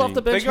Who comes off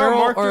the interesting. They bench, got Harrell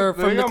Marcus. or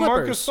They from the got Clippers?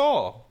 Marcus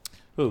Saul.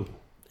 Who?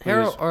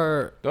 Harrell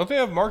or Don't they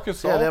have Marcus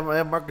Saul? Yeah, they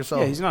have Marcus Gasol.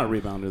 Yeah, he's not a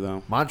rebounder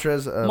though.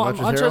 Montrez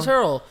Montrezl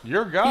Harrell.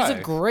 Your guy. He's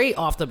a great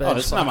off the bench. Oh,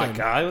 that's not my fucking-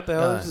 guy. What the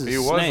hell? This is He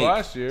a was snake.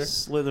 last year.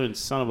 Slithering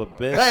son of a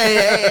bitch.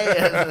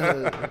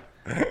 Hey.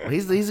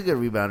 He's a good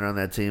rebounder on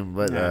that team,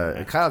 but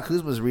Yeah. Kyle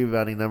Kuzma's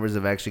rebounding numbers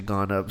have actually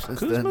gone up since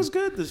Kuzma's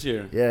then. good this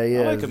year. Yeah, he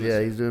I like is. him Yeah,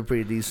 this he's doing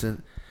pretty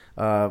decent.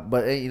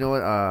 But hey, you know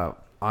what?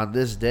 On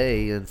this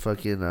day in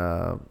fucking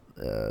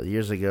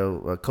years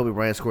ago, Kobe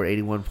Bryant scored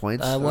 81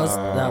 points. That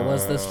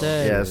was this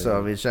day. Yeah, so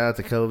I mean, shout out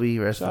to Kobe.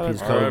 Rest Shout in out peace,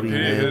 to Kobe. R.I.P.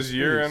 Man.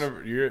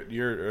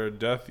 His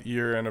death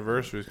year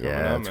anniversary is coming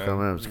Yeah, up, it's man.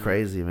 coming up. It's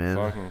crazy, man.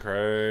 Fucking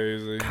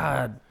crazy.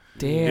 God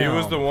damn. He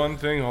was the one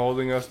thing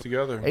holding us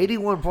together.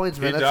 81 points,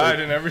 He man. That's died like,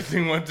 and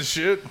everything went to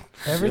shit.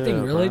 Everything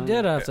Yeah, really bro.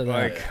 did after that.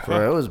 Like,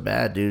 bro, it was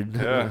bad, dude.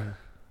 yeah,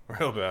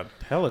 real bad.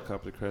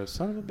 Helicopter crash.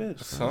 Son of a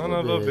bitch. Son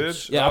of a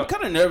bitch. Yeah, I'm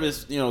kind of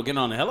nervous, getting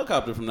on a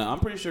helicopter from that. I'm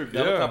pretty sure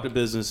Yeah. helicopter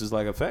business is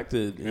like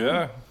affected.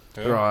 Yeah.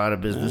 They're all out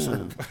of business.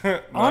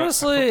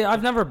 Honestly,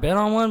 I've never been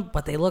on one,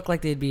 but they look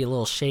like they'd be a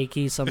little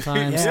shaky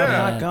sometimes. Yeah, I'm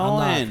not not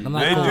going. I'm not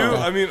They going do. with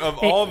that. I mean, of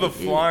all the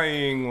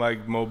flying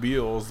like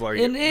mobiles, like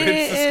And,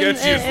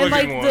 it's the sketchiest and,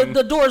 looking like one.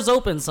 the door's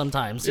open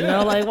sometimes, you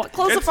know, like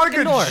close it's the fucking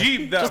like a door.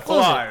 Jeep that Just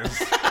close it.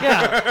 flies.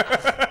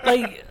 Yeah,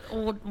 like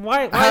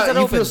why is it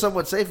You open? feel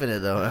somewhat safe in it,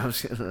 though. I'm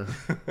just gonna...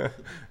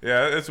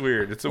 Yeah, it's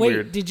weird. It's a Wait,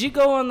 weird. did you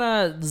go on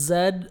the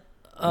Zed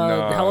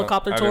No,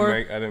 helicopter I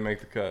tour? didn't make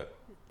the cut.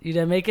 You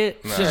didn't make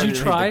it? No. Did I you didn't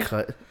make try? the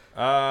cut.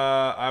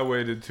 I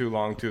waited too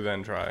long to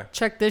then try.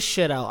 Check this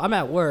shit out. I'm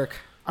at work.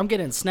 I'm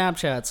getting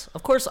Snapchats.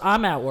 Of course,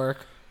 I'm at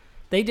work.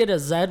 They did a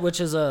Zed, which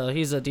is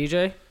he's a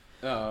DJ.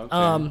 Oh,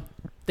 okay.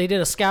 They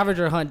did a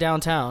scavenger hunt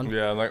downtown.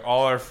 Yeah, like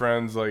all our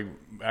friends like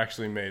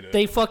actually made it.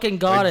 They fucking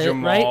got like it,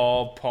 right?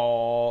 Jamal,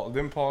 Paul,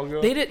 didn't Paul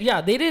go? They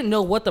didn't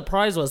know what the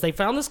prize was. They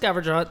found the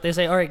scavenger hunt. They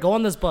say, "All right, go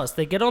on this bus."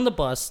 They get on the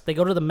bus. They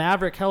go to the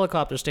Maverick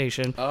helicopter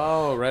station.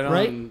 Oh, right on.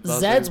 Right? Las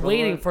Zed's Vegas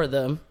waiting Boulevard? for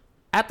them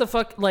at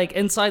the like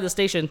inside the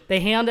station. They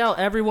hand out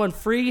everyone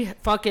free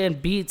fucking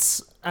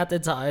beats at the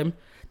time.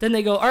 Then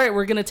they go, "All right,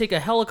 we're gonna take a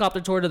helicopter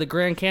tour to the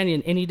Grand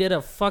Canyon." And he did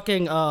a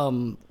fucking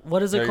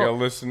what is it like a called?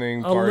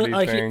 listening A li-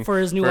 party he- thing for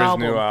his new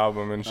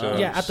album. and shit.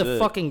 Yeah, at the shit.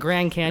 fucking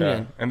Grand Yeah.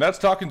 Canyon. And that's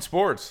talking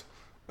sports.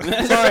 Sorry,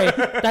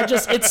 that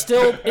just it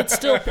still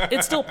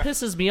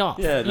pisses me off.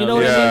 Yeah, you no, know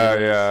what I Yeah,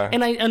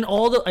 mean?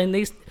 yeah. And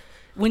they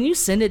when you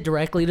send it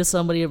directly to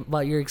somebody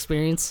about your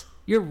experience,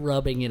 you're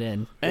rubbing it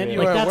in. And you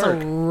like were at that's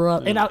work. a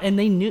rub. And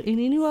they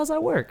knew I was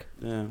at work.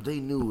 Yeah. They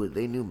knew it.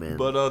 They knew, man.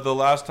 But the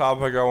last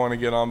topic I want to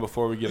get on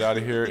before we get out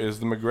of here is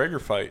the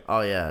McGregor fight.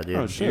 oh, yeah, dude.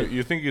 Oh, shit.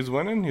 You think he's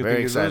winning? You Very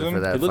think he's excited losing? for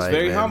that He looks fight,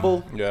 very man.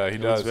 humble. Yeah, he He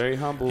does. looks very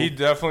humble. He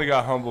definitely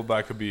got humbled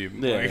by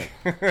Khabib. Yeah.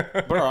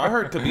 Like, Bro, I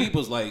heard Khabib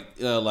was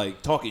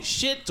like talking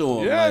shit to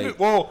him. yeah. like,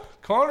 Well,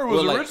 Connor was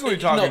well, like, originally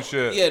no, talking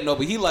shit. Yeah, no,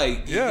 but he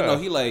like, Yeah.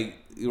 he like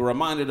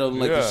reminded him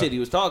like the Yeah. shit he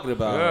was talking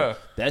about. Yeah.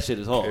 That shit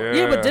is hard.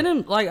 Yeah, but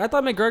didn't I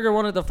thought McGregor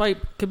wanted to fight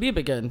Khabib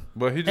again.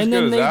 But he just And got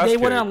then his ass they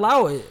kicked. wouldn't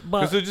allow it. Because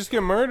But they just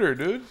get murdered,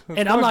 dude. It's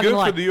And I'm not good gonna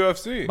lie. for the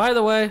UFC. by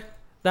the way,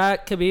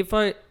 that Khabib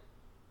fight,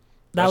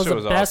 that was shit the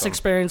was best awesome.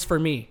 experience for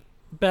me.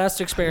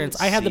 Best experience.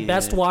 I had the see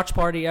best it. watch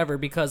party ever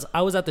because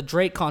I was at the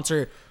Drake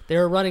concert. They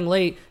were running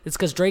late. It's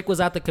because Drake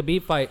was at the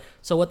Khabib fight.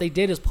 So what they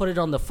did is put it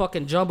on the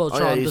fucking jumbotron, Oh,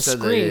 yeah, you the said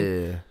that,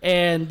 screen, yeah.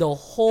 and the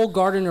whole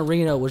Garden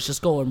Arena was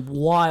just going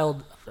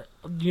wild,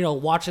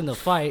 watching the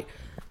fight.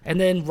 And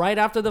then right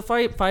after the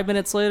fight, 5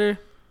 minutes later,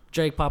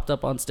 Drake popped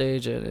up on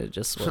stage, and it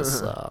just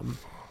was.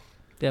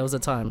 Yeah, it was a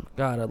time.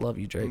 God, I love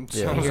you, Drake.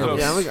 Yeah, Sounds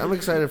dope. I'm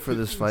excited for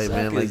this fight,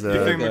 man. Like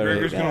You think the,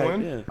 McGregor's gonna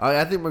win? Yeah.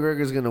 I think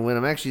McGregor's gonna win.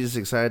 I'm actually just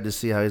excited to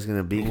see how he's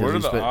gonna be What are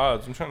because the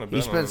odds? I'm trying to bet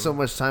he on spent him. so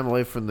much time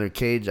away from their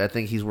cage. I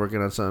think he's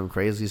working on something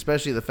crazy,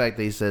 especially the fact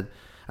that he said.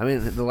 I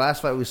mean, the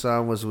last fight we saw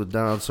him was with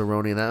Donald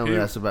Cerrone, and that only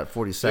lasted about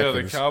 40 Yeah,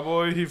 seconds. the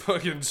cowboy, he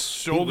fucking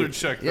shoulder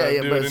checked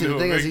that dude but see, into the a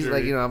thing is, he's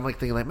victory. like, I'm like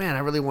thinking, like, man, I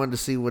really wanted to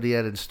see what he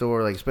had in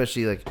store, like,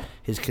 especially like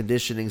his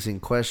conditioning's in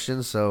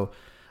question. So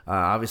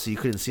obviously you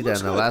couldn't see that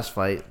in the last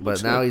fight,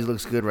 but now he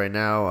looks good right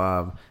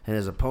now. And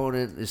his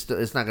opponent is still,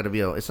 it's not gonna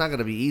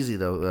be easy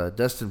though.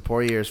 Dustin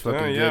Poirier is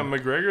fucking yeah,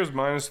 good. McGregor's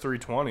minus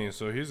 320,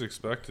 so he's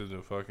expected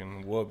to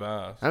fucking whoop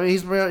ass. I mean,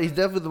 he's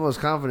definitely the most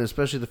confident,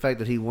 especially the fact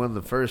that he won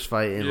the first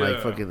fight in like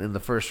Yeah. fucking in the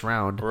first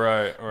round.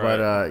 Right.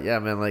 But yeah,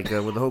 man, like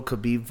with the whole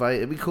Khabib fight,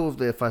 it'd be cool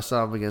if I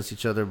saw them against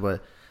each other.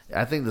 But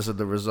I think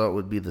the result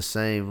would be the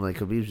same. Like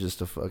Khabib's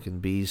just a fucking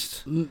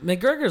beast.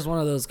 McGregor's one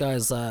of those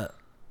guys that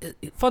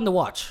fun to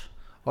watch.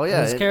 Oh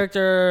yeah, his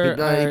character.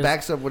 he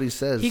backs up what he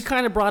says. He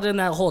kind of brought in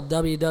that whole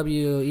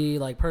WWE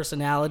like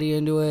personality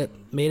into it,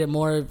 made it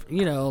more,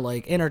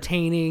 like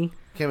entertaining.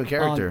 Became a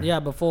character.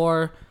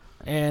 Before,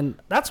 and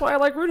that's why I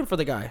like rooting for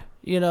the guy.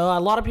 A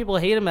lot of people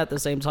hate him at the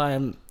same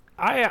time.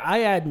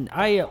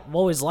 I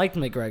always liked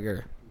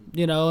McGregor,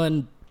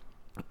 and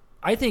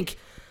I think,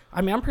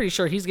 I'm pretty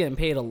sure he's getting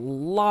paid a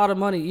lot of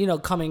money,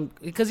 coming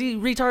because he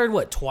retired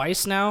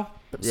twice now,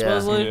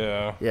 supposedly.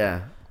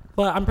 Yeah.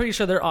 But I'm pretty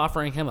sure they're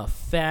offering him a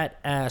fat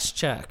ass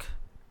check.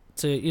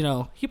 He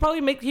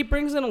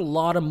brings in a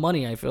lot of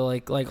money. I feel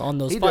like on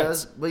those fights.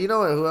 Does, but you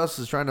know who else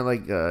is trying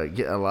to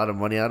get a lot of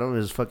money out of him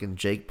is fucking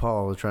Jake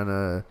Paul, trying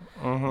to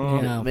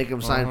make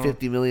him sign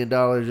 $50 million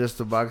just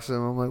to box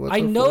him. I'm like, what? I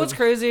know it's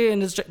crazy,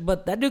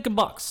 but that dude can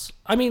box.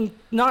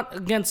 Not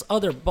against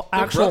other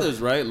actual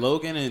brothers, right?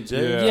 Logan and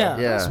Jay. Yeah.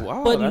 That's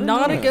wild. But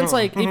not against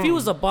if he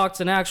was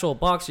an actual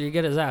boxer, you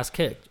get his ass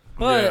kicked.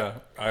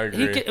 But I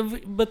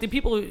agree. But the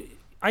people.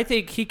 I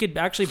think he could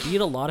actually beat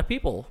a lot of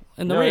people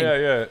in the ring.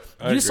 Yeah.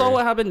 You saw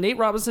what happened. Nate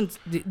Robinson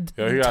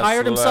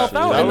tired himself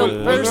out in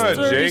the first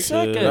 30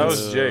 seconds. That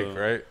was Jake,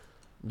 right?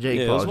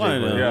 Jake Paul.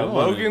 Yeah,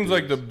 Logan's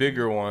like the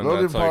bigger one.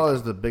 Logan Paul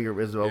is the bigger.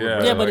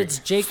 Yeah, but it's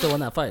Jake the one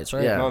that fights,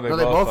 right? Yeah, no, they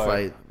both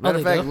fight. Matter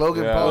of fact,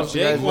 Logan Paul.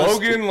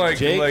 Logan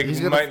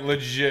might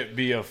legit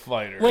be a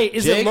fighter. Wait,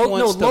 is it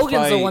Logan's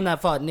the one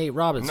that fought Nate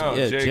Robinson?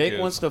 No, Jake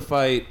wants to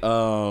fight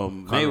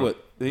Mayweather.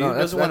 No,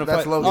 that's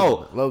Logan.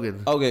 Oh,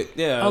 Logan. Okay,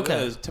 yeah.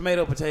 Okay.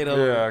 Tomato,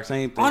 potato,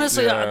 same thing.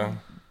 Honestly,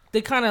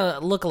 they kind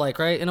of look alike,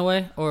 right? In a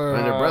way, or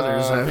they're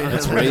brothers.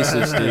 That's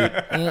racist, dude.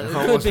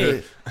 Could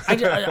be.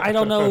 I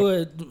don't know.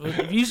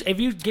 If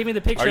you gave me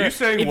the picture, are you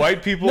saying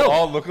white people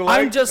all look alike?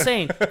 I'm just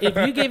saying.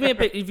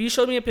 If you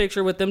showed me a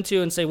picture with them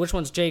two and say which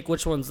one's Jake,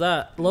 which one's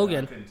that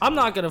Logan, I'm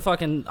not gonna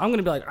I'm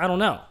gonna be like, I don't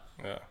know.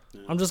 Yeah.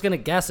 I'm just gonna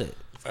guess it.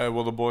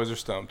 Well, the boys are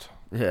stumped.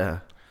 Yeah.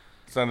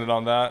 Send it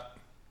on that.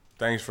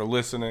 Thanks for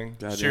listening.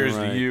 Cheers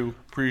to you.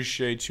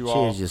 Appreciate you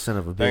all. Cheers, you son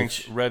of a bitch.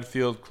 Thanks,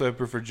 Redfield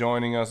Clipper, for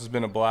joining us. It's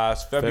been a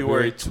blast.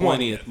 February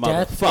 20th.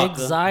 Death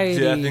anxiety.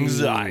 Death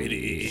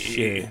anxiety.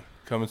 Shit.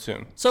 Coming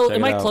soon. So,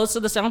 am I close to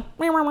the sound?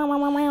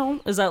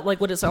 Is that like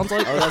what it sounds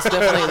like? Oh, that's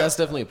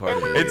definitely a part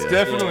of it. It's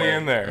definitely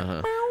in there.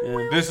 Uh-huh.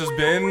 This has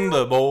been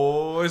The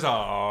Boys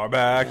Are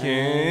Back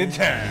in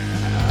Town.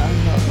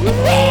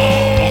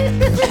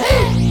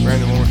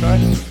 Brandon, one more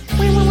time.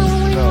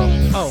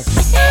 Oh.